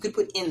nothing you could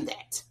put in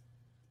that.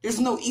 There's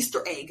no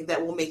Easter egg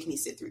that will make me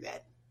sit through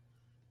that.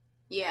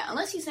 Yeah,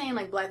 unless he's saying,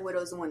 like, Black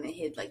Widow's the one that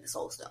hid, like, the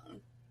Soul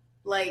Stone.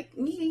 Like,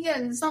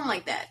 yeah, something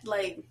like that.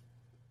 Like,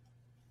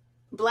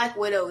 Black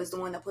Widow is the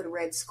one that put a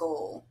red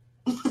skull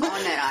on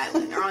that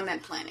island, or on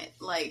that planet.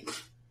 Like...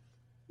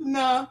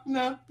 No,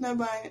 not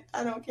buying it.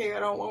 I don't care. I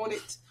don't want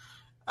it.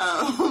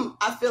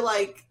 I feel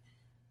like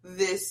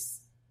this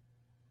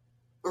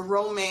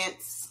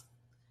romance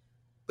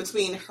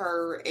between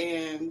her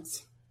and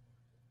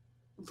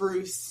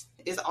Bruce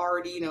is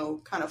already,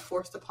 kind of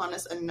forced upon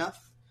us enough.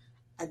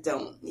 I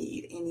don't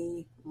need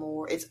any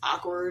more. It's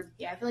awkward.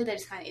 Yeah, I feel like that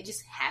it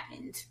just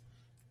happened.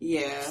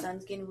 Yeah. The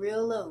sun's getting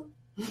real low.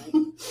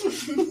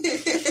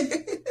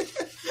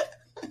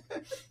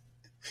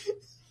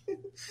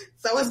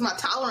 So is my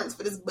tolerance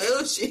for this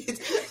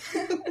bullshit.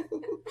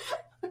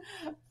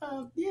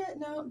 Yeah,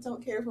 no,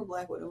 don't care for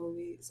Black Widow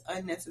movies.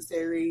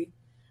 Unnecessary.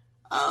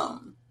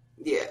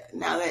 Yeah,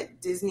 now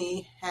that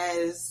Disney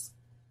has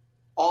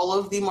all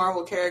of the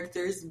Marvel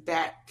characters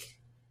back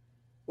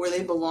where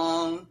they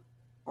belong,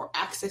 or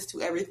access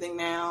to everything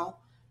now,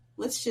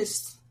 let's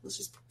just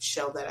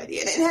shelve that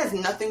idea. And it has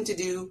nothing to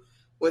do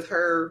with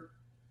her,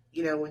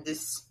 with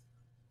this,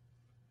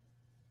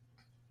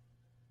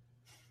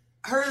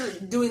 her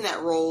doing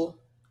that role,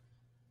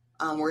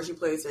 where she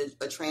plays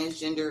a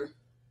transgender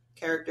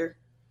character.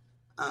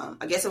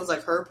 I guess it was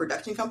like her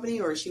production company,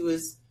 or she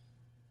was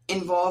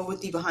involved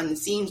with the behind the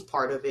scenes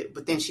part of it,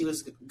 but then she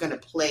was going to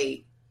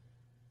play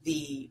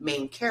the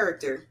main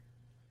character,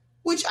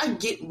 which I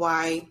get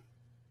why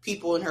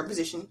people in her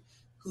position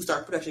who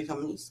start production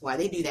companies, why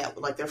they do that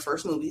with like their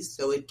first movies.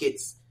 So you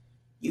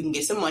can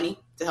get some money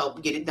to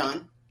help get it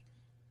done.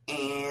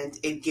 And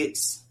it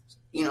gets,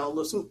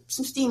 some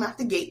steam out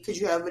the gate because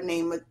you have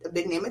a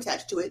big name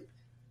attached to it.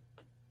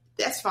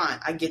 That's fine.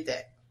 I get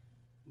that.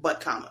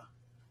 But,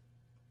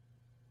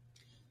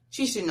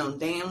 she should know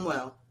damn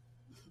well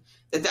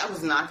that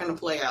was not going to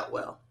play out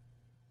well.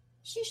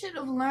 She should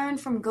have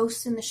learned from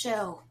Ghost in the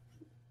Shell.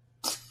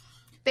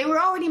 They were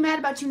already mad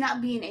about you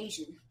not being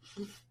Asian.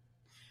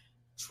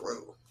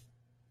 True.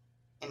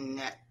 And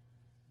that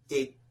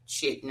did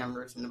shit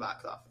numbers in the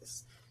box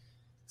office.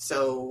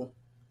 So,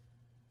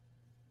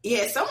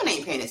 yeah, someone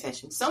ain't paying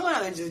attention. Someone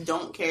either just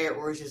don't care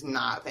or is just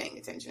not paying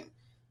attention.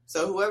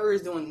 So whoever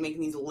is making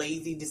these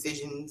lazy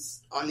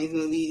decisions on these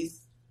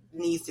movies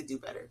needs to do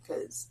better,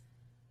 because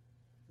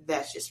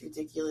that's just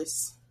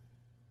ridiculous.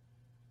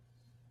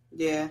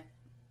 Yeah.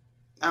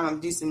 I'm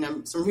going to do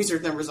some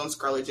research numbers on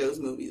Scarlett Jo's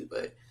movies,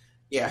 but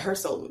yeah, her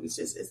solo movies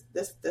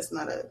that's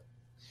not a...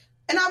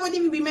 And I wouldn't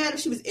even be mad if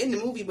she was in the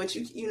movie, but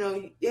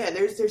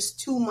there's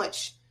too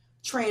much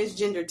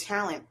transgender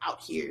talent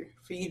out here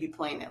for you to be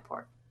playing that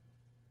part.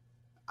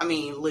 I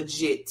mean,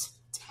 legit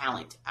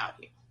talent out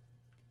here.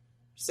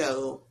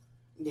 So,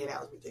 yeah,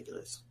 that was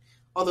ridiculous.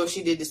 Although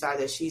she did decide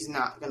that she's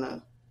not going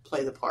to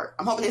play the part.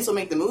 I'm hoping they still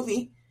make the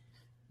movie,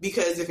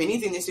 because if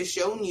anything, this has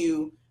shown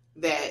you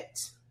that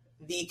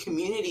the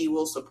community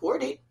will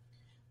support it.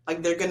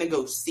 Like, they're going to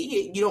go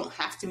see it. You don't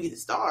have to be the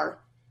star.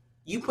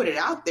 You put it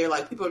out there,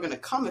 like, people are going to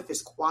come if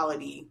it's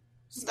quality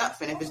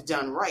stuff and if it's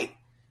done right.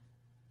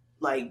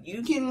 Like,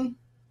 you can,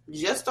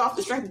 just off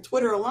the strength of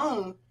Twitter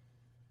alone,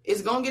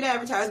 it's going to get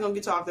advertised, going to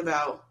get talked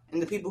about,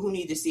 and the people who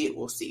need to see it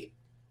will see it.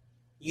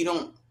 You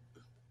don't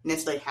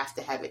necessarily have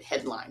to have it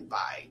headlined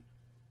by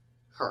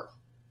her.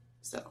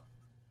 So,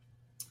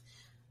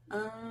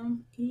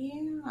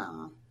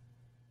 yeah.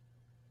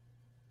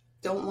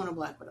 Don't want a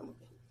Black Widow movie.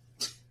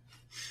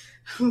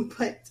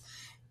 But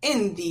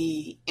in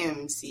the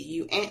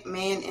MCU,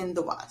 Ant-Man and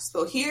the Wasp.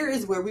 So here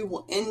is where we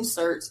will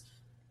insert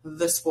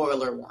the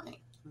spoiler warning.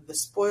 The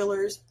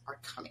spoilers are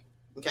coming.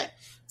 Okay?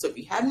 So if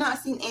you have not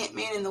seen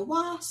Ant-Man and the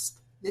Wasp,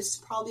 this is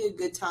probably a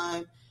good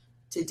time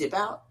to dip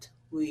out.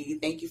 We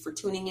thank you for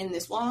tuning in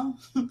this long.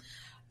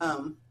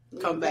 Come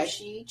back.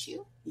 Appreciate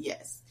you.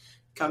 Yes.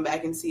 Come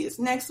back and see us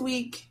next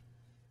week.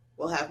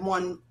 We'll have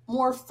one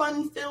more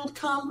fun-filled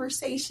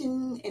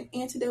conversation and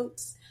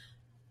antidotes.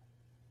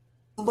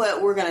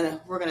 But we're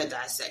gonna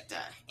dissect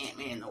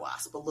Ant-Man and the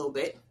Wasp a little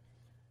bit.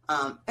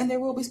 And there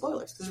will be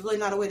spoilers. There's really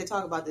not a way to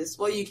talk about this.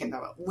 Well, we can't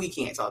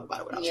talk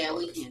about it without spoilers. Yeah,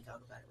 we can't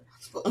talk about it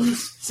without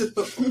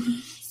spoilers.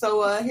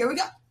 So here we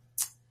go.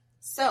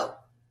 So,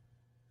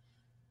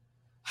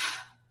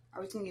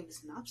 are we going to give a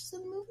synopsis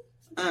of the movie?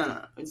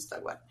 We'll just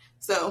talk about it.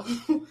 So,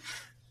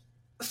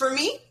 for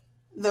me,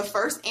 the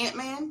first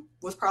Ant-Man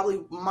was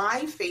probably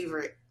my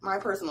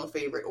personal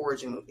favorite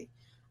origin movie.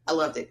 I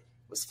loved it.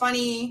 It was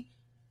funny.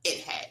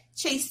 It had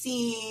chase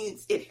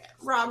scenes. It had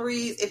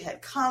robberies. It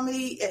had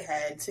comedy. It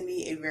had, to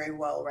me, a very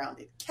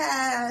well-rounded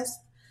cast.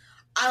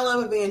 I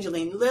love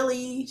Evangeline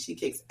Lilly. She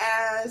kicks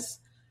ass.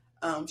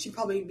 She'd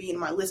probably be in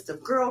my list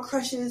of girl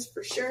crushes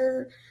for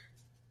sure.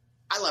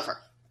 I love her.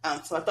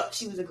 So I thought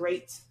she was a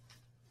great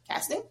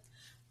casting.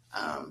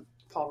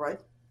 Paul Rudd.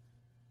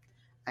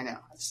 I know.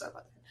 I just thought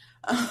about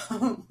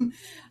that.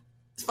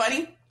 It's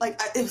funny.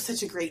 It was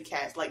such a great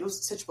cast. It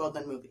was such a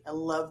well-done movie. I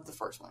loved the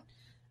first one.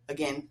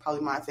 Again,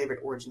 probably my favorite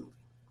origin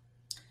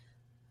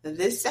movie.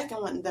 This second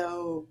one,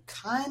 though,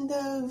 kind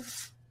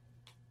of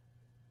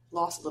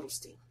lost a little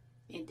steam.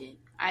 It did.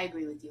 I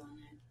agree with you on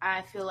that.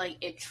 I feel like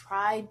it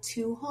tried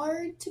too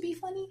hard to be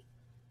funny.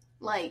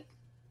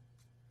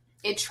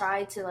 It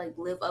tried to,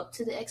 live up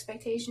to the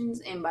expectations,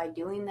 and by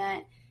doing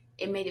that,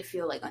 it made it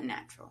feel,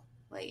 unnatural.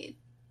 It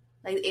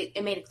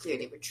made it clear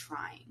they were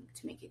trying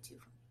to make it too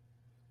funny.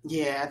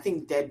 Yeah, I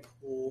think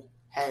Deadpool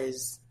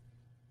has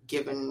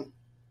given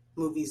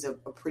movies a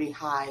pretty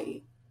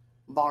high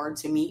bar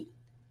to meet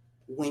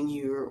when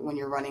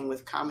you're running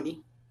with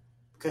comedy,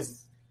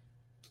 because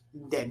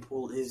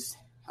Deadpool is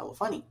hella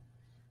funny.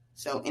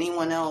 So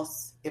anyone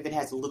else, if it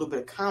has a little bit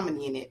of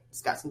comedy in it,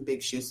 it's got some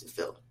big shoes to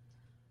fill.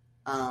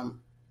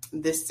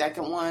 This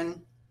second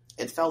one,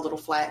 it fell a little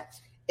flat.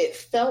 It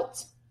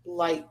felt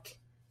like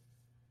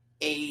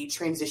a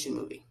transition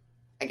movie,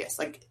 I guess.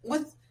 Like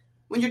when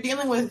you're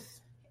dealing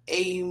with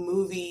a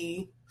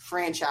movie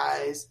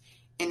franchise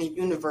in a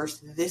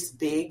universe this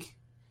big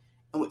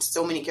and with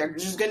so many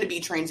characters, there's going to be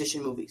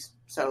transition movies.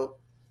 So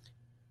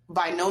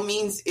by no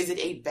means is it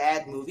a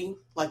bad movie.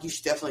 Like, you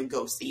should definitely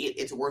go see it.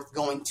 It's worth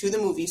going to the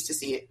movies to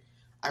see it.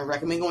 I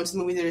recommend going to the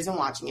movie theaters and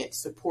watching it,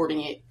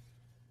 supporting it,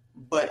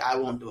 but I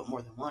won't do it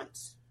more than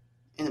once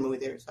in the movie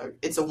theaters. So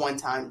it's a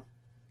one-time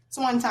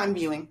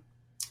viewing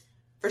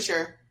for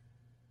sure.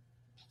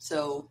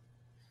 So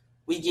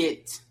we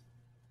get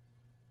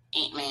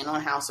Ant-Man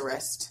on house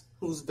arrest,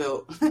 who's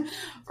built.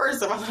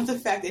 First of all, I love the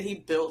fact that he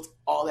built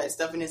all that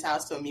stuff in his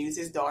house to amuse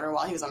his daughter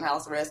while he was on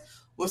house arrest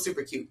was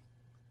super cute.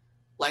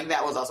 Like,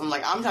 that was awesome.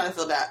 Like, I'm trying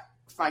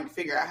to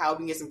figure out how we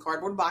can get some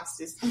cardboard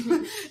boxes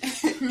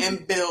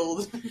and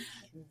build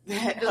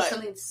that. Build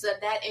something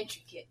that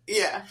intricate.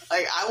 Yeah.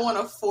 Like, I want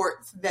a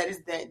fort that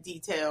is that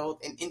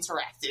detailed and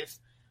interactive.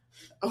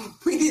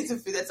 We need to,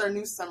 that's our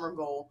new summer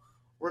goal.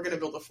 We're going to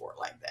build a fort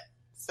like that.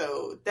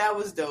 So that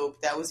was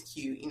dope. That was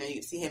cute. You know,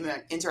 you see him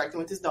interacting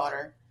with his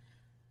daughter.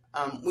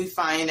 We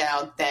find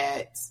out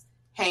that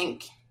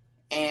Hank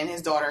and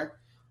his daughter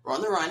were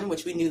on the run,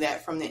 which we knew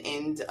that from the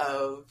end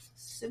of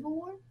Civil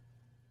War?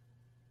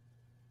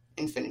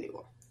 Infinity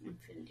War.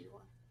 Infinity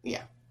War.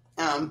 Yeah.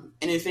 In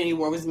Infinity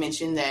War was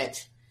mentioned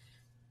that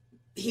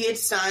he had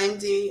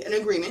signed an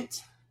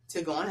agreement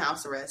to go on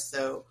house arrest.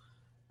 So,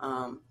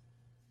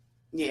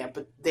 yeah,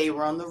 but they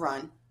were on the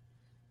run.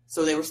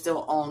 So they were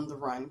still on the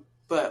run.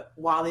 But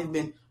while they've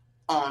been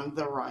on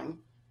the run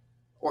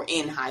or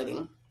in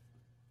hiding,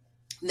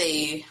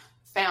 they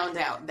found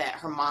out that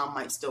her mom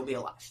might still be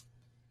alive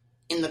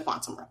in the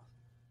quantum realm.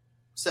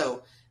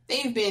 So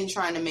they've been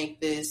trying to make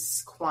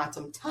this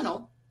quantum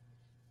tunnel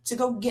to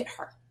go get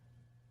her.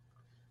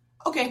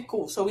 Okay,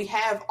 cool. So we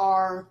have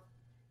our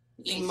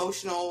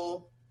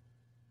emotional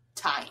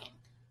tie-in.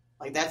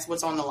 Like, that's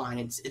what's on the line.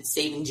 It's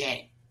saving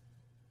Janet.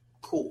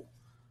 Cool.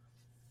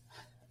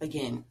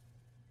 Again,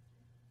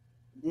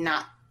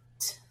 not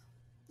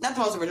the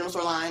most original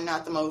storyline,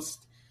 not the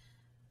most,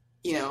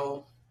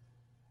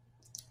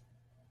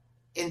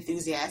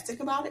 enthusiastic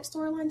about it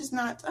storyline. Just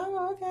not,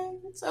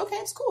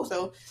 it's cool.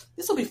 So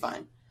this will be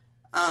fun.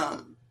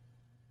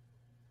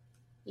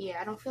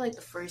 Yeah, I don't feel like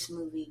the first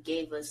movie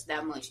gave us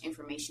that much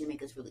information to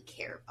make us really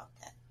care about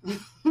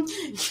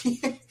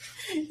that.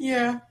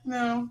 Yeah,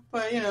 no,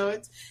 but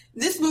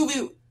this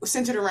movie was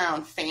centered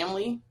around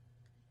family,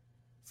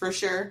 for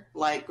sure.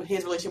 Like,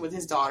 his relationship with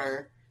his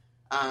daughter,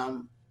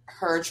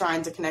 her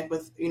trying to connect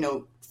with,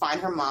 find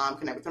her mom,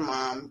 connect with her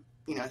mom,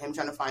 him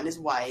trying to find his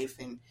wife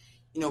and,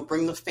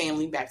 bring the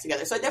family back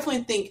together. So I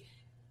definitely think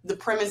the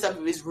premise of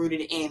it is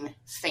rooted in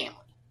family.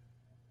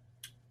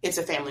 It's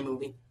a family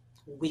movie.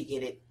 We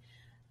get it.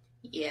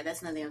 Yeah,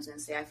 that's another thing I was going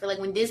to say. I feel like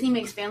when Disney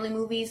makes family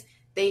movies,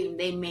 they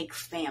make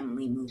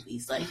family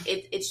movies. Like,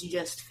 it's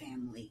just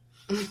family.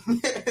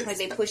 Like,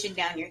 they push it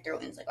down your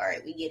throat and it's like, all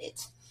right, we get it.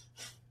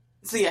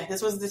 So yeah,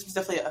 this was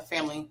definitely a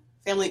family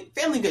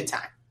good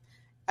time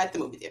at the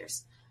movie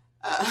theaters.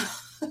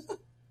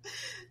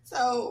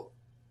 So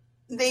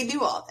they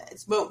do all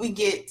that, but we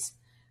get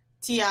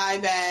T.I.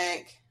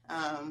 back.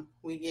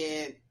 We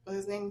get, what's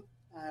his name?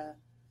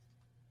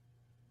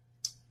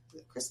 Is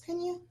it Chris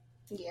Pena?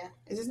 Yeah,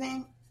 is his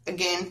name?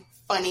 Again,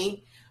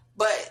 funny,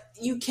 but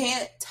you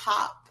can't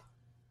top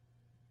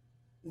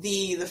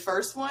the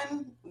first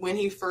one when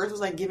he first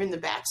was like giving the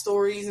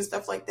backstories and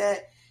stuff like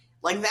that.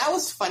 Like, that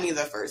was funny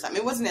the first time.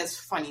 It wasn't as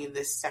funny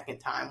this second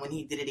time when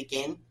he did it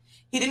again.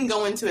 He didn't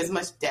go into as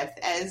much depth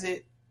as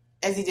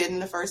he did in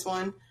the first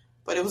one,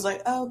 but it was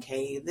like,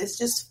 okay, this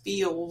just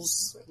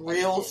feels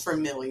real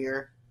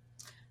familiar.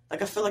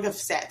 Like, I feel like I've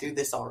sat through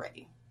this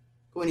already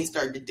when he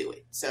started to do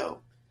it.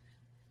 So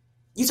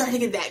you start to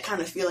get that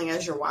kind of feeling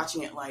as you're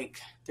watching it. Like,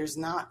 there's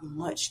not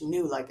much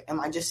new. Like, am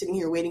I just sitting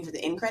here waiting for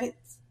the end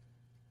credits?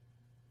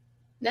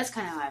 That's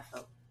kind of how I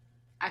felt.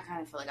 I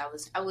kind of felt like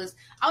I was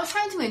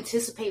trying to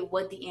anticipate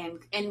what the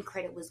end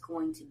credit was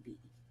going to be,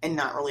 and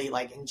not really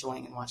like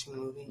enjoying and watching the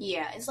movie.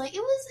 Yeah, it's like it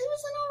was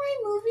an alright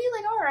movie.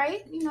 Like, all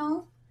right,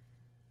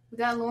 we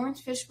got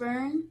Lawrence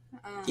Fishburne.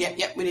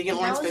 Yep, we did get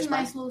Lawrence Fishburne. That was a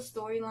nice little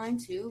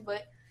storyline too.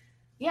 But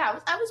yeah,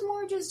 I was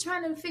more just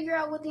trying to figure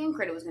out what the end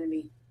credit was going to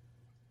be.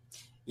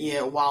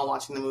 Yeah, while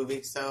watching the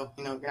movie, so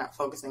if you're not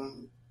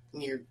focusing,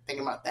 and you're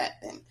thinking about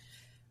that, then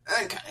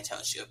that kind of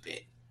tells you a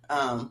bit.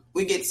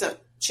 We get some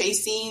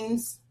chase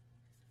scenes.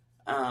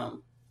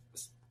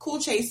 Cool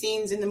chase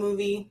scenes in the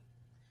movie.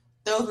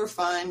 Those were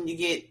fun. You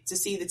get to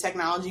see the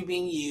technology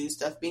being used,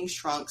 stuff being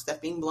shrunk, stuff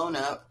being blown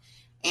up.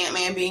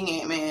 Ant-Man being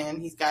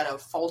Ant-Man. He's got a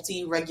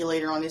faulty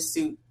regulator on his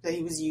suit that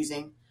he was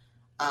using.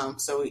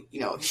 So,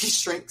 he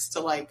shrinks to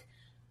like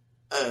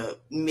a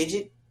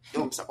midget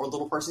or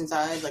little person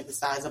size, like the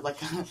size of like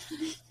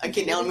a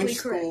kid in elementary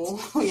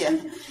school. Yeah.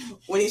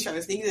 When he's trying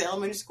to sneak into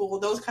elementary school,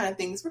 those kind of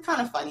things were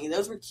kind of funny.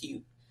 Those were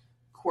cute.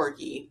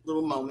 quirky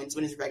little moments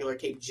when his regular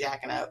cape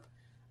jacking up.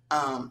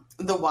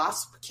 The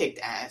Wasp kicked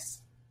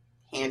ass,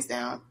 hands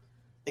down.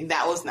 Like,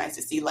 that was nice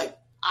to see. Like,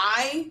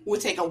 I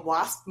would take a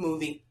Wasp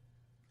movie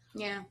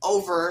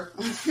over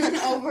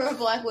over a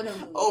Black Widow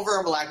movie. Over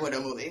a Black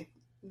Widow movie.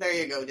 There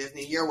you go,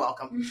 Disney. You're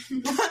welcome.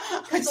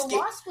 Because the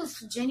Wasp was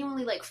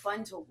genuinely, like,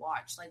 fun to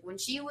watch. Like, when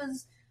she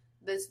was,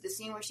 the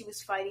scene where she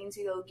was fighting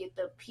to go get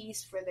the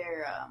piece for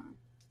their,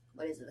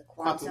 what is it, the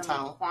Quantum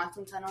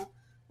Tunnel.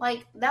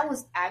 Like, that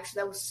was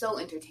so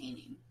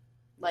entertaining.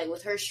 Like,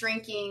 with her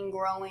shrinking,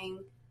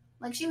 growing,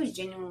 like, she was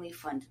genuinely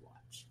fun to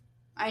watch.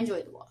 I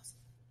enjoyed the Wasp.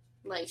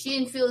 Like, she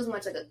didn't feel as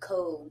much like a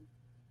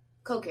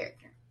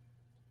co-character.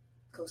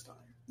 Co-star.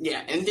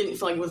 Yeah, and it didn't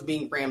feel like it was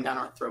being rammed down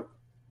our throat.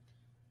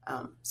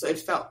 So it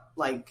felt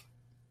like,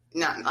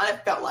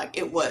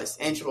 it was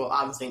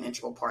obviously an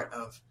integral part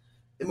of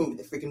the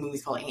movie. The freaking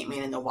movie's called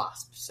Ant-Man and the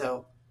Wasp.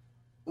 So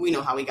we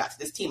know how we got to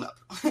this team up.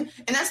 And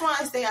that's why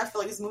I say I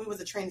feel like this movie was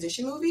a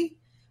transition movie,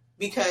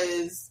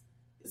 because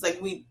it's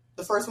like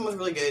the first one was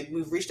really good.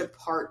 We've reached a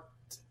part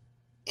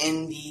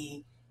in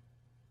the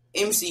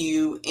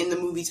MCU, in the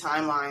movie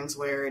timelines,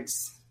 where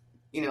it's,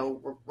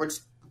 we're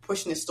just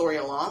pushing the story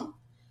along.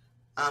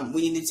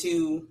 We needed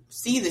to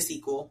see the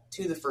sequel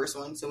to the first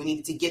one, so we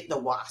needed to get the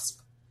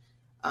Wasp.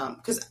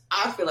 Because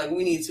I feel like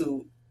we need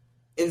to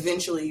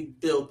eventually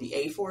build the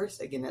A-Force.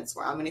 Again, that's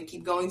where I'm going to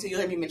keep going to. You'll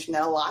hear me mention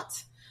that a lot.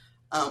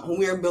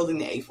 We are building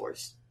the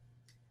A-Force.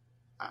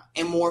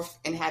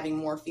 And having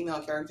more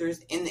female characters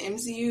in the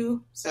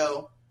MCU.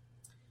 So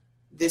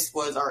this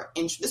was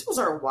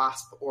our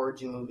Wasp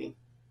origin movie.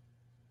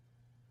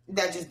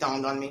 That just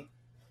dawned on me.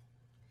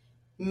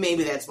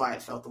 Maybe that's why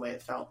it felt the way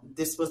it felt.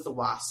 This was the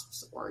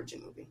Wasp's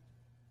origin movie.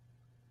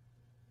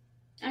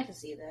 I can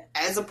see that.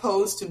 As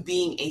opposed to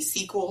being a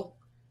sequel,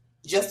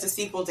 just a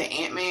sequel to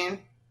Ant-Man,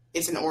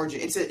 it's an origin.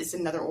 It's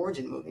another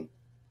origin movie.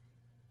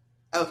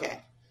 Okay.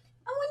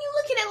 And when you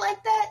look at it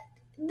like that,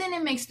 then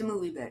it makes the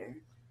movie better.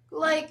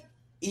 Like,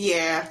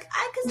 yeah.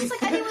 Because it's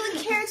like I didn't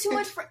really care too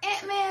much for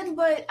Ant-Man,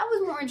 but I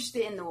was more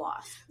interested in the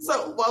Wasp.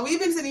 So while we've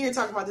been sitting here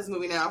talking about this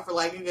movie now for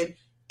like a good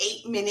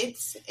 8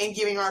 minutes and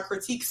giving our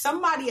critique,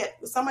 somebody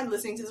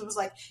listening to this was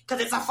like, because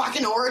it's a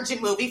fucking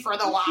origin movie for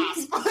the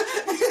Wasp.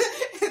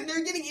 And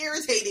they're getting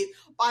irritated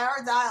by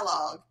our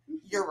dialogue.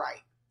 You're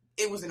right.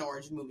 It was an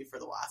origin movie for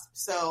the Wasp.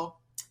 So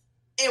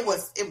it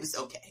was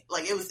okay.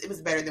 Like, it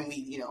was better than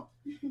we,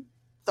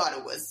 thought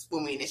it was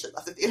when we initially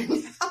left the theater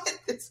now at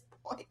this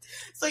point.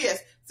 So yes,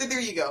 so there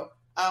you go.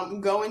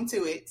 Go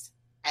into it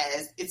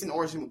as it's an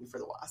origin movie for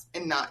the Wasp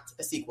and not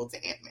a sequel to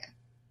Ant-Man.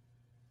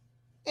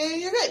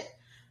 And you're good.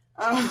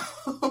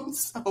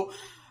 So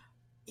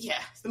yeah,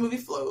 the movie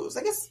flows.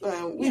 I guess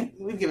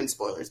we've given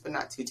spoilers, but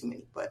not too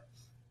many. But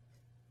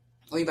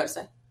what are you about to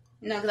say?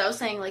 No, because I was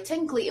saying, like,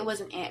 technically it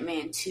wasn't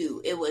Ant-Man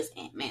 2. It was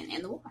Ant-Man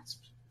and the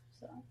Wasp.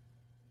 So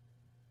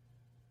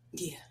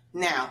yeah.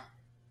 Now,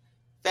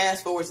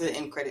 fast forward to the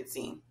end credit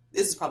scene.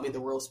 This is probably the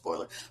real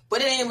spoiler,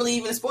 but it ain't really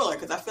even a spoiler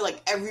because I feel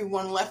like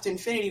everyone left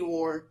Infinity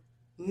War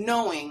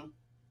knowing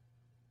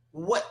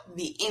what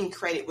the end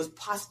credit was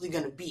possibly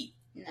going to be.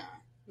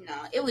 No,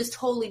 it was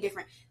totally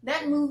different.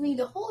 That movie,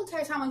 the whole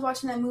entire time I was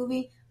watching that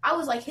movie, I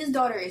was like, his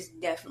daughter is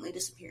definitely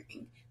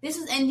disappearing. This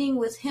is ending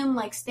with him,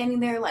 like, standing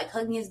there, like,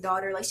 hugging his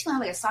daughter. Like, she's gonna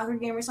have, like, a soccer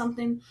game or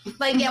something.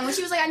 Like, yeah, when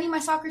she was like, I need my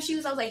soccer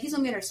shoes, I was like, he's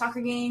gonna be at her soccer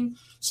game.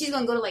 She's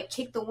gonna go to, like,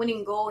 kick the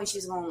winning goal, and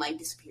she's gonna, like,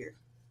 disappear.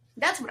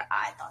 That's what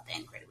I thought the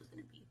end credit was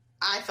gonna be.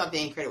 I thought the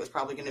end credit was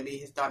probably gonna be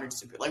his daughter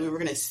disappear. Like, we were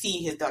gonna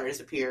see his daughter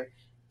disappear,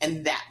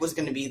 and that was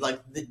gonna be,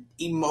 like, the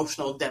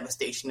emotional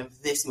devastation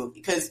of this movie.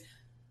 Because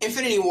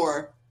Infinity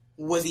War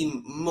was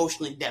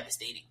emotionally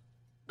devastating.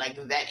 Like,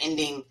 that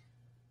ending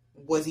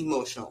was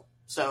emotional.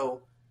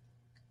 So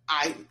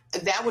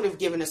that would have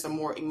given us a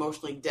more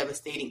emotionally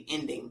devastating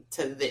ending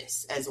to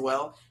this as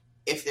well,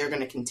 if they're going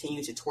to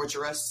continue to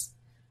torture us.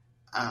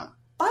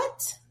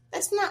 But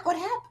that's not what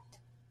happened.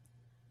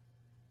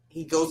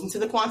 He goes into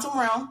the quantum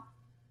realm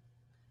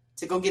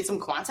to go get some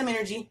quantum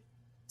energy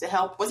to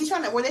help. Were they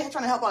trying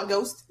to help out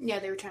Ghost? Yeah,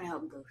 they were trying to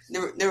help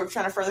Ghost. They were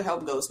trying to further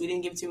help Ghost. We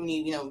didn't give too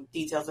many,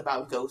 details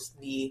about Ghost,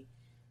 the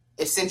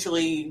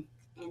essentially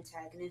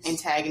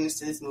antagonist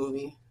to this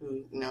movie,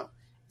 who,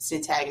 it's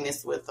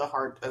antagonist with a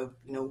heart of,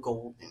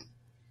 gold. And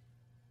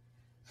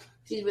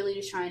she's really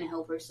just trying to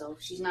help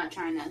herself. She's not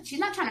trying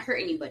to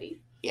hurt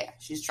anybody. Yeah,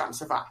 she's trying to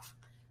survive.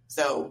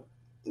 So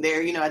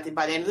they're,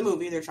 by the end of the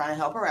movie, they're trying to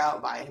help her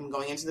out by him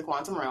going into the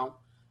quantum realm.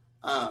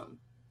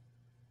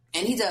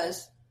 And he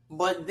does,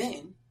 but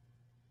then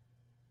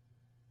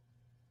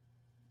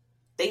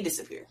they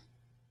disappear.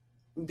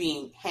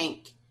 Being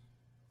Hank,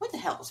 what the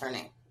hell was her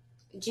name?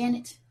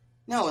 Janet.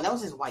 No, that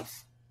was his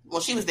wife.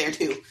 Well, she was there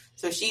too,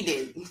 so she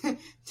did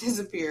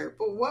disappear.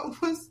 But what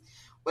is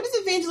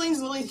Evangeline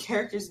Lilly's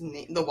character's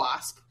name? The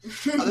Wasp.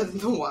 Other than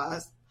the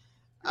Wasp.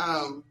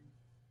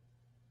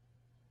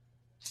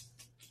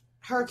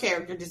 Her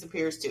character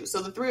disappears too.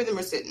 So the three of them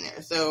are sitting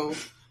there. So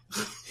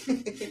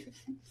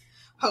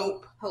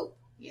Hope.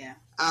 Yeah.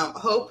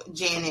 Hope,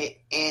 Janet,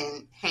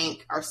 and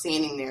Hank are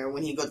standing there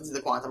when he goes into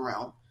the quantum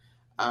realm.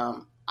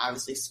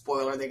 obviously,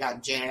 spoiler, they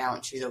got Janet out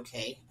and she's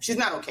okay. She's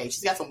not okay.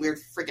 She's got some weird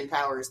freaking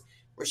powers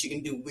where she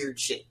can do weird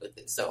shit with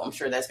it. So I'm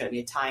sure that's going to be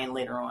a tie-in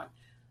later on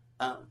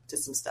to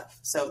some stuff.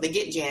 So they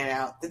get Janet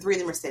out. The three of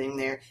them are sitting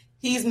there.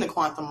 He's in the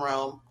quantum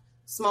realm.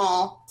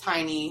 Small,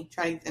 tiny,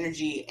 trying to get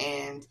energy.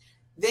 And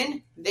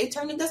then they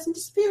turn to dust and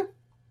disappear.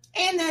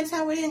 And that's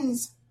how it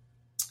ends.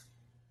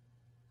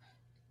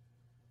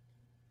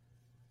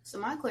 So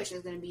my question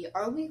is going to be,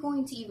 are we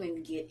going to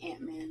even get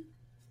Ant-Man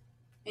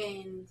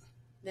in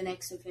the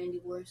next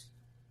Infinity Wars?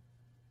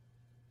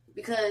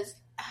 Because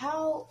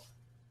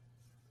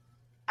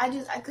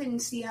I couldn't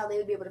see how they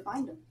would be able to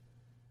find him.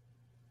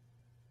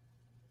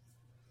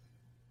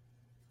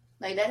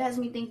 Like, that has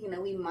me thinking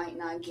that we might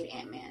not get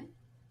Ant-Man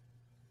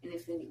in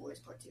Infinity Wars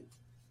Part 2.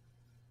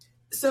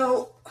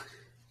 So,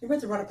 you're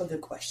about to run up a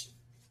good question,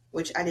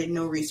 which I did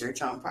no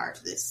research on prior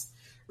to this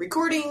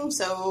recording.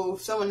 So,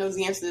 if someone knows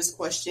the answer to this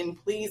question,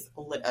 please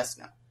let us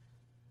know.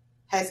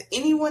 Has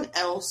anyone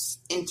else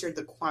entered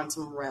the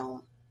quantum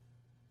realm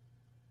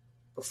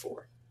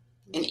before?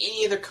 In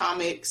any other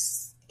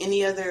comics,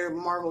 any other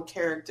Marvel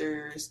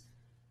characters,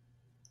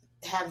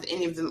 has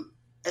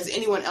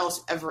anyone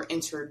else ever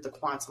entered the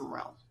quantum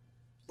realm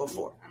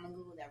before? I'm going to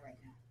Google that right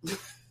now.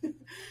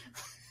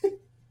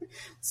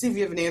 See if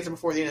you have an answer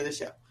before the end of the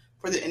show,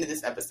 for the end of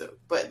this episode.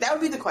 But that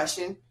would be the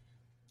question,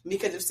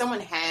 because if someone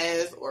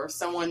has or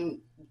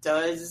someone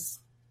does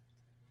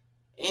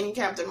in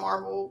Captain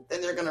Marvel,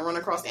 then they're going to run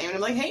across Ant-Man and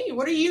be like, hey,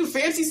 what are you?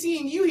 Fancy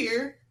seeing you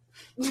here.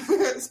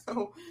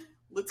 So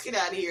let's get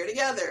out of here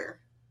together.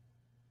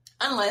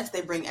 Unless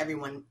they bring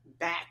everyone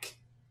back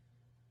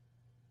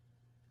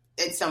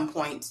at some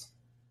point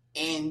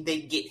and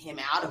they get him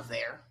out of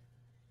there,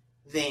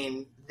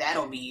 then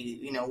that'll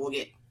be, we'll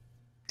get,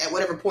 at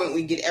whatever point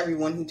we get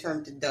everyone who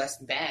turned to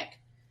dust back,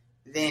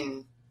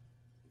 then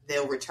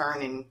they'll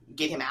return and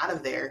get him out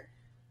of there.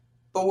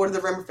 But what are the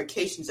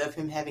ramifications of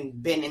him having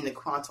been in the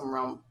quantum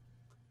realm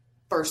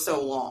for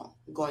so long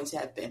going to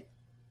have been?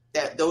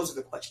 Those are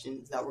the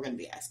questions that we're going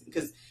to be asking.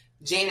 Because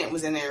Janet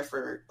was in there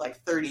for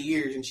like 30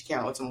 years and she came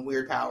out with some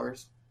weird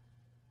powers.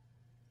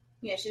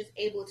 Yeah, she was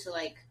able to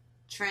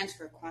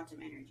transfer quantum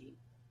energy.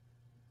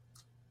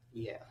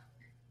 Yeah,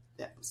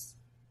 that was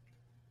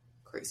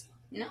crazy.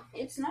 No,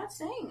 it's not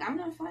saying. I'm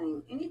not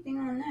finding anything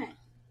on that.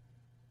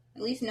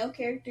 At least no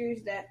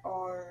characters that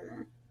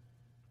are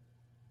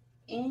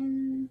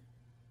in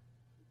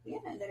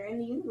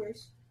the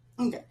universe.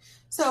 Okay.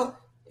 So,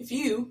 if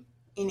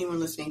anyone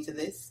listening to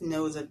this,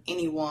 knows of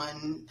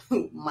anyone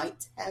who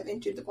might have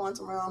entered the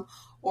quantum realm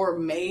or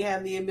may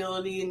have the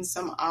ability in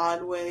some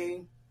odd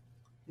way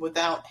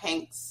without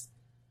Hank's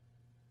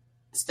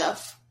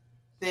stuff,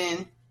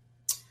 then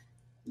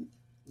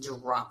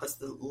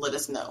let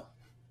us know.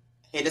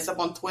 Hit us up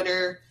on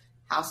Twitter,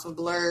 House of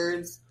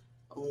Blurs,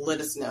 let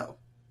us know.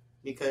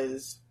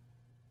 Because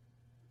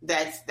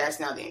that's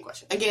now the end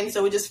question. Again,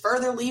 so it just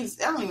further leaves,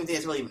 I don't even think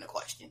it's really even a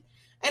question.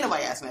 Ain't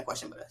nobody asking that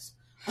question but us.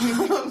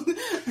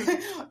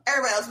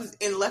 Everybody else was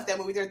left that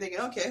movie there thinking,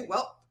 okay,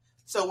 well,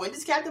 so when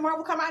does Captain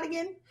Marvel come out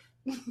again?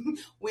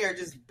 We are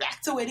just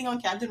back to waiting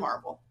on Captain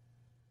Marvel.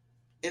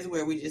 Is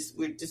where we're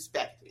just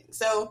back to it.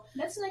 So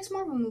that's the next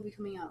Marvel movie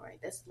coming out, right?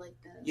 That's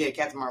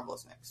Captain Marvel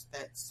is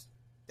next.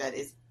 That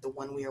is the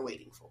one we are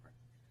waiting for.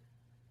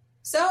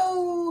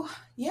 So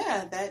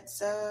yeah, that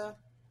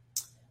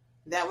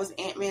was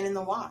Ant-Man and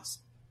the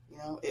Wasp.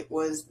 It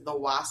was the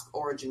Wasp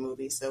origin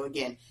movie. So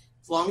again,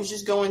 as long as you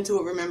just go into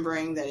it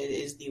remembering that it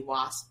is the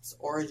Wasp's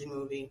origin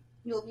movie,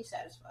 you'll be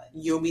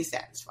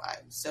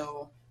satisfied.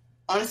 So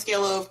on a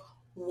scale of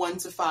 1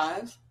 to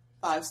 5,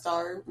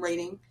 5-star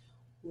rating,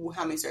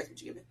 how many stars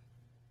would you give it?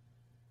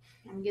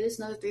 I'm going to give this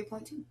another 3.2.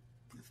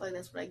 I feel like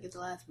that's what I give the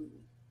last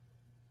movie.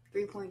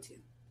 3.2.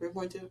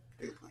 3.2?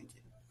 3.2.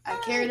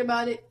 I cared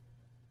about it,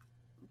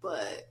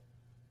 but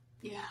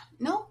yeah.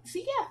 No,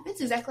 see, yeah, it's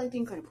exactly like The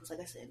Incredibles,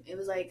 like I said. It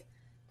was like,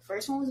 the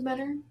first one was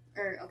better,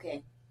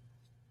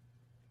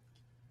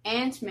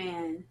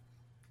 Ant-Man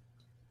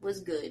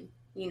was good,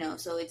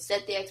 so it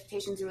set the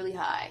expectations really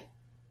high.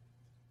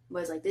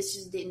 But it's like, this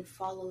just didn't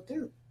follow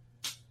through.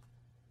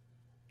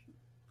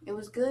 It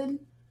was good.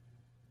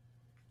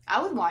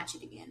 I would watch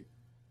it again.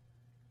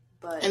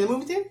 But in the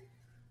movie theater?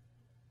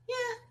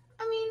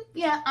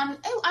 Yeah,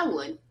 I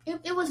would.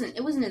 It wasn't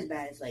as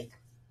bad as The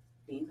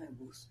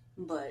Incredibles,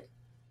 but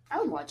I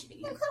would watch it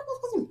again. The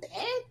Incredibles wasn't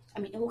bad.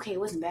 Okay, it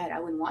wasn't bad. I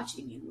wouldn't watch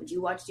it again. Would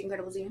you watch The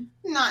Incredibles again?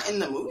 Not in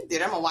the movie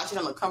theater. I'm gonna watch it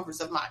on the comforts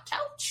of my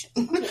couch.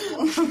 But,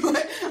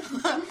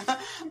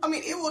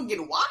 it will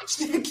get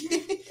watched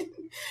again.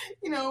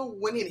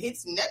 When it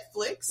hits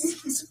Netflix.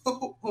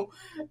 So,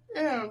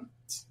 yeah.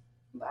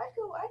 But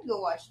I'd go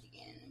watch it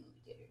again in the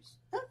movie theaters.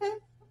 Okay.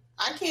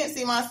 I can't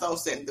see myself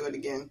sitting through it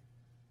again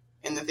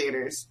in the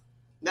theaters.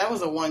 That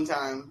was a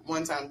one-time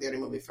theater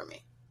movie for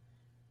me.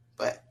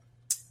 But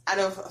out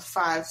of a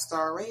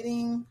 5-star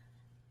rating,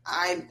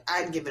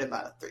 I'd give it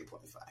about a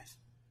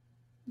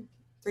 3.5.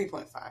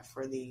 3.5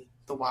 for the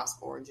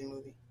Wasp origin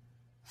movie.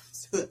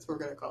 So that's what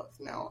we're going to call it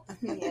from now on.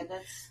 Yeah,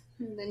 that's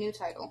the new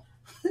title.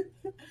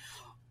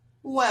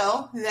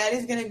 Well, that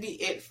is going to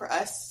be it for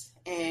us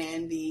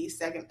and the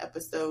second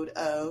episode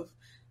of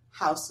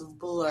House of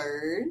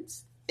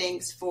Blurs.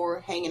 Thanks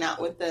for hanging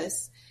out with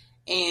us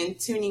and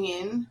tuning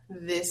in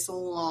this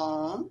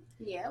long.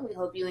 Yeah, we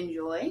hope you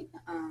enjoy.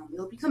 We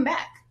hope you come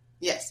back.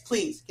 Yes,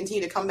 please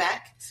continue to come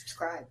back.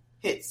 Subscribe.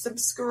 Hit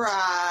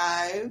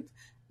subscribe.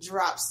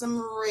 Drop some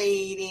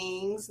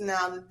ratings.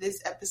 Now that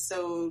this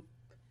episode,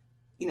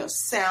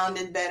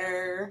 sounded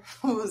better,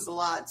 was a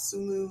lot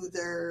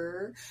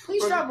smoother.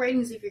 Please drop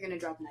ratings if you're going to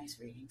drop nice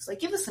ratings. Like,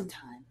 give us some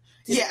time.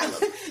 Yeah.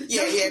 If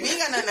you ain't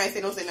got nothing nice, they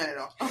don't say nothing at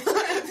all.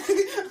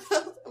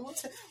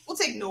 We'll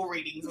take no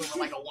ratings over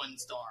like a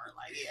 1-star.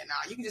 Like,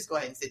 you can just go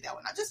ahead and sit that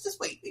one out. Just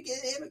wait.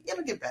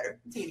 It'll get better.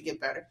 Continue to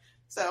get better.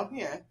 So,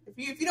 yeah.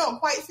 If you don't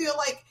quite feel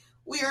like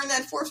we earned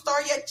that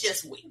 4-star yet,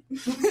 just wait.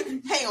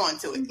 Hang on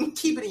to it.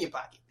 Keep it in your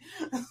pocket.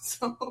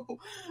 So,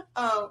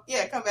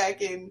 come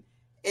back and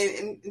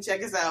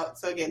check us out.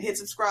 So again, hit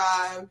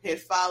subscribe, hit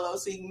follow,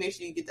 so you can make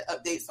sure you get the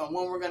updates on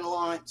when we're going to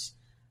launch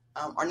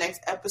our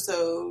next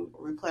episode.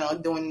 We plan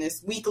on doing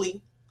this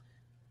weekly.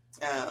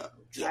 Try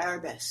our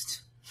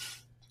best.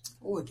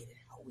 We'll get it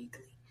out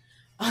weekly.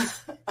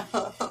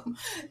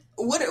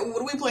 What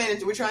are we planning to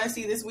do? We're trying to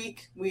see this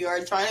week. We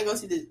are trying to go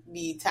see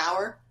the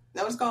tower. Is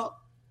that what it's called?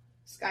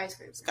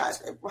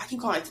 Skyscraper. I keep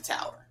calling it the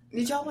tower.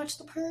 Did y'all watch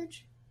The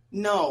Purge?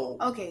 No.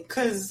 Okay.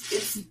 Because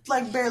it's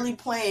like barely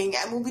playing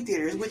at movie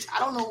theaters, which I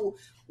don't know.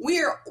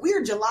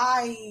 We're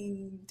July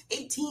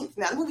 18th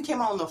now. The movie came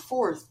out on the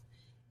 4th.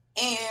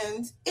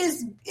 And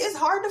it's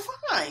hard to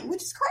find,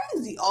 which is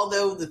crazy.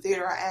 Although the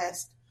theater I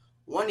asked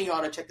one of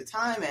y'all to check the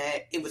time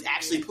at, it was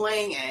actually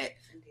playing at.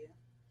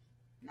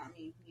 Not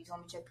me. You told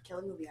me to check the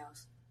Kelly Movie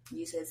House.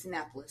 You said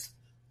Sinnapolis.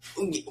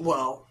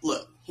 Well,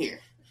 look, here.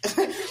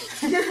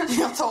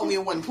 Y'all told me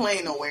it wasn't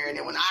playing nowhere, and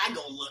then when I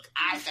go look,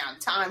 I found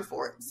time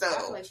for it. So I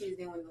feel like she just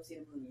didn't want to go see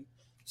the movie.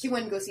 She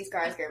went to go see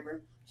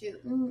Skyscraper. She's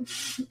like,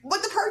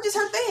 But The Purge is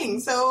her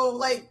thing, so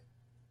like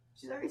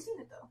she's already seen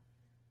it though.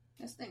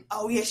 That's the thing.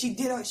 Oh yeah, she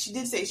did. She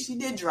did say she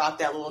did drop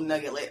that little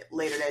nugget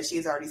later that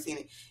she's already seen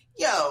it.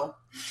 Yo,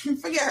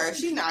 forget her.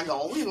 She's not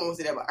going. We gonna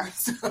see that by her.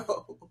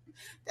 So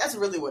that's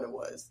really what it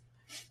was.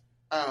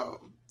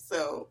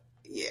 So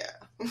yeah.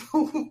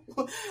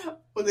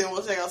 Well, then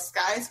we'll check out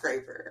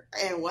Skyscraper,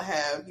 and we'll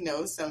have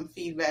some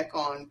feedback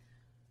on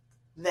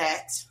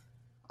that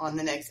on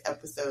the next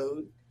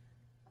episode,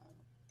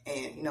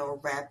 and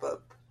wrap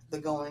up the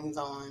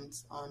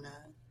goings-ons on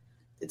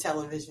the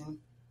television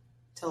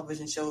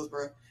shows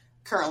we're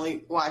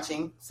currently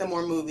watching. Some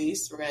more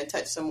movies. We're going to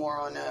touch some more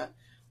on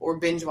or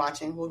binge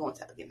watching. We'll go into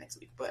that again next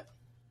week, but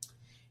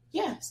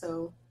yeah.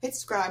 So hit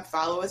subscribe,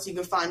 follow us. You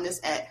can find us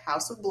at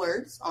House of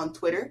Blurs on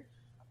Twitter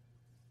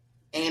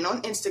and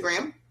on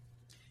Instagram.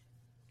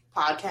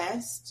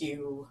 Podcast,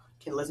 you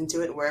can listen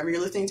to it wherever you're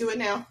listening to it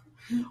now.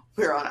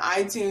 We're on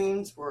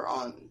iTunes. We're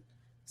on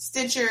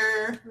Stitcher.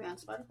 Are we on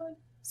Spotify?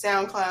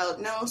 SoundCloud.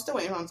 No, still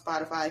waiting on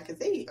Spotify because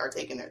they are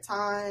taking their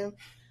time.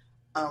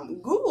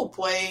 Google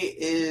Play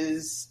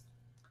is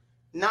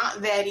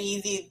not that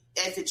easy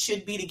as it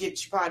should be to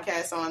get your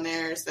podcast on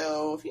there.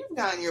 So if you've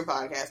gotten your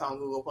podcast on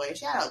Google Play,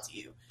 shout out to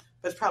you.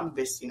 But it's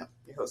probably just, you're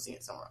hosting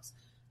it somewhere else.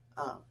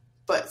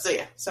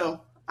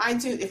 So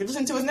iTunes, if you're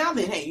listening to us now,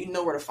 then hey, you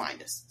know where to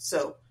find us.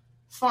 So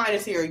find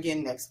us here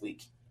again next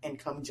week and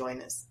come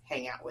join us,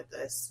 hang out with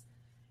us.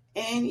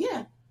 And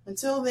yeah,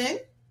 until then,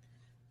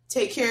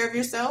 take care of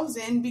yourselves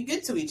and be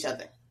good to each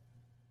other.